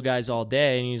caught little guys all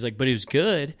day. And he's like, "But it was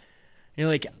good." And you're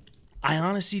like, I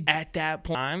honestly, at that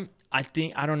point,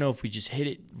 I don't know if we just hit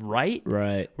it right.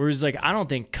 Right. Whereas, like, I don't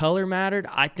think color mattered.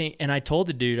 And I told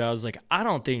the dude, I was like, I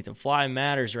don't think the fly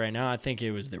matters right now. I think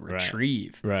it was the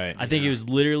retrieve. Right. I think it was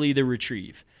literally the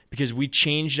retrieve. Because we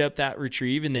changed up that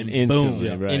retrieve and then Instantly,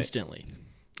 boom, right. instantly.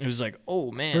 It was like, oh,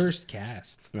 man. First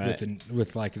cast. Right.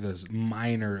 With like this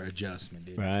minor adjustment,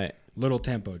 dude. Right. Little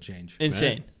tempo change.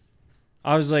 Insane. Right.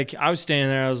 I was standing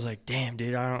there. I was like, damn,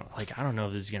 dude, I don't know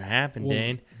if this is going to happen, Well,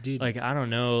 Dane. dude. Like, I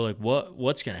don't know, like,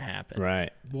 what's going to happen.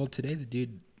 Right. Well, today the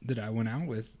dude that I went out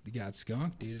with, he got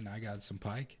skunked, dude, and I got some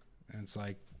pike. And it's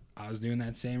like, I was doing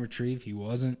that same retrieve. He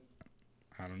wasn't.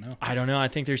 I don't know. I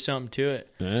think there's something to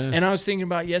it. Yeah. And I was thinking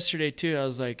about yesterday, too. I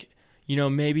was like,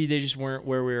 maybe they just weren't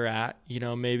where we were at.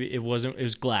 Maybe it was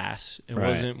glass. It Right.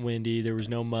 wasn't windy. There was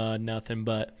no mud, nothing.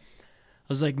 But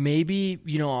I was like, maybe,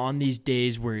 on these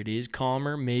days where it is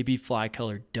calmer, maybe fly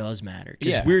color does matter.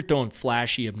 Because we were throwing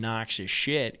flashy, obnoxious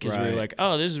shit because we were Right. like,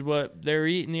 oh, this is what they were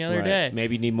eating the other Right. day.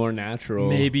 Maybe you need more natural.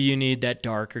 Maybe you need that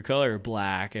darker color,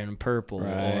 black and purple,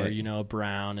 Right. or,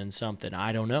 brown and something.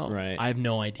 I don't know. Right. I have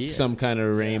no idea. Some kind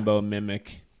of rainbow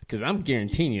mimic. Because I'm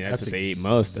guaranteeing you that's what they eat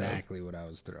most of. Exactly what I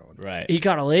was throwing. Right. He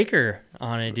got a Laker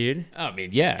on it, dude. I mean,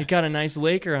 yeah. He got a nice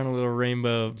Laker on a little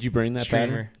rainbow. Did you bring that streamer.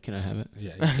 pattern? Can I have it?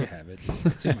 Yeah, you can have it.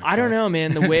 It's in my I don't car. know,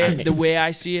 man. The way Nice. the way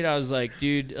I see it, I was like,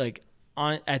 dude, like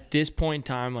at this point in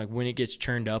time, like when it gets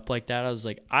churned up like that, I was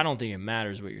like, I don't think it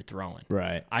matters what you're throwing.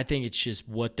 Right. I think it's just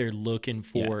what they're looking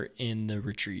for in the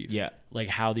retrieve. Yeah. Like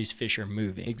how these fish are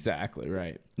moving. Exactly.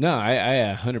 Right. No,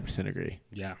 I 100% agree.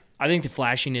 Yeah. I think the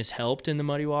flashiness helped in the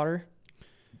muddy water.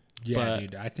 Yeah, But-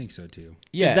 dude, I think so too.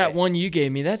 Because that one you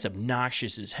gave me, that's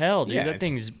obnoxious as hell, dude. Yeah, that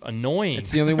thing's annoying.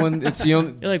 It's the only one. It's the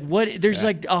only. You're like, what? There's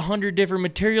like 100 different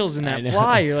materials in I that know.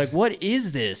 fly. You're like, what is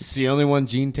It's this? the only one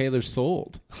Gene Taylor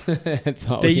sold. That's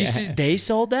all. They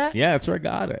sold that? Yeah, that's where I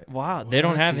got it. Wow, they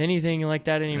don't What? have anything like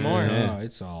that anymore. Yeah. No,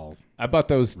 it's all. I bought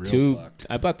those Real two. fucked.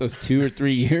 I bought those 2 or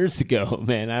 3 years ago.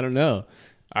 Man, I don't know.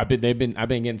 I've been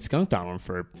getting skunked on them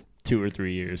for 2 or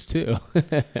 3 years too.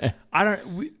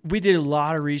 We did a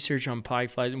lot of research on pike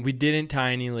flies, and we didn't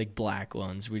tie any like black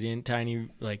ones. We didn't tie any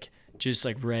like just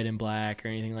like red and black or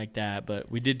anything like that.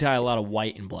 But we did tie a lot of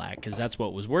white and black because that's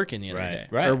what was working the other Right, day.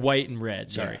 right. Or white and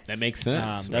red. Sorry, That makes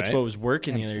sense. that's right? what was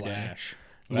working the And other flash.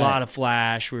 day. A lot of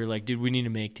flash. We were like, dude, we need to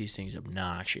make these things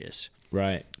obnoxious.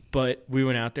 Right. But we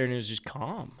went out there and it was just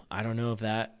calm. I don't know if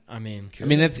that. I mean,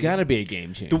 That's got to be a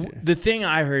game changer. the thing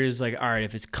I heard is like, all right,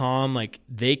 if it's calm, like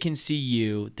they can see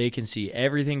you, they can see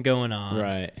everything going on,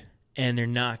 Right. and they're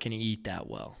not going to eat that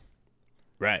well.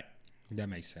 Right. That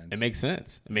makes sense. It makes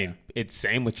sense. I mean, it's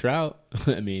same with trout.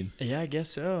 I mean, Yeah, I guess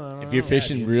so. I don't if you're know.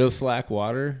 fishing dude. real slack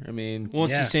water, I mean, Well,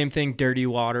 it's Yeah. the same thing, dirty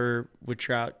water with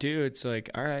trout too. It's like,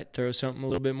 all right, throw something a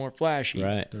little bit more flashy.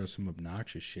 right. Throw some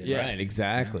obnoxious shit. Yeah. Right.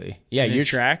 Exactly. Yeah. And You're then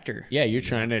tractor. you're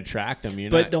trying to attract them.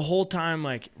 You're But not. the whole time,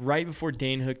 like right before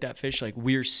Dane hooked that fish, like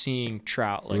we're seeing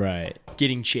trout like Right.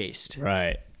 getting chased.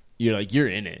 Right. You're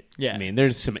in it. Yeah. I mean,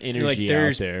 there's some energy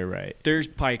there's- out there. Right. There's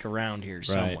pike around here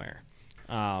somewhere.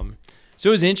 So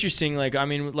it was interesting. Like, I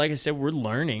mean, like I said, we're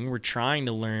learning. We're trying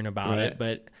to learn about Right. it,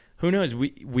 but who knows?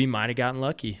 We might have gotten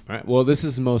lucky. All right. Well, this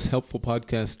is the most helpful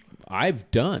podcast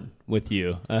I've done with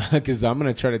you because I'm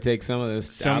going to try to take some of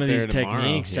this. Some out of there these tomorrow.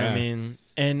 techniques. Yeah. I mean,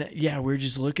 and yeah, we're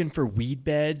just looking for weed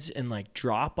beds and like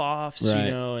drop offs, Right.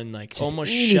 and like Just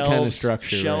almost any shelves, kind of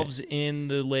structure, right. shelves in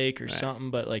the lake or something.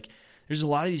 But like, there's a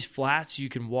lot of these flats you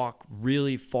can walk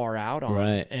really far out on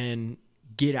Right. and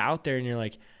get out there, and you're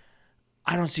like,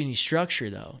 I don't see any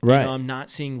structure though. Right. I'm not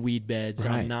seeing weed beds.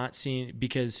 Right. I'm not seeing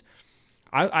because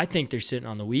I think they're sitting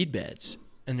on the weed beds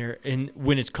and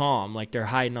when it's calm, like they're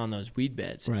hiding on those weed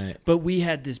beds. Right. But we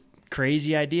had this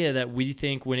crazy idea that we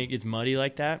think when it gets muddy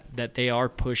like that they are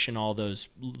pushing all those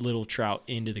little trout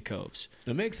into the coves.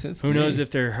 It makes sense. Who knows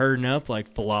if they're herding up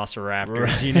like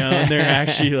velociraptors, and they're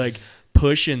actually like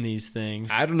pushing these things.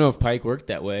 I don't know if pike worked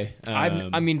that way.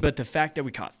 I mean, but the fact that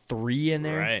we caught 3 in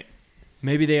there, Right.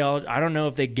 Maybe they all. I don't know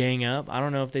if they gang up. I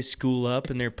don't know if they school up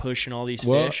and they're pushing all these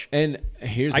Well, fish. and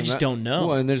here's I just don't know.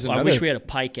 Well, and there's I another. wish we had a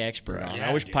pike expert on. Yeah,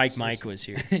 I wish dude, Pike seriously. Mike was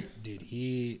here. Dude,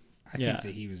 I Yeah. think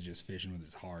that he was just fishing with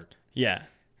his heart. Yeah,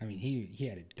 I mean, he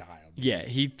had it dialed. yeah.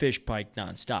 He fished pike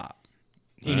nonstop,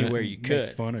 Nice. anywhere you Make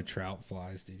could. fun of trout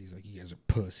flies, dude. He's like, you guys are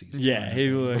pussies. Yeah, he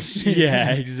was.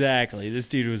 Yeah, exactly. This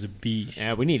dude was a beast.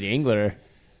 Yeah, we need Angler.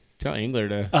 Tell Angler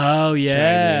to. Oh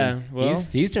yeah. chime in. Well,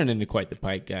 he's turned into quite the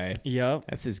pike guy. yep.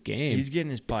 That's his game. He's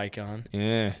getting his pike on.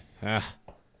 Yeah.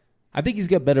 I think he's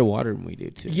got better water than we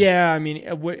do too. Yeah, I mean,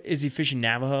 what is he fishing?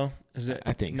 Navajo? Is it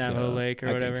I think Navajo so. Lake or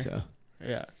I whatever? think so.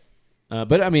 Yeah.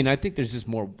 But I mean, I think there's just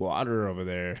more water over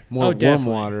there. More Oh, warm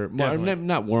definitely, water. definitely.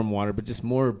 Not warm water, but just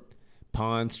more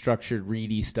pond structured,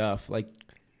 reedy stuff. Like,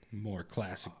 More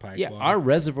classic pike. yeah, water. our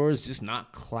reservoir is just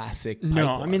not classic. Pike No,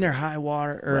 water. I mean they're high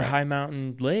water or Right. high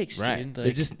mountain lakes, right. dude. They're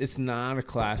Like, just it's not a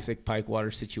classic pike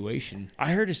water situation.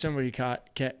 I heard of somebody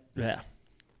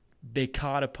they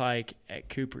caught a pike at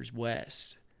Cooper's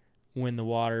West when the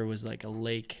water was like a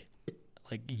lake,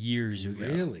 like years ago.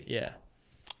 Really? Yeah.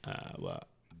 Well,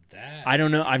 that. I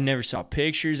don't know. I've never saw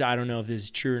pictures. I don't know if this is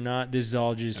true or not. This is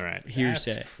all just All right.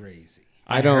 hearsay. That's crazy.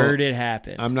 I don't- heard it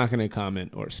happen. I'm not going to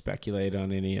comment or speculate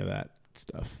on any of that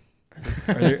stuff.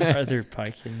 Are there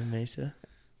pike in the mesa?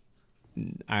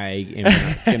 I am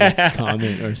not going to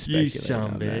comment or speculate son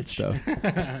on that bitch.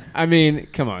 stuff. I mean,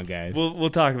 come on, guys. We'll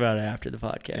talk about it after the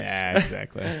podcast. Yeah,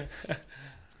 exactly.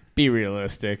 Be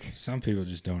realistic. Some people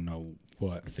just don't know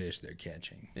what fish they're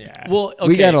catching. Yeah. Well,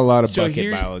 we got okay, a lot of so bucket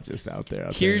here- biologists out there.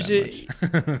 I'll tell you Here's that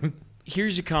a much.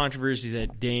 here's a controversy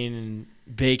that Dane and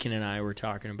Bacon and I were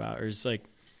talking about. Or it's like,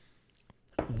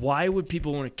 why would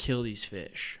people want to kill these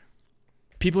fish?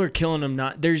 People are killing them.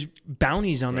 There's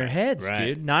bounties on their Right, heads, right.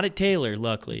 dude. Not at Taylor,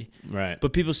 luckily, Right.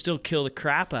 but people still kill the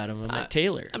crap out of them at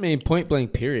Taylor. I mean, point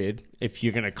blank, period. If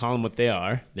you're going to call them what they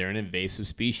are, they're an invasive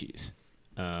species.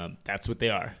 That's what they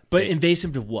are. But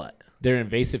invasive to what? They're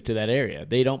invasive to that area.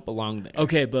 They don't belong there.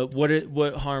 Okay, but what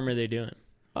harm are they doing?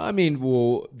 I mean,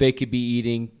 well, they could be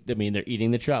eating. I mean, they're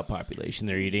eating the trout population.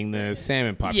 They're eating the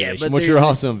salmon population, but which there's are a-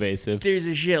 also invasive. There's a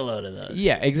shitload of those.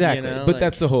 Yeah, exactly. You know, But like-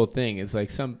 that's the whole thing. It's like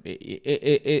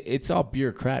it's all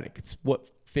bureaucratic. It's what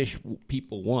fish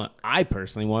people want. I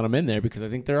personally want them in there because I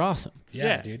think they're awesome.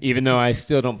 Yeah. Dude. Even though I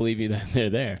still don't believe you that they're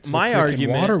there. my Freaking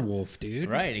argument. water wolf, dude.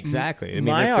 Right, exactly. I mean,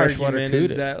 my they're freshwater argument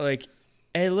is cudas. that like,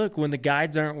 hey, look, when the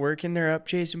guides aren't working, they're up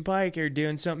chasing pike or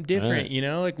doing something different. Right. You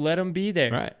know, like let them be there.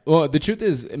 Right. Well, the truth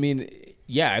is, I mean,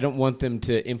 yeah, I don't want them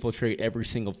to infiltrate every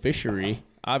single fishery,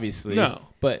 obviously. No.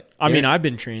 But I mean, they're- I've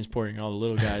been transporting all the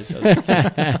little guys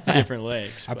to different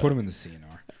lakes. I but- put them in the CNR.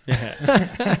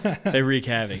 Yeah. They wreak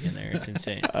havoc in there. It's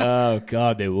insane. Oh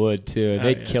God, they would too. Oh,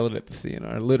 They'd yeah. kill it at the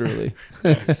CNR, literally.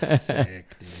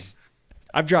 Sick, dude.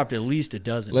 I've dropped at least a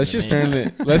dozen. let's in the just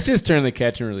Mesa. turn the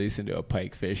catch and release into a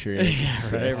pike fishery. It'd be Yeah,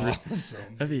 sick. right. Awesome.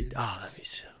 That'd be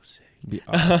so sick. It'd be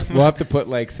awesome. We'll have to put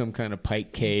like some kind of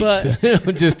pike cage. But- So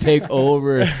it'll just take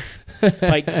over.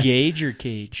 Pike gauge or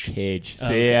cage? Cage. Oh,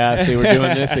 See, okay. yeah. See, we're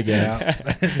doing this again.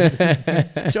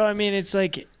 Yeah. So I mean, it's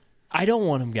like I don't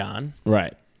want them gone,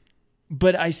 Right.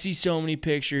 but I see so many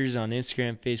pictures on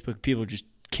Instagram, Facebook, people just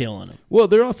killing them. Well,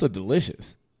 they're also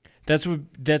delicious. That's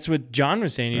what John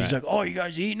was saying. He's Right. like, "Oh, you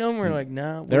guys eating them?" We're like,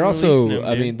 "No." They're also,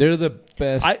 I mean, they're the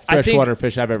best I think freshwater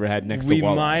fish I've ever had next we to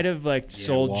walleye. might have like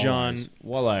sold John. walleyes.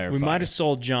 Walleye are We fire. might have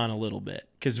sold John a little bit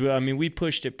because we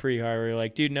pushed it pretty hard. We were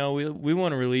like, "Dude, no, we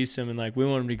want to release him and like we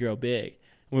want him to grow big.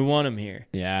 We want him here."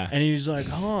 Yeah. And he was like,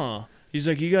 "Huh." He's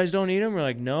like, "You guys don't eat them?" We're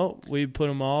like, "No, we put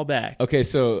them all back." Okay,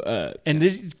 so And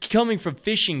this is coming from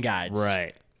fishing guides.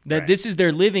 right, That right. this is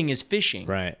their living is fishing.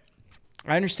 right,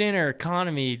 I understand our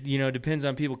economy, depends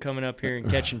on people coming up here and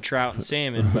catching trout and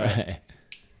salmon, but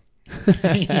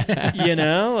right.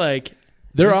 like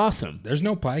They're awesome. There's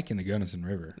no pike in the Gunnison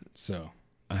River, so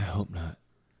I hope not.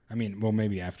 I mean, well,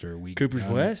 maybe after a week. Cooper's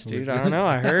West, dude. I don't know.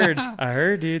 I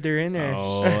heard, dude, they're in there.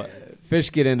 Oh,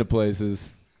 fish get into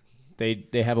places. They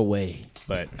have a way,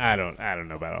 but I don't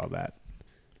know about all that.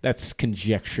 That's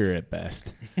conjecture at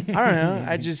best. I don't know.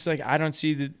 I just I don't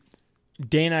see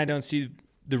Dane. I don't see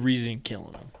the reason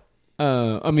killing them.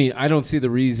 I mean, I don't see the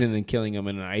reason in killing them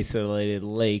in an isolated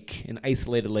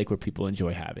lake where people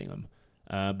enjoy having them.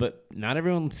 But not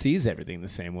everyone sees everything the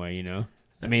same way,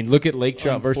 I mean, look at lake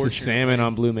trout versus salmon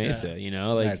on Blue Mesa,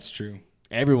 That's true.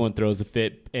 everyone throws a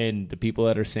fit, and the people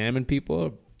that are salmon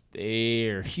people, they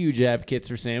are huge advocates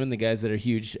for salmon. The guys that are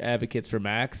huge advocates for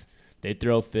max, they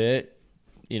throw a fit,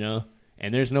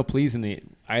 and there's no pleasing the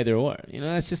either or.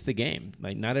 That's just the game.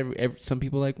 Like not every some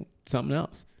people like something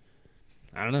else.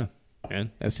 I don't know,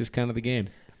 man. That's just kind of the game.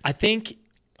 I think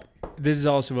this is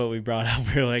also what we brought up.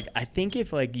 We're like, I think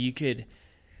if like you could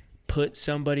put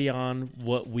somebody on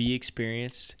what we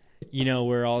experienced, you know,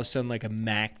 where all of a sudden like a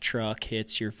Mack truck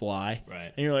hits your fly,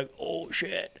 Right. and you're like, oh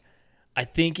shit. I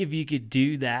think if you could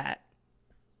do that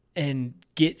and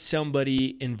get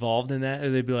somebody involved in that,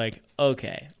 they'd be like,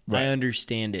 okay, Right. I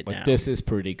understand it Like, now. this is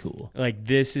pretty cool. Like,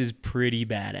 this is pretty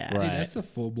badass. Right. Dude, that's a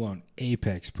full-blown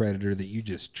apex predator that you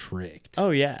just tricked. Oh,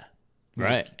 yeah.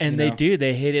 Right. And You they know? do.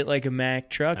 They hit it like a Mack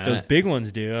truck. Those Right. big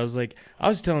ones do. I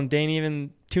was telling Dane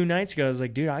even 2 nights ago, I was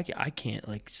like, dude, I can't,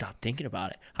 like, stop thinking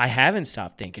about it. I haven't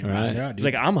stopped thinking about Right. it. Yeah, It's dude.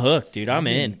 like, I'm hooked, dude. I'm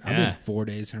in. I've Yeah. been 4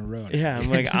 days in a row. Yeah, I'm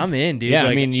like, I'm in, dude. Yeah,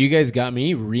 like, I mean, you guys got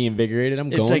me reinvigorated. I'm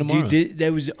it's going like, tomorrow. dude,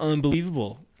 that was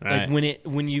unbelievable. Right. Like,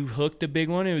 when you hooked a big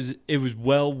one, it was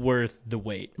well worth the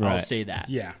wait. I'll Right. say that.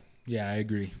 Yeah, I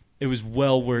agree. It was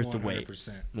well worth the wait.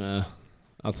 100%.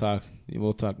 I'll talk.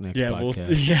 We'll talk next Yeah,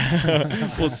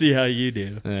 podcast. we'll see how you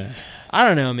do. Yeah. I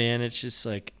don't know, man. It's just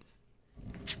like,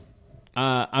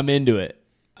 I'm into it.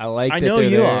 I like. I that know they're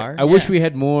you there. are, I wish yeah. we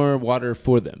had more water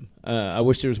for them. I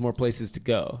wish there was more places to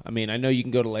go. I mean, I know you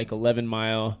can go to like 11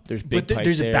 Mile. There's big. but pike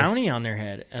there's there. a bounty on their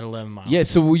head at 11 miles. Yeah.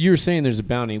 So you were saying there's a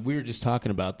bounty. We were just talking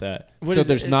about that. What So is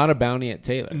there's it? not a bounty at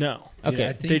Taylor. No. Dude, Okay.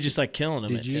 I think- They just like killing them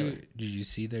Did at Taylor. you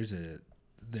see? There's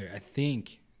I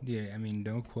think. Yeah, I mean,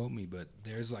 don't quote me, but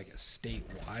there's like a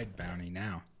statewide bounty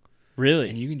now, Really?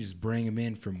 and you can just bring them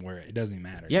in from where it doesn't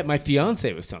matter. Yeah, my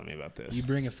fiance was telling me about this. You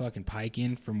bring a fucking pike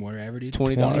in from wherever, dude.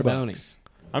 $20 bounty. bucks.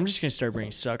 I'm just gonna start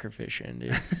bringing sucker fish in,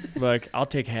 dude. Like, I'll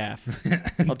take half.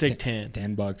 I'll take 10.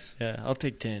 $10. Yeah, I'll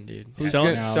take 10, dude. Who's Sell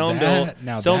good? them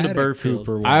Now to that at Burfield.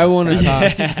 Cooper I was want to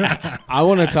stop. talk. I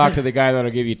want to talk to the guy that'll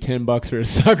give you $10 for a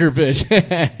sucker fish.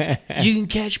 You can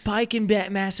catch pike and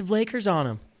massive Lakers on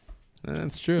them.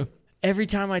 That's true. Every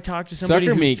time I talk to somebody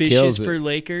Sucker who meat fishes kills it. for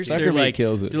Lakers, Sucker they're meat like,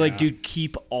 kills it. they're like, Yeah. dude,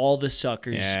 keep all the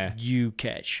suckers Yeah. you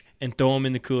catch and throw them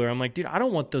in the cooler. I'm like, dude, I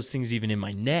don't want those things even in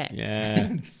my net.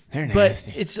 Yeah, they're But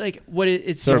nasty. it's like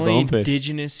it's So the are only bonefish.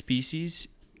 indigenous species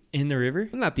in the river.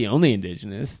 Not the only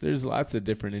indigenous. There's lots of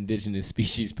different indigenous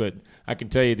species, but I can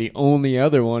tell you the only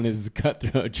other one is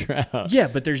cutthroat trout. Yeah,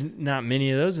 but there's not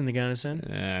many of those in the Gunnison.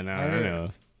 No, I don't know.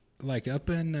 Like up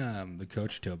in the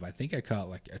Coach Tub, I think I caught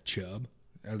like a chub.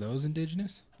 Are those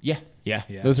indigenous? Yeah. Yeah.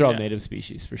 Those are all Yeah. native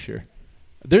species for sure.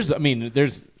 There's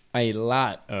a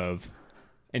lot of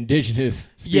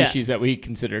indigenous Yeah. species that we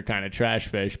consider kind of trash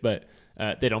fish, but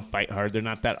they don't fight hard. They're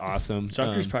not that awesome.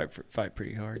 Suckers fight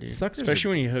pretty hard, dude. Suckers Especially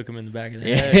when you hook them in the back of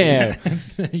the head.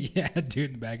 Yeah, Yeah, dude,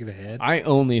 in the back of the head. I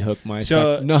only hook my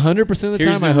So, suckers. 100% of the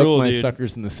here's time I the hook rule, my dude.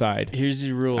 suckers in the side. Here's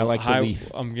the rule. I like the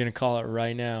leaf. I'm going to call it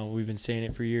right now. We've been saying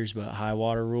it for years, but high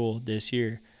water rule this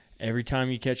year. Every time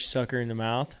you catch a sucker in the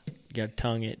mouth, you got to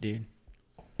tongue it, dude.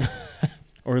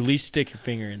 Or at least stick your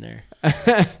finger in there.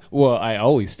 Well, I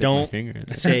always stick my Don't finger in.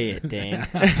 say it, Dan.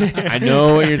 I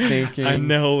know what you're thinking. I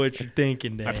know what you're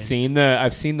thinking, Dan. I've seen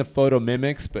the photo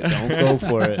mimics, but don't go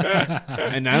for it.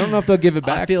 And I don't know if they'll give it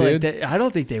back, I feel dude. like that. I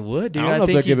don't think they would, dude. I don't know if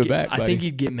think they'll give you'd it back, I buddy. think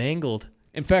you'd get mangled.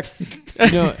 In fact,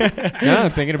 now that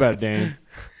I'm thinking about it, Dane,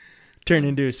 Turn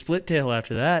into a split tail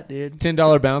after that, dude.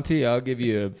 $10 bounty, I'll give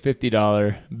you a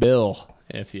 $50 bill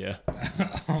if you.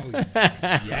 Oh,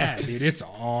 yeah, dude, it's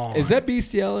on. Is that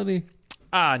bestiality?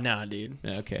 Nah, dude.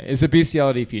 Okay. Is it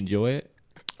bestiality if you enjoy it?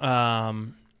 I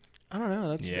don't know.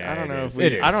 That's Yeah, I don't it know is. if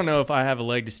It is. I don't know if I have a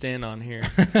leg to stand on here.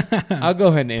 I'll go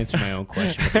ahead and answer my own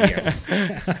question. Yes.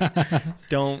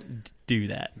 Don't do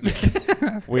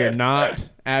that. We are not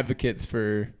advocates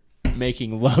for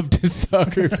making love to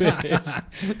sucker fish.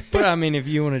 But I mean, if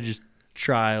you want to just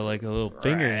try like a little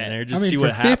finger in there, just I mean, see for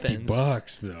what happens.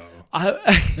 $50 though.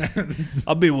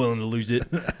 I'll be willing to lose it.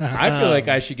 I feel like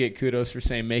I should get kudos for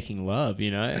saying making love,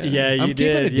 you know? Yeah, you I'm did.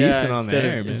 keeping it Yeah, decent on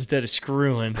there, man. instead of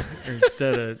screwing or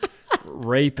instead of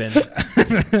raping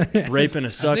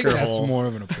a sucker I think that's hole. more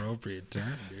of an appropriate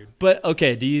term, dude. But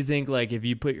okay, do you think like if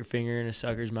you put your finger in a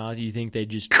sucker's mouth, you think they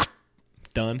just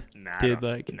done? Nah, Dude,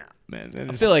 like nah, man.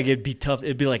 I feel like it'd be tough.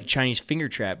 It'd be like a Chinese finger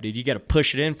trap, dude. You got to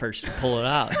push it in first to pull it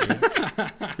out.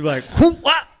 Dude. You're like, whoop,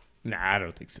 wah. Nah, I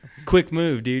don't think so. Quick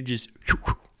move, dude. Just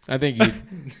I think you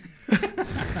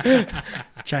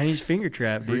Chinese finger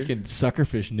trap, dude. freaking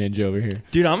suckerfish ninja over here.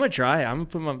 Dude, I'm gonna try it. I'm gonna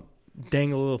put my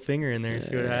dangle little finger in there and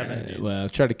see what happens. Well,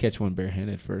 try to catch one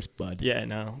barehanded first, bud. Yeah,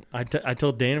 no. I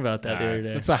told Dane about that the other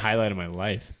day. That's a highlight of my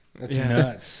life. That's Yeah.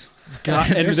 nuts.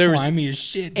 God, and They're there was slimy as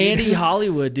shit, dude. Andy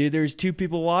Hollywood, dude. There's 2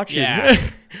 people watching. Yeah.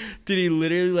 Dude, he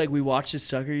literally like we watched this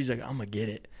sucker. He's like, I'm gonna get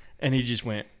it, and he just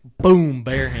went boom,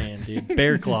 bare hand, dude,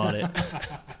 bear clawed it.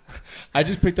 I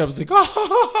just picked up. I was like,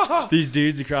 oh. These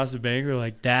dudes across the bank were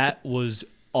like, that was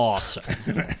awesome.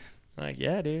 Like,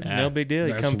 yeah, dude, Yeah. no big deal.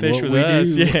 You That's come fish what with we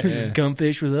us. do. Yeah. Yeah. Come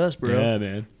fish with us, bro. Yeah,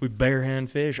 man. We bare hand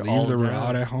fish all Leave the the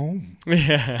rod time. at home.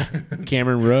 Yeah.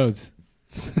 Cameron Rhodes.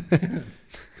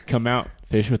 Come out,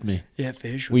 fish with me. Yeah,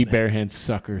 fish with We me. bare hand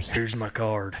suckers. Here's my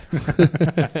card.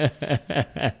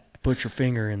 Put your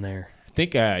finger in there. I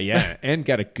think, yeah, and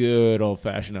got a good old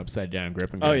fashioned upside down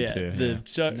grip and gun Oh, yeah.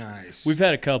 too. Nice. We've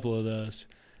had a couple of those.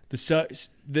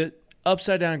 The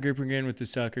upside down gripper gun with the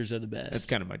suckers are the best. That's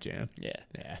kind of my jam. Yeah.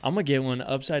 Yeah. I'm going to get one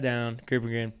upside down gripper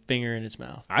gun, finger in its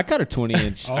mouth. I caught a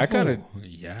 20-inch. Oh, I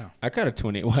caught a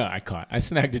 20. Well, I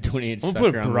snagged a 20-inch We'll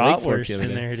sucker put on the Lake Fork bratwurst the other in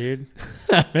day. there, dude.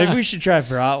 Maybe we should try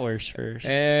bratwurst first.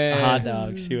 A hot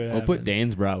dog, see what We'll happens. put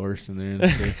Dane's bratwurst in there.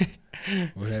 And see.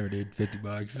 Whatever, dude. $50.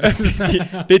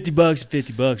 $50,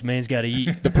 $50. Man's got to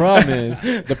eat. The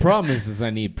problem is I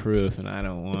need proof and I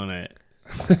don't want it.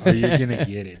 Oh, you're gonna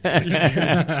get it.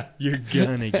 You're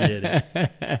gonna get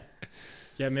it.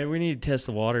 Yeah, maybe we need to test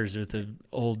the waters with the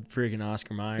old freaking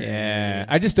Oscar Mayer. Yeah,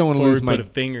 I just don't want to Before lose we my. put a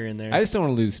finger in there. I just don't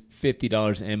want to lose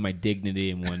 $50 and my dignity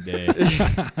in one day.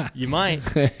 You might.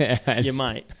 You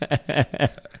might.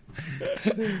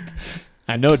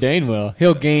 I know Dane will.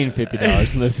 He'll gain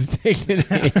 $50 and lose his dignity.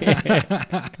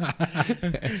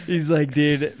 He's like,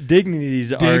 dude,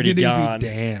 dignity's already Dignity gone. be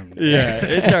damned. Yeah,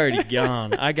 it's already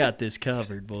gone. I got this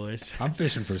covered, boys. I'm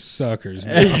fishing for suckers,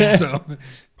 man. So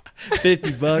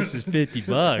 $50 is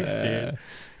 $50, dude.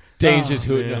 Dane's Oh, just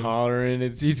hooting man. and hollering.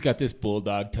 He's got this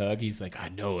bulldog tug. He's like, I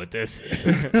know what this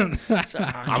is. I'm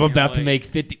about to make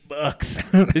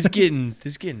 $50. This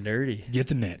getting dirty. get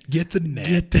the net. Get the net.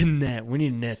 Get the net. We need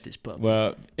to net this puppy.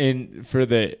 Well, and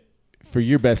for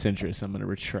your best interest, I'm going to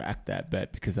retract that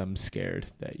bet because I'm scared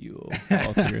that you will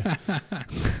fall through.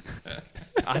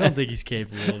 I don't think he's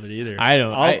capable of it either. I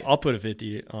don't. I'll put a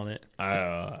 50 on it.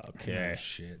 Okay. Oh,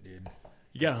 shit, dude.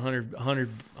 You got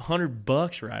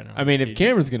 $100 right on. I mean, this, if dude.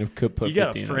 Cameron's going to put You got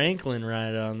 50 a in it. Franklin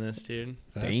ride on this, dude.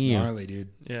 That's Damn. gnarly, dude.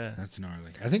 Yeah. That's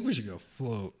gnarly. I think we should go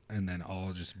float and then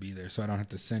I'll just be there so I don't have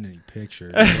to send any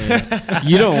pictures.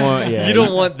 You don't want. Yeah. You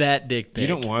don't want that dick pic. You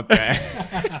don't want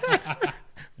that.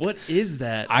 What is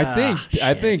that? I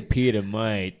shit. think Peter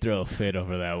might throw a fit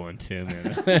over that one too,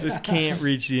 man. This can't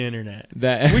reach the internet.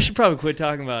 That We should probably quit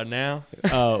talking about it now.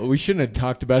 we shouldn't have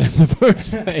talked about it in the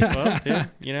first place. Well, yeah,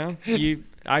 you know,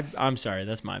 I'm sorry.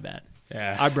 That's my bad.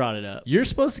 Yeah. I brought it up. You're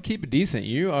supposed to keep it decent.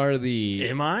 You are the.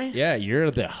 Am I? Yeah,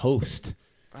 you're the host.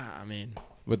 I mean,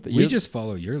 With the, We just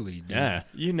follow your lead, dude. Yeah.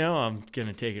 you know I'm going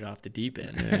to take it off the deep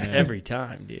end Yeah. every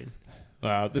time, dude.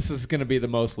 Wow, this is going to be the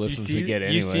most listens we get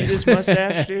anyway. You see this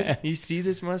mustache, dude? You see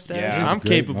this mustache? Yeah. This is I'm a great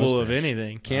capable of mustache.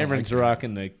 anything. Cameron's I like that.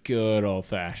 rocking the good old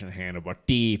fashioned handlebar,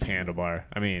 deep handlebar.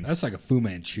 I mean, That's like a Fu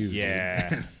Manchu. yeah.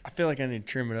 Dude. I feel like I need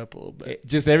to trim it up a little bit.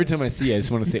 Just every time I see you, I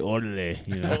just want to say orderly.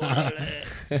 You know.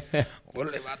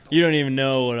 You don't even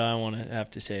know what I want to have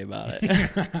to say about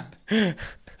it.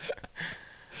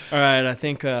 All right, I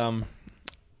think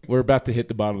We're about to hit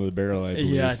the bottom of the barrel. I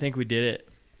believe. yeah, I think we did it.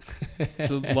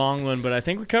 It's a long one, but I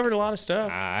think we covered a lot of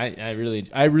stuff. I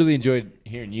really enjoyed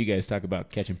hearing you guys talk about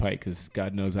catching pike because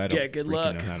God knows I don't. Yeah, good freaking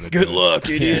luck. know how to Good do it. luck,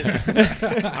 idiot.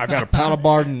 I got a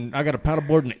paddleboard and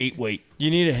an 8-weight.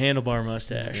 You need a handlebar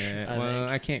mustache. Yeah, I well,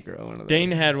 think. I can't grow one of those. Dane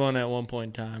had one at one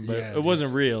point in time, but Yeah, it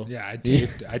wasn't real. Yeah, I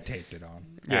taped it on.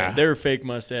 Yeah, Ah. they were fake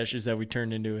mustaches that we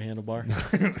turned into a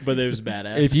handlebar, but it was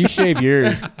badass. If you shave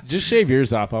yours, just shave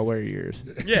yours off. I'll wear yours.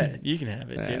 Yeah, you can have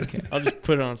it. Ah, Dude. okay. I'll just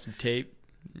put it on some tape.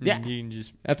 and Yeah. you can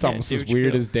just That's yeah, almost see as what you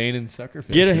weird feel. as Dane and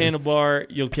suckerfish. Get a man. handlebar,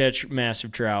 you'll catch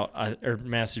massive trout or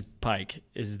massive pike.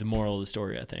 Is the moral of the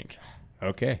story, I think.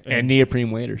 Okay. And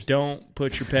neoprene waders. Don't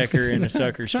put your pecker in a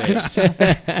sucker's face.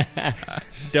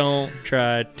 Don't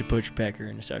try to put your pecker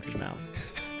in a sucker's mouth.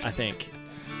 I think.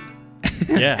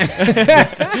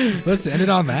 Yeah. Let's end it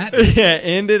on that. Yeah,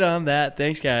 end it on that.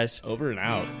 Thanks, guys. Over and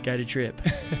out. Guided trip.